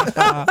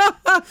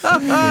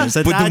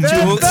a dad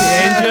joke to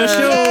end your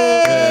show.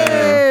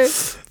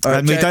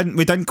 And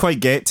we didn't quite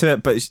get to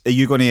it, but are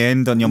you going to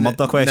end on your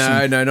murder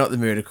question? No, not the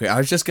murder question. I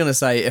was just going to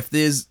say, if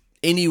there's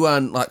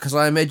anyone, like, because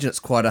I imagine it's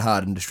quite a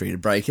hard industry to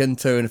break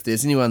into, and if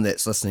there's anyone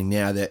that's listening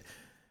now that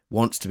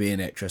wants to be an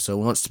actress or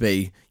wants to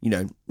be,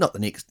 not the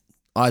next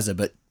Isa,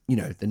 but,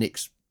 the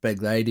next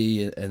big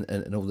lady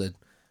and all the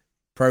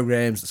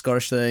programs, the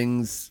Scottish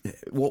things,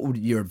 what would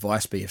your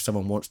advice be if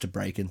someone wants to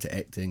break into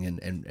acting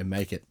and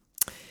make it?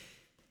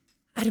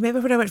 I remember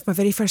when I went for my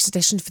very first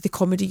audition for the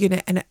comedy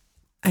unit, and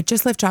I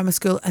just left drama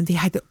school, and they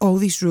had all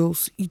these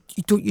rules. You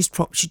don't use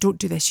props, you don't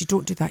do this, you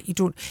don't do that, you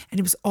don't. And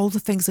it was all the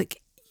things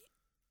like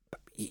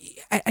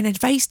an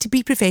advice to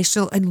be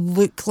professional and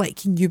look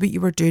like you knew what you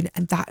were doing,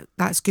 and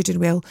that's good and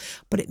well,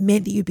 but it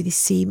meant that you'd be the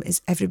same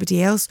as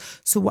everybody else.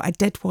 So what I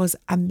did was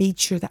I made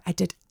sure that I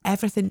did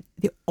everything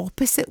the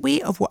opposite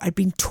way of what I'd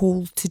been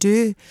told to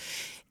do,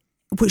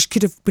 which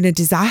could have been a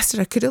disaster.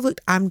 I could have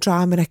looked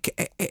Amdram and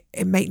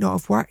it might not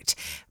have worked.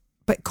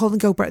 But Colin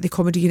Gilbert at the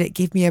comedy unit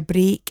gave me a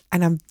break,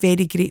 and I'm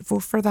very grateful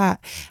for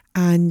that.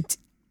 And,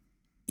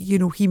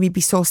 he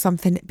maybe saw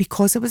something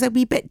because it was a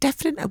wee bit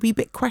different, a wee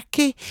bit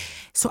quirky.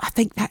 So I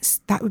think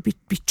that would be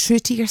true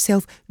to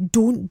yourself.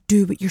 Don't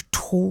do what you're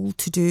told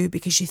to do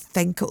because you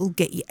think it'll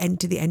get you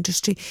into the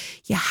industry.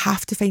 You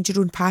have to find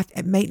your own path.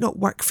 It might not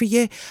work for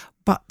you,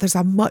 but there's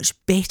a much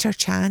better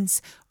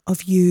chance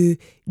of you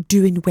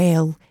doing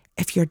well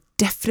if you're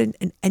different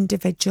and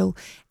individual.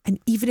 And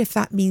even if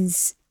that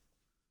means,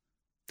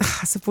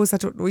 I suppose, I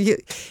don't know,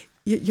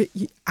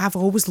 I've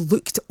always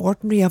looked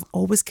ordinary. I've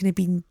always kind of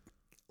been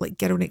like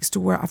girl next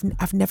door.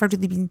 I've never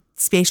really been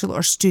special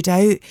or stood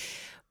out.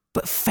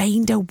 But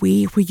find a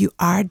way where you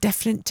are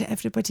different to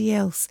everybody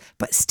else,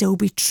 but still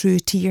be true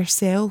to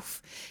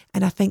yourself.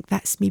 And I think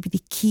that's maybe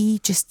the key,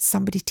 just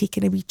somebody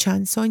taking a wee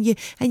chance on you.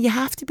 And you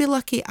have to be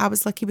lucky. I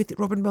was lucky with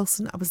Robin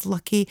Wilson. I was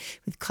lucky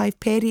with Clive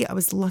Perry. I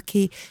was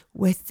lucky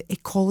with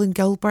Colin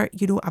Gilbert.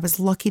 I was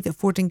lucky that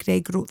Ford and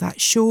Greg wrote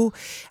that show.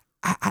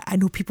 I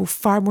know people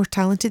far more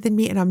talented than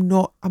me, and I'm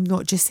not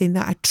just saying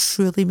that. I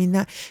truly mean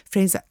that.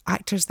 Friends,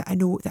 actors that I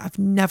know that have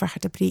never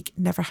had a break,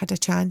 never had a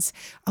chance.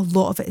 A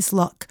lot of it is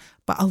luck,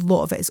 but a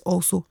lot of it is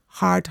also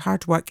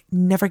hard work,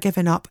 never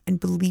giving up and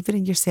believing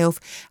in yourself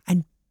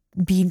and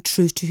being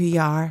true to who you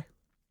are.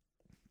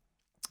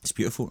 It's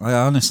beautiful. I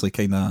honestly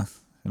kind of,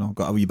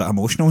 got a wee bit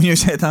emotional when you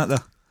said that there.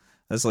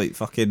 It's like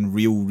fucking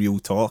real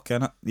talk,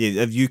 innit?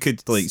 Yeah, if you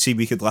could, see,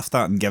 we could lift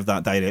that and give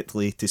that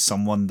directly to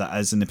someone that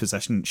is in the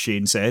position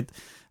Shane said,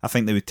 I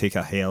think they would take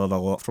a hell of a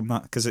lot from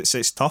that, because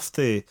it's tough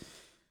to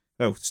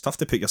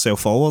put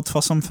yourself forward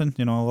for something.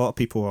 A lot of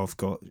people have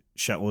got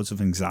shitloads of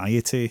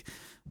anxiety,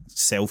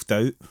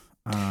 self-doubt.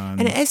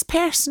 And it is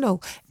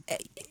personal.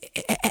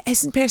 It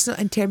isn't personal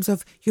in terms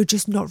of you're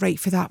just not right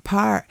for that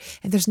part,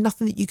 and there's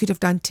nothing that you could have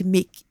done to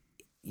make,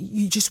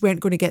 you just weren't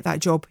going to get that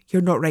job.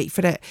 You're not right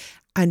for it.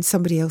 And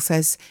somebody else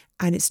is,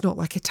 and it's not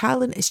like a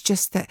talent, it's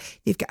just that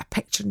they've got a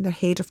picture in their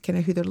head of kind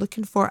of who they're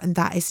looking for, and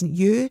that isn't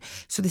you.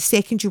 So the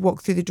second you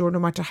walk through the door, no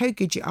matter how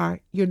good you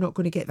are, you're not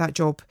going to get that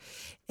job.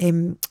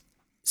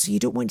 So you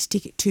don't want to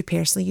take it too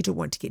personally, you don't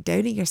want to get down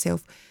on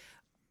yourself,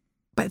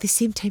 but at the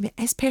same time it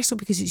is personal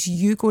because it's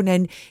you going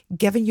in,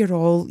 giving your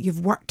all,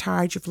 you've worked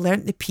hard, you've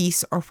learnt the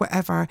piece or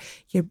whatever,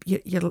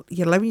 you're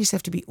allowing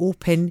yourself to be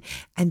open,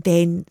 and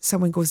then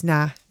someone goes,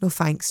 nah, no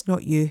thanks,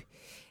 not you.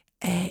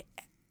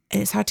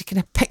 And it's hard to kind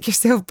of pick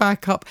yourself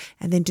back up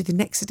and then do the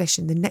next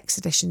edition, the next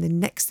edition, the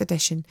next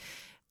edition.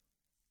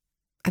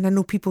 And I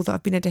know people that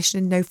have been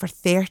auditioning now for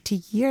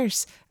 30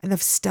 years and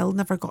they've still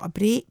never got a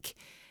break.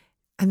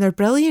 And they're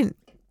brilliant.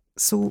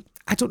 So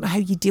I don't know how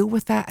you deal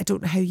with that. I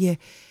don't know how you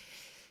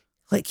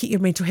keep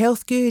your mental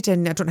health good,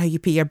 and I don't know how you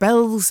pay your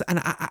bills.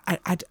 And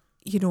and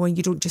you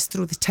don't just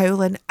throw the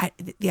towel in.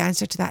 The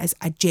answer to that is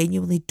I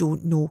genuinely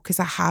don't know,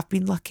 because I have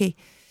been lucky.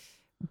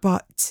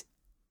 But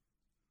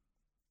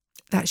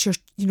that's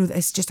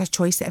it's just a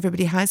choice that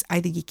everybody has.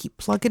 Either you keep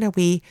plugging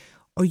away,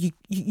 or you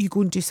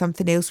go and do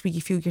something else where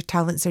you feel your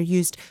talents are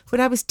used. When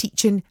I was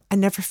teaching, I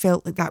never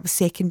felt like that was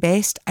second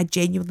best. I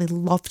genuinely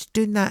loved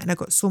doing that, and I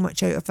got so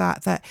much out of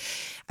that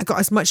I got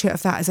as much out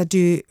of that as I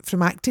do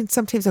from acting.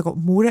 Sometimes I got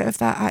more out of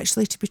that,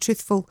 actually, to be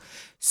truthful.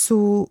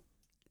 So,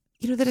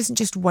 there isn't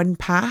just one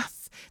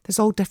path. There's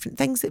all different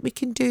things that we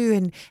can do,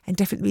 and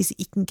different ways that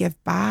you can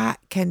give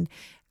back. And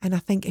I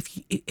think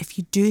if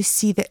you do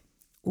see that,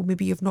 well,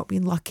 maybe you've not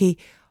been lucky,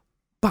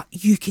 but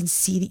you can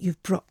see that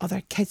you've brought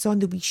other kids on,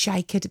 the wee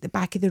shy kid at the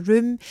back of the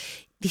room,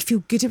 they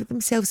feel good about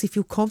themselves, they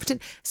feel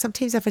confident.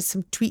 Sometimes I've had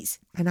some tweets,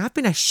 and I've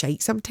been a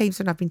shite sometimes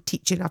when I've been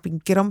teaching, I've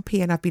been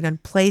grumpy and I've been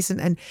unpleasant,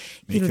 and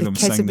making the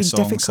kids have been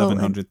difficult.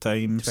 700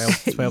 times.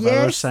 12 Yes.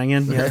 hours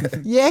singing. Yeah.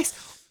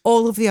 Yes,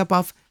 all of the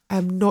above.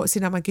 I'm not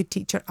saying I'm a good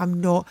teacher. I'm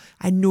not.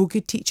 I know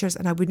good teachers,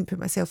 and I wouldn't put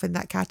myself in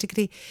that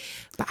category.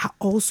 But I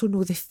also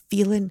know the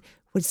feeling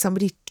when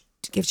somebody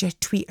gives you a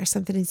tweet or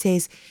something and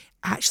says,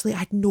 actually, I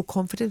had no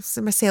confidence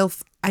in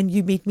myself, and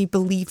you made me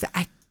believe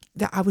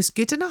that I was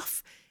good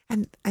enough.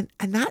 And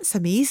that's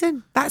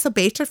amazing. That's a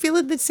better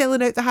feeling than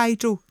selling out the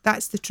hydro.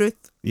 That's the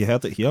truth. You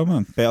heard it here,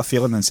 man. Better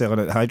feeling than selling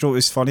out the hydro. It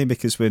was funny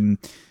because when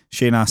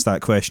Shane asked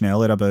that question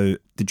earlier about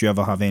did you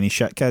ever have any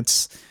shit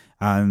kids,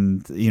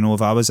 And, you know,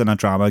 if I was in a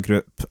drama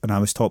group and I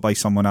was taught by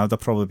someone, I'd have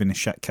probably been a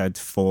shit kid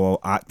for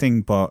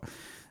acting. But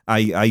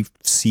I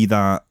see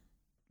that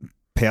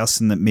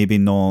person that maybe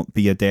not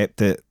be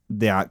adept at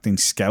the acting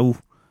skill,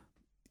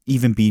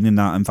 even being in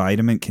that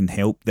environment can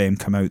help them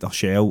come out their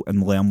shell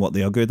and learn what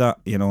they're good at,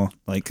 you know,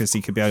 like, because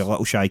you could be a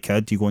little shy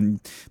kid, you go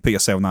and put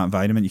yourself in that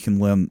environment, you can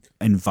learn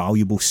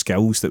invaluable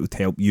skills that would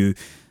help you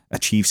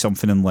achieve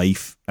something in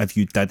life if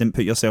you didn't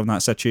put yourself in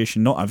that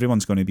situation. Not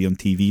everyone's going to be on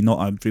TV,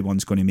 not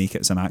everyone's going to make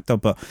it as an actor,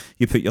 but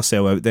you put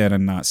yourself out there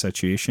in that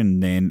situation,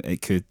 then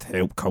it could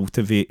help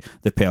cultivate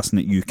the person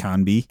that you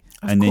can be.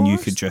 And then you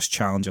could just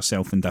challenge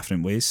yourself in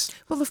different ways.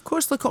 Well, of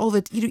course, look at all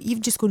the, you know,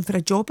 even just going for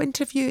a job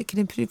interview, it can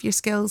improve your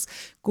skills.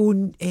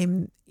 Going,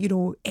 you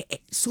know,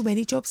 so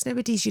many jobs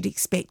nowadays, you're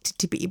expected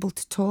to be able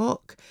to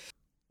talk.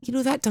 You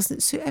know, that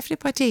doesn't suit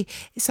everybody.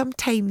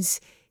 Sometimes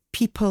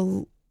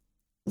people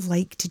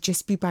like to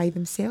just be by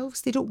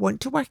themselves. They don't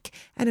want to work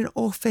in an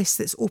office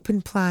that's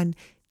open plan.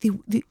 They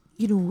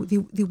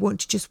want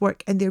to just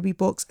work in their wee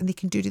box, and they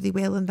can do really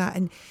well in that.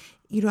 And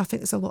you know, I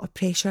think there's a lot of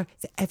pressure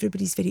that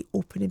everybody's very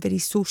open and very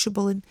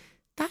sociable, and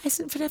that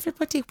isn't for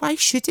everybody. Why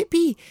should it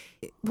be?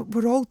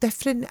 We're all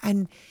different,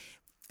 and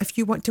if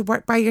you want to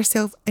work by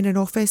yourself in an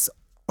office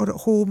or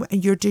at home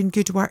and you're doing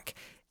good work,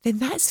 then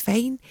that's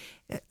fine.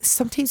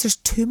 Sometimes there's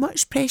too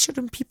much pressure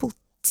on people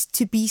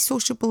to be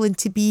sociable and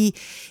to be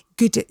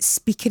good at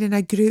speaking in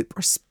a group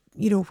or,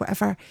 you know,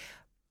 whatever.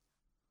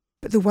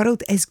 But the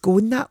world is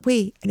going that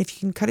way, and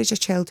if you encourage a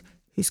child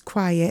who's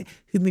quiet,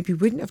 who maybe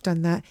wouldn't have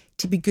done that,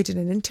 to be good in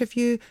an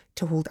interview,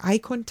 to hold eye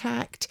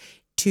contact,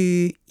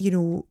 to, you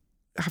know,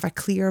 have a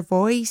clear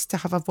voice, to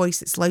have a voice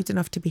that's loud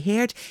enough to be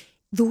heard,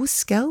 those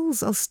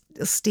skills will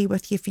stay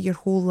with you for your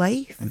whole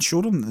life. And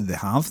show them that they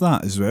have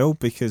that as well,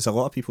 because a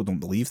lot of people don't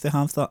believe they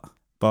have that.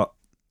 But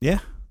yeah,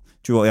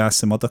 do you want to ask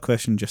some other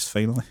question just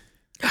finally?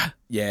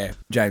 Yeah,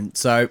 Jane.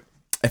 So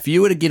if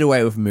you were to get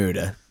away with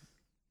murder,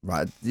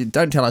 right,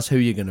 don't tell us who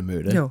you're going to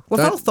murder. No, we've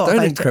all thought don't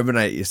about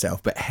incriminate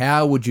yourself, but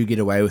how would you get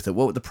away with it?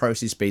 What would the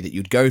process be that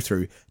you'd go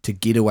through to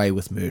get away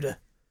with murder?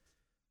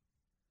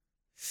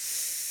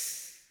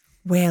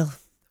 Well,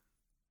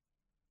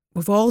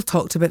 we've all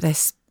talked about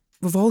this.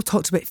 We've all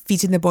talked about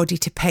feeding the body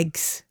to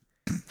pigs,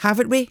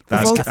 haven't we?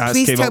 Please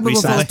tell me we've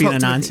all talked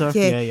about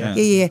it.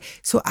 Yeah.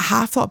 So I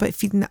have thought about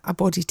feeding a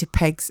body to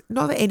pigs.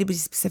 Not that anybody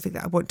specific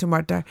that I want to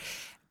murder,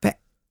 but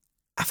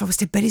if I was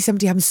to bury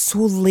somebody, I'm so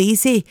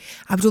lazy,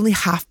 I would only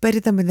half bury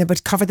them and then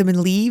would cover them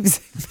in leaves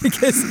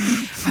because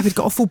I would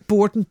get awful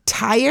bored and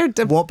tired.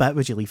 What bit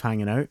would you leave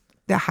hanging out?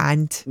 The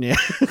hand. Yeah.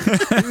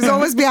 It would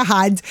always be a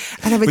hand.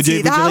 And I would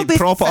say, would you like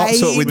prop it up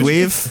so it would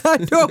wave?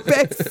 No,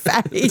 but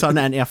fine. Turn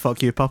it into a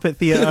fuck you puppet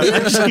theatre.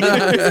 Yeah,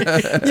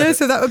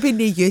 so that would be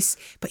no use.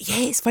 But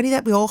yeah, it's funny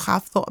that we all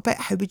have thought about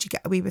how would you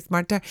get away with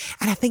murder.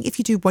 And I think if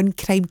you do one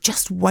crime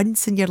just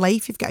once in your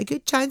life, you've got a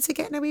good chance of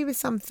getting away with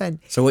something.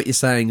 So what you're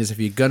saying is if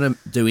you're going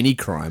to do any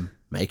crime,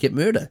 make it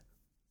murder.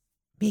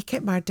 Make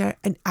it murder.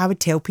 And I would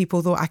tell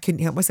people, though, I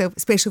couldn't help myself,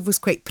 especially if I was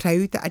quite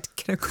proud that I'd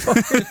kind of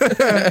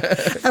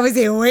got I was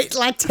saying, wait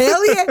till I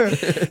tell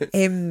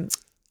you.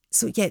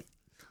 So yeah,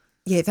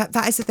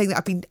 that is the thing that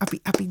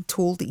I've been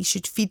told, that you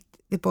should feed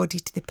the body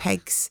to the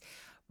pigs.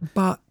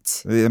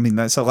 But I mean,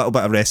 that's a little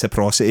bit of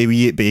reciprocity. We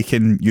eat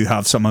bacon, you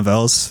have some of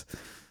ours.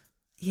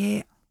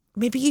 Yeah,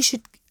 maybe you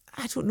should,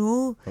 I don't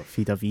know. What,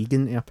 feed a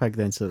vegan to a pig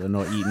then so they're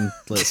not eating,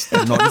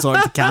 they're not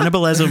resorting to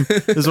cannibalism,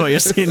 is what you're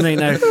saying right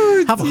now.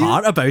 Have a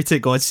heart about it,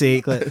 God's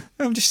sake. Like,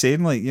 I'm just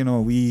saying, like, you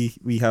know, we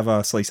have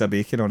a slice of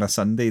bacon on a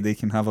Sunday, they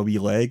can have a wee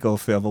leg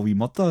of whoever we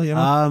murder, you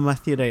know. I'm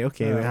with you, right,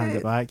 okay, we hand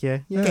it back, yeah.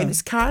 Again,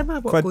 it's karma,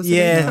 what Quid- goes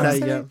Yeah, around that,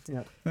 comes yeah,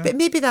 around. yeah. But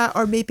maybe that,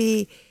 or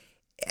maybe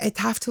it'd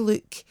have to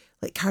look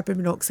like carbon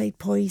monoxide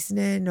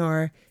poisoning,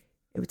 or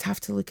it would have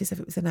to look as if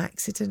it was an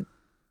accident.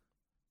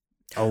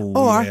 Oh,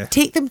 Or yeah.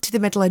 take them to the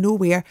middle of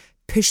nowhere,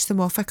 push them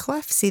off a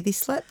cliff, say they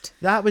slipped.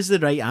 That was the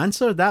right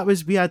answer.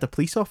 We had a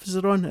police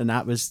officer on, and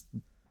that was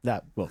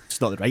that. Well, it's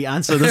not the right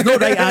answer. There's no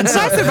right answer.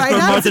 That's the right for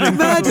answer. murdering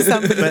Murder people.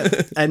 somebody.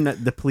 But in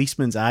the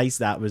policeman's eyes,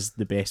 that was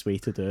the best way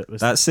to do it.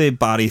 That's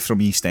Barry from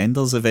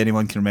EastEnders, if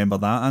anyone can remember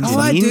that. And Oh,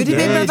 I do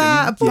remember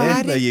that. Yeah,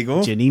 Barry. there you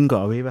go. Janine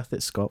got away with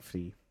it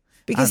scot-free.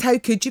 Because how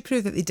could you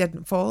prove that they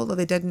didn't fall or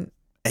they didn't?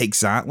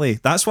 Exactly.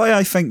 That's why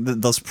I think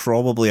that there's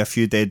probably a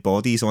few dead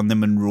bodies on the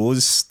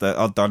Munros that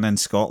are done in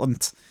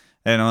Scotland.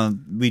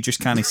 And we just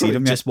can't see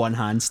them yet. Just one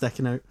hand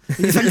sticking out.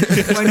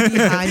 One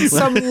hand.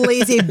 Some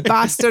lazy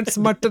bastards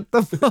murdered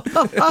them.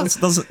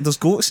 There's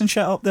goats and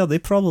shit up there. They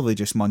probably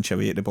just munch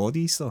away at the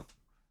bodies, though.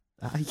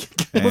 Well,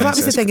 that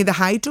was the thing in the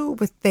hydro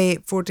with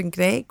Ford and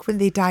Greg when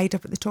they died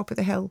up at the top of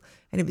the hill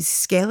and it was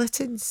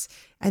skeletons.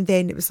 And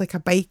then it was like a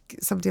boy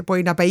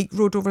on a bike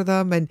rode over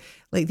them, and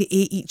like they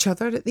ate each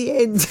other at the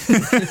end.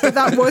 But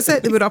that was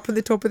it. They were up on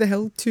the top of the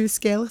hill, 2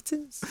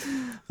 skeletons.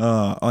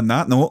 On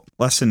that note,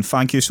 listen,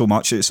 thank you so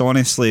much. It's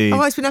honestly...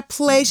 Oh, it's been a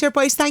pleasure,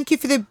 boys. Thank you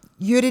for the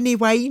urine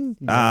wine.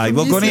 we're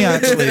going to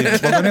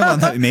learn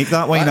how to make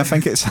that wine. I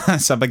think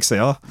it's a big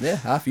seller. Yeah,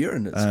 half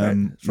urine. It's great.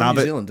 It's from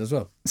New Zealand as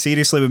well.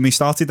 Seriously, when we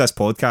started this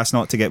podcast,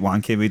 not to get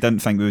wanky, we didn't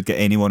think we would get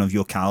anyone of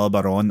your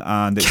calibre on.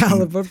 And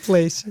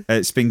Pleasure.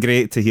 It's been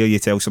great to hear you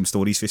tell some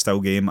stories for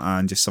Still Game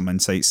and just some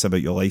insights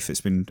about your life.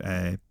 It's been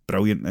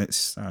brilliant.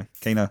 It's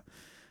kind of,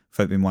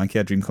 without being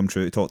wanky, a dream come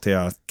true to talk to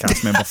a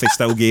cast member for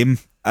Still Game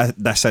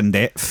this in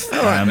depth.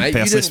 All right, mate,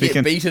 you didn't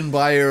get beaten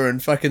by her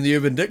and fucking the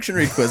Urban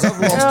Dictionary quiz. I've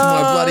lost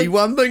my bloody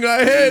one thing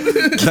I had.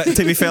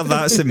 To be fair,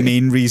 that's the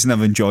main reason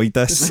I've enjoyed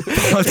this.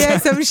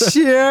 Yes, I'm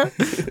sure.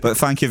 But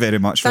thank you very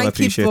much. Thank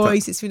appreciate you,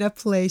 boys. it. It's been a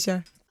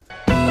pleasure.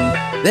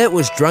 That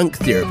was Drunk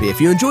Therapy. If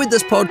you enjoyed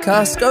this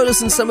podcast, go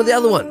listen to some of the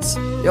other ones.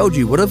 The old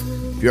you would have.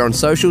 If you're on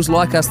socials,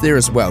 like us there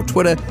as well.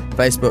 Twitter,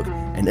 Facebook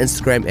and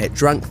Instagram at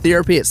Drunk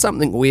Therapy. It's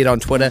something weird on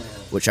Twitter,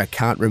 which I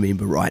can't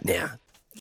remember right now.